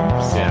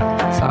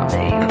 Yeah. So...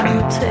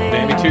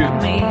 Bambi 2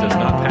 does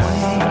not pass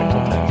the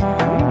Bechdel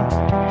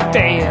test.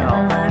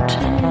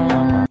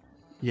 Damn.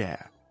 Yeah.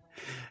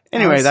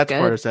 Anyway, that's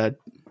good. Portishead.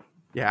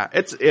 Yeah,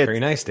 it's very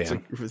nice,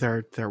 Dan.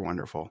 They're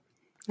wonderful.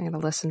 I'm gonna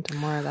listen to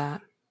more of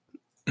that.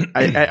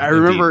 I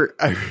remember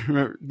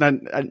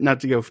not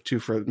to go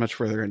much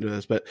further into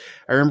this, but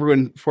I remember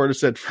when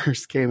Portishead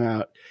first came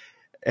out,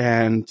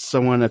 and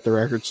someone at the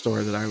record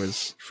store that I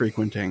was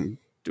frequenting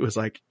was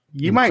like,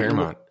 "You might,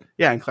 Claremont."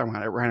 Yeah, in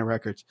Claremont at Rhino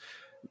Records."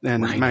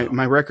 And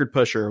my record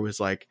pusher was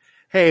like,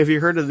 "Hey, have you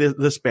heard of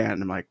this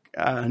band?" I'm like,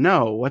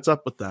 "No, what's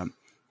up with them?"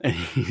 And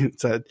he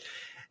said,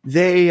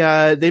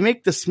 "They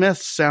make the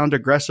Smiths sound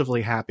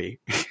aggressively happy."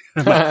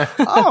 I'm like,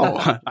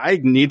 "Oh, I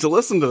need to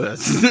listen to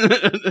this."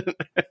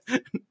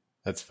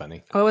 That's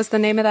funny. What was the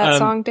name of that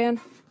song, Dan?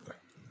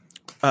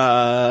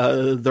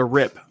 The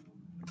Rip.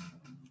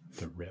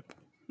 The Rip.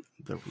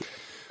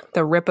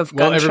 The Rip of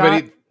Gunshot? Well,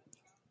 everybody...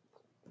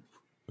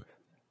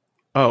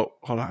 Oh,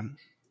 hold on.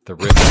 The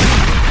Rip.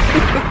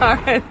 All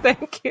right,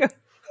 thank you.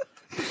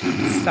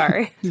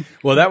 Sorry.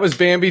 Well, that was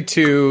Bambi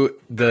 2,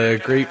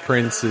 The Great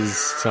Prince is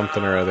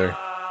something or other.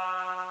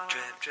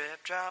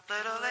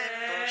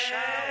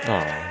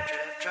 Oh.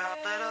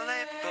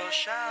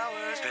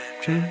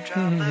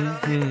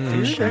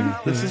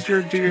 This is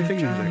your do your thing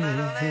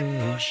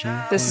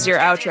music. This is your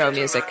outro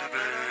music.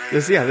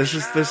 This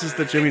is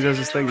the Jimmy does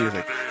his thing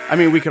music. I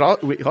mean, we could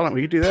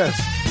do this.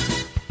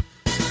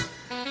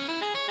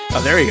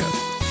 Oh, there you go.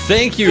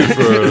 Thank you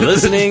for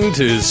listening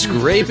to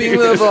Scraping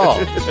the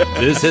Vault.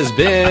 This has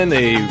been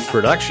a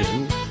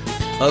production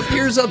of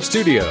Ears Up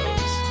Studios.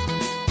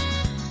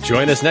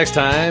 Join us next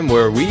time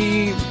where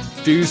we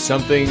do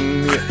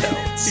something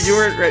else. You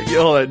weren't ready.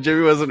 Hold on,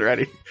 Jimmy wasn't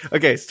ready.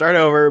 Okay, start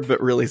over,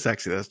 but really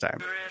sexy this time.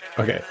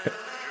 Okay.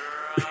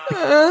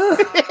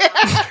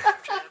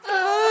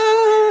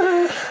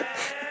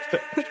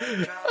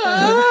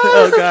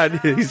 Oh God,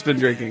 he's been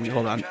drinking.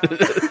 Hold on.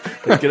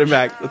 Let's get him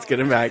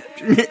back.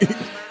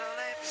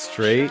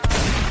 Straight.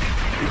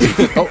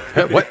 Oh,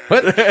 what?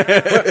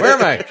 Where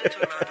am I?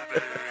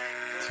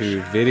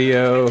 To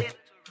video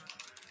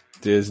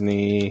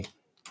Disney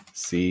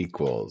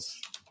sequels.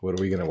 What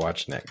are we going to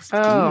watch next?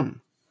 Oh,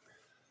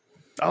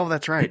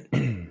 that's right.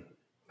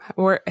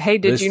 Hey,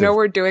 did you know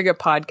we're doing a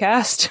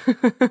podcast?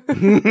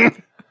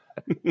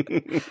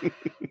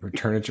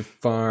 Return of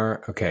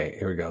Jafar. Okay,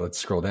 here we go. Let's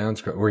scroll down.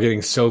 We're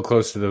getting so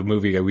close to the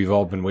movie that we've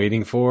all been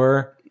waiting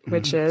for.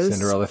 Which is?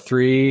 Cinderella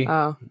 3.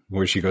 Oh.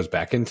 Where she goes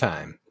back in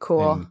time.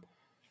 Cool.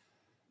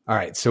 All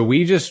right, so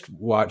we just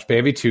watched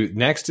Bambi 2.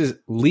 Next is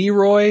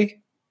Leroy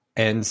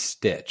and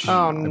Stitch.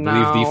 Oh, I believe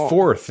the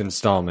fourth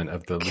installment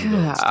of the Lilo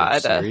and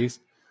Stitch series.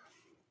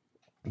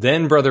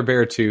 Then Brother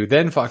Bear 2,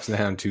 then Fox and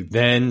the Hound 2,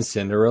 then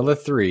Cinderella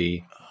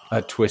 3,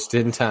 A Twist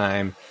in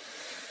Time,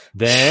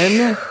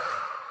 then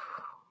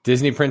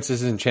Disney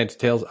Princesses Enchanted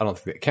Tales, I don't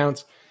think that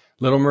counts,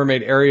 Little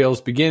Mermaid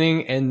Ariel's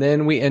Beginning, and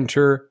then we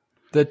enter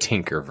the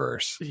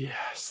Tinkerverse.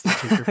 Yes, the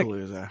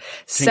Tinkerpalooza.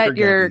 Set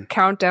your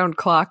countdown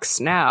clocks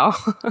now.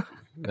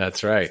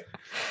 That's right.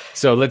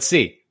 So let's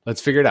see.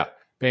 Let's figure it out.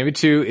 Bambi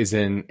 2 is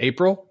in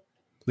April,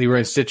 Leroy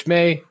and Stitch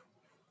May.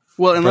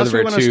 Well, unless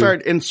we want to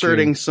start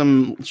inserting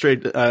some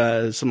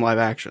live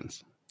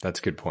actions. That's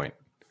a good point.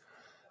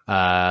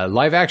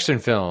 Live action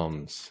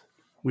films.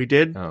 We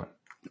did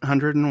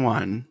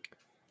 101.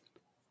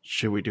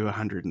 Should we do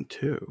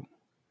 102?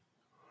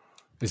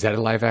 Is that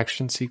a live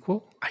action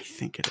sequel? I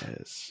think it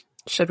is.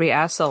 Should we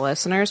ask the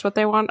listeners what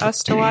they want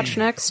us to watch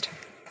next?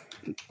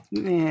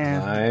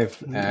 Yeah.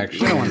 Live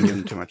action. I don't want to give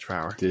them too much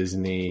power.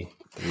 Disney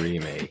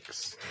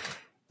remakes.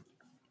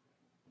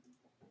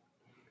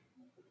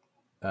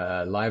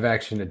 Live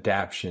action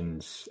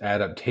adaptations,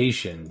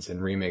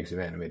 and remakes of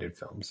animated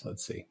films.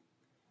 Let's see.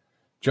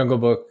 Jungle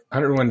Book,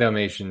 101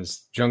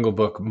 Dalmatians, Jungle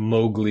Book,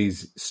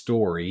 Mowgli's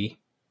Story.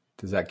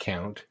 Does that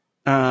count?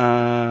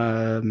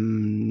 I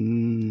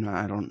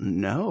don't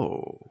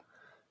know.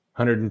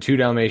 102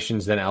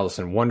 Dalmatians, then Alice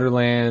in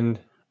Wonderland.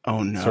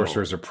 Oh, no.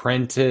 Sorcerer's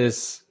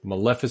Apprentice,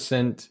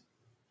 Maleficent,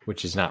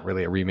 which is not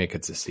really a remake,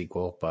 it's a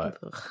sequel, but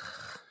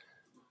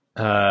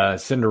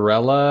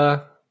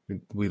Cinderella,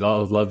 we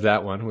love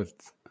that one.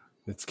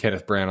 It's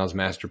Kenneth Branagh's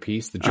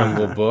masterpiece. The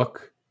Jungle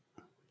Book,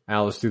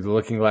 Alice Through the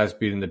Looking Glass,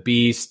 Beauty and the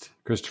Beast,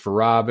 Christopher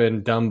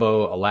Robin,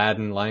 Dumbo,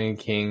 Aladdin, Lion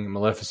King,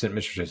 Maleficent,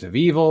 Mistress of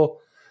Evil,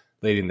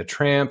 Lady and the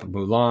Tramp,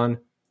 Mulan,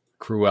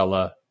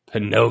 Cruella,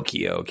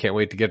 Pinocchio. Can't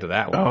wait to get to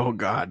that one. Oh,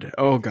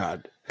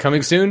 God.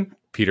 Coming soon,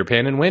 Peter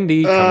Pan and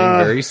Wendy,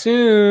 coming very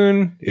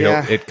soon.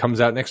 It comes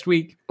out next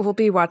week. We'll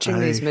be watching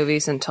these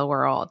movies until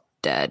we're all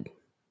dead.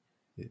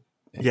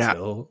 Yeah.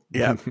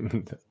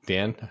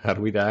 Dan, how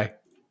do we die?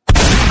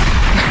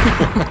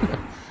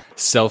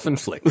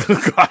 Self-inflicted.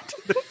 God.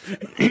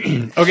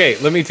 Okay,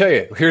 let me tell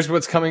you. Here's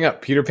what's coming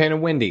up. Peter Pan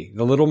and Wendy,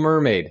 The Little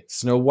Mermaid,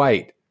 Snow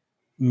White,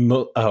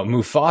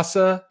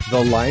 Mufasa,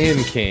 The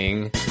Lion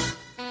King,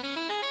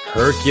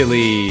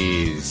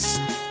 Hercules.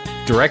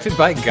 Directed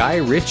by Guy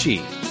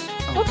Ritchie.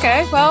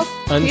 Okay, well,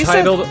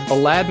 Untitled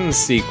Aladdin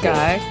sequel.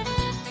 Guy.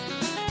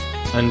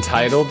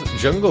 Untitled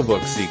Jungle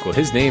Book sequel.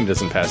 His name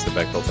doesn't pass the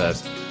Bechdel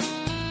test.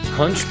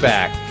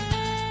 Hunchback.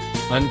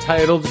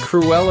 Untitled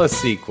Cruella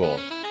sequel.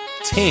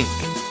 Tink.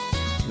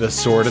 The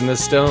Sword and the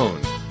Stone.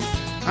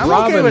 I'm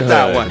Robin okay with Hood.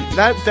 that one.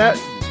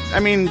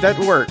 That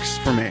works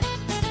for me.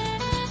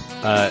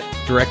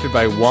 Directed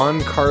by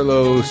Juan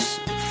Carlos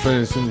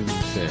Fuenzin.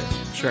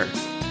 Sure.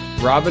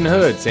 Robin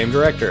Hood, same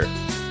director.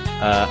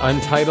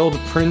 Untitled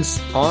Prince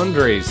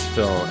Anders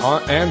film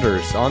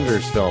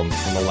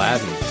from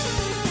Aladdin.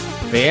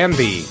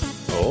 Bambi.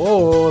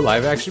 Oh,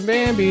 live action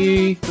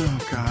Bambi.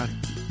 Oh, God.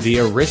 The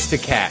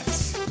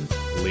Aristocats.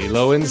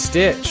 Lilo and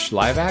Stitch,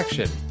 live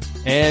action.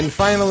 And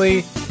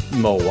finally,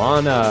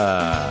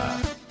 Moana,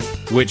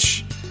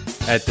 which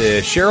at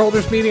the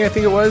shareholders meeting, I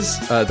think it was,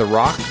 The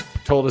Rock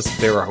told us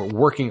they were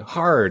working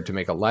hard to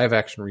make a live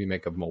action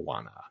remake of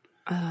Moana.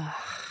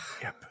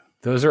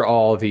 Those are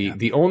all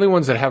the only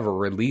ones that have a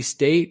release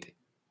date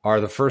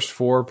are the first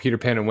four, Peter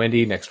Pan and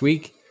Wendy next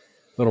week.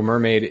 Little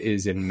Mermaid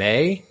is in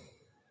May.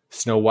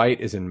 Snow White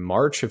is in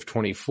March of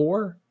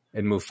 24.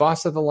 And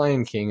Mufasa the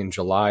Lion King in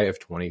July of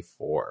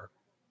 24.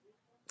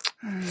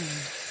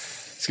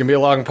 It's going to be a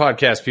long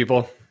podcast,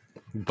 people.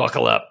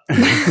 Buckle up.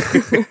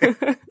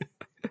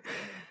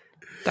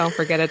 Don't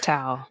forget a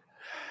towel.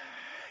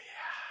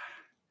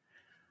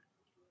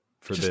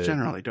 For Just the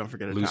generally, don't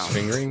forget a loose towel.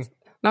 fingering.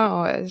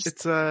 No, it's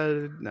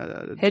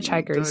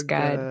Hitchhiker's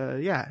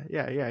Guide.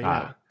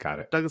 Yeah. Got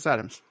it. Douglas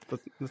Adams.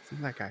 That's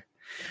that guy.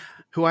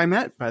 Who I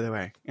met, by the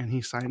way. And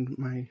he signed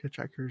my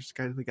Hitchhiker's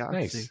Guide to the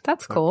Galaxy. Nice.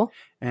 That's cool.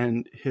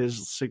 And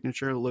his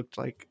signature looked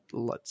like,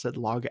 said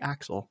Log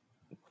Axel.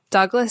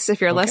 Douglas,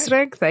 if you're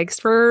listening, thanks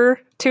for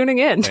tuning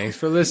in. Thanks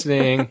for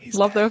listening.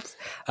 Love those.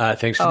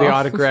 Thanks for the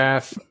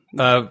autograph.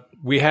 The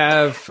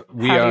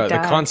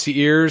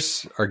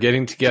concierges are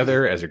getting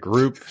together as a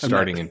group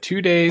starting in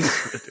 2 days.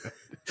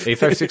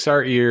 856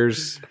 Our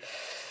Ears.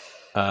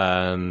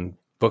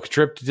 Book a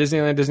trip to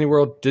Disneyland, Disney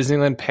World,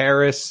 Disneyland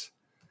Paris,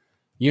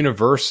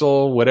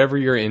 Universal, whatever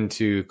you're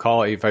into,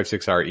 call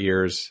 856 Our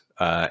Ears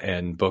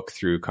and book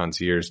through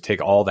concierge.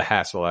 Take all the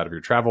hassle out of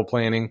your travel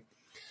planning.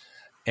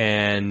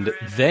 And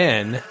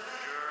then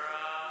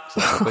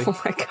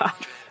oh my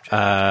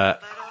God.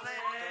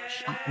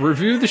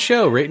 Review the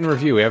show, rate and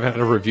review. We haven't had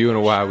a review in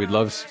a while. We'd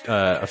love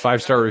a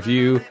 5-star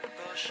review.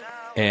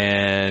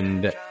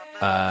 And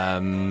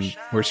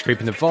we're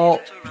scraping the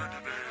vault.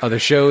 Other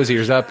shows,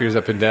 Ears Up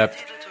in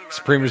Depth,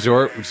 Supreme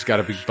Resort, which has got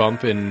a big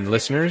bump in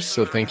listeners.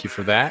 So thank you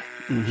for that.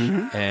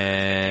 Mm-hmm.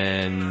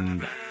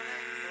 And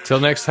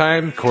till next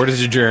time, court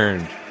is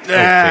adjourned.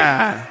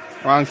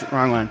 Wrong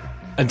one.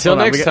 Until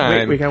next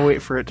time. We gotta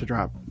wait for it to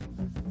drop.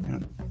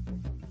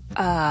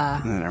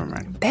 Never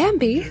mind.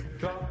 Bambi?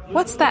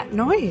 What's that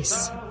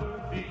noise?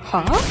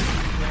 Huh?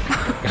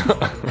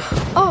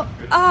 Oh,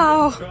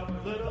 ow.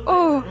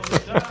 Oh.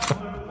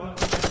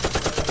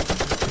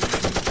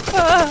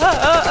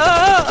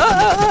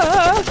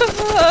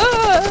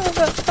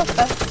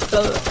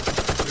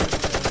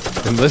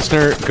 And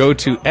listener, go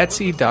to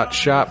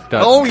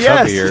etsy.shop.coveyears Oh,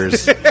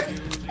 yes.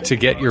 to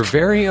get your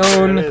very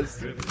own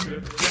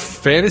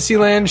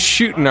Fantasyland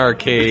Shooting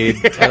Arcade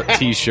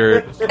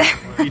t-shirt.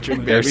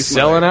 They're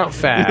selling out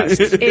fast.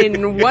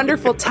 In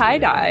wonderful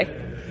tie-dye.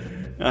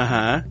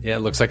 Uh-huh. Yeah, it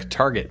looks like a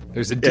target.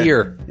 There's a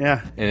deer.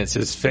 Yeah. And it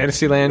says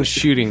Fantasyland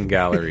Shooting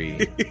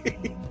Gallery.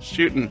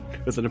 Shooting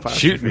with an apostrophe.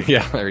 Shooting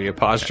Gallery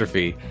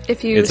apostrophe.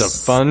 If you it's a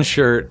fun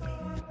shirt.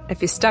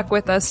 If you stuck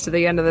with us to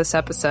the end of this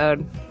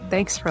episode,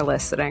 thanks for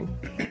listening.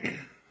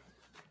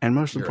 And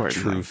most You're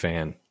importantly, a true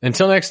fan.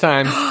 Until next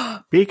time,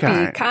 be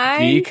kind. Be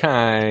kind. Be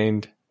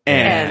kind.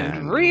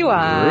 And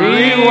rewind.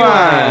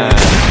 Rewind.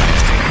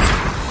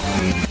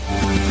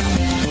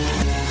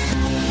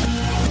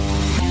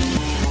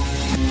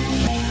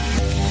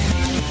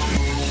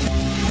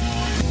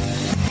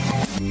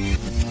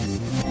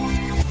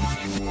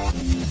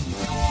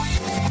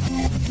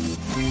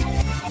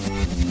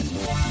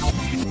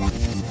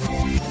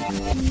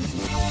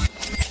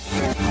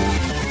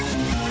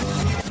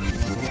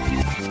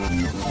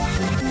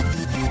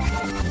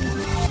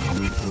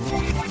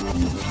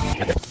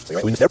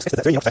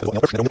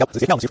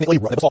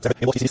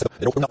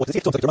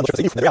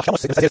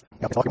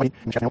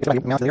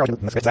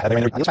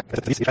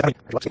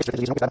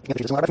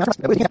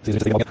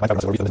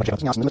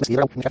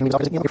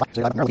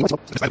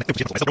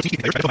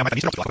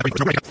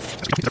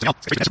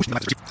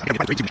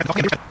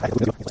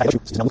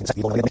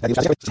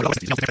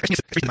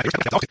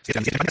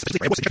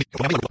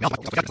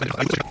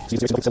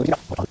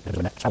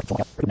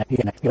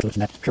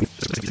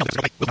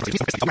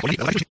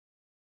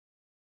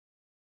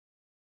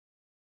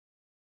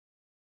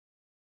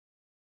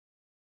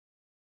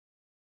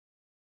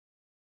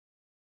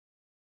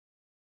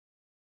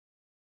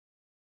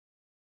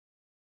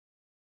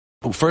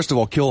 First of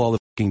all, kill all the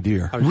fucking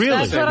deer.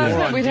 Really? That's what I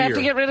said. We'd have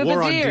to get rid of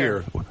the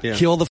deer. Yeah.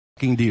 Kill the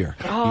fucking deer.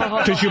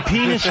 Does your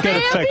penis get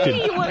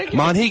affected?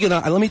 Mohegan,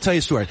 let me tell you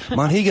a story.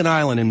 Mohegan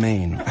Island in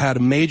Maine had a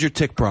major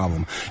tick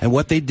problem. And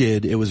what they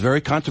did, it was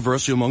very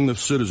controversial among the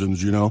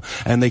citizens, you know,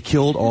 and they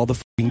killed all the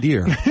fucking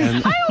deer.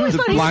 And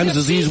the Lyme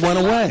disease went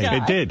away.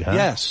 It did, huh?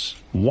 Yes.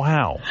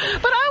 Wow.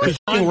 But I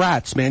was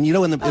rats, man. You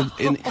know, in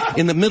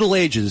the Middle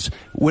Ages,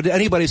 when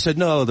anybody said,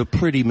 no, they're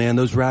pretty, man,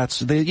 those rats,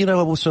 they, you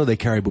know, so they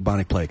carry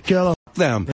bubonic plague. Kill them.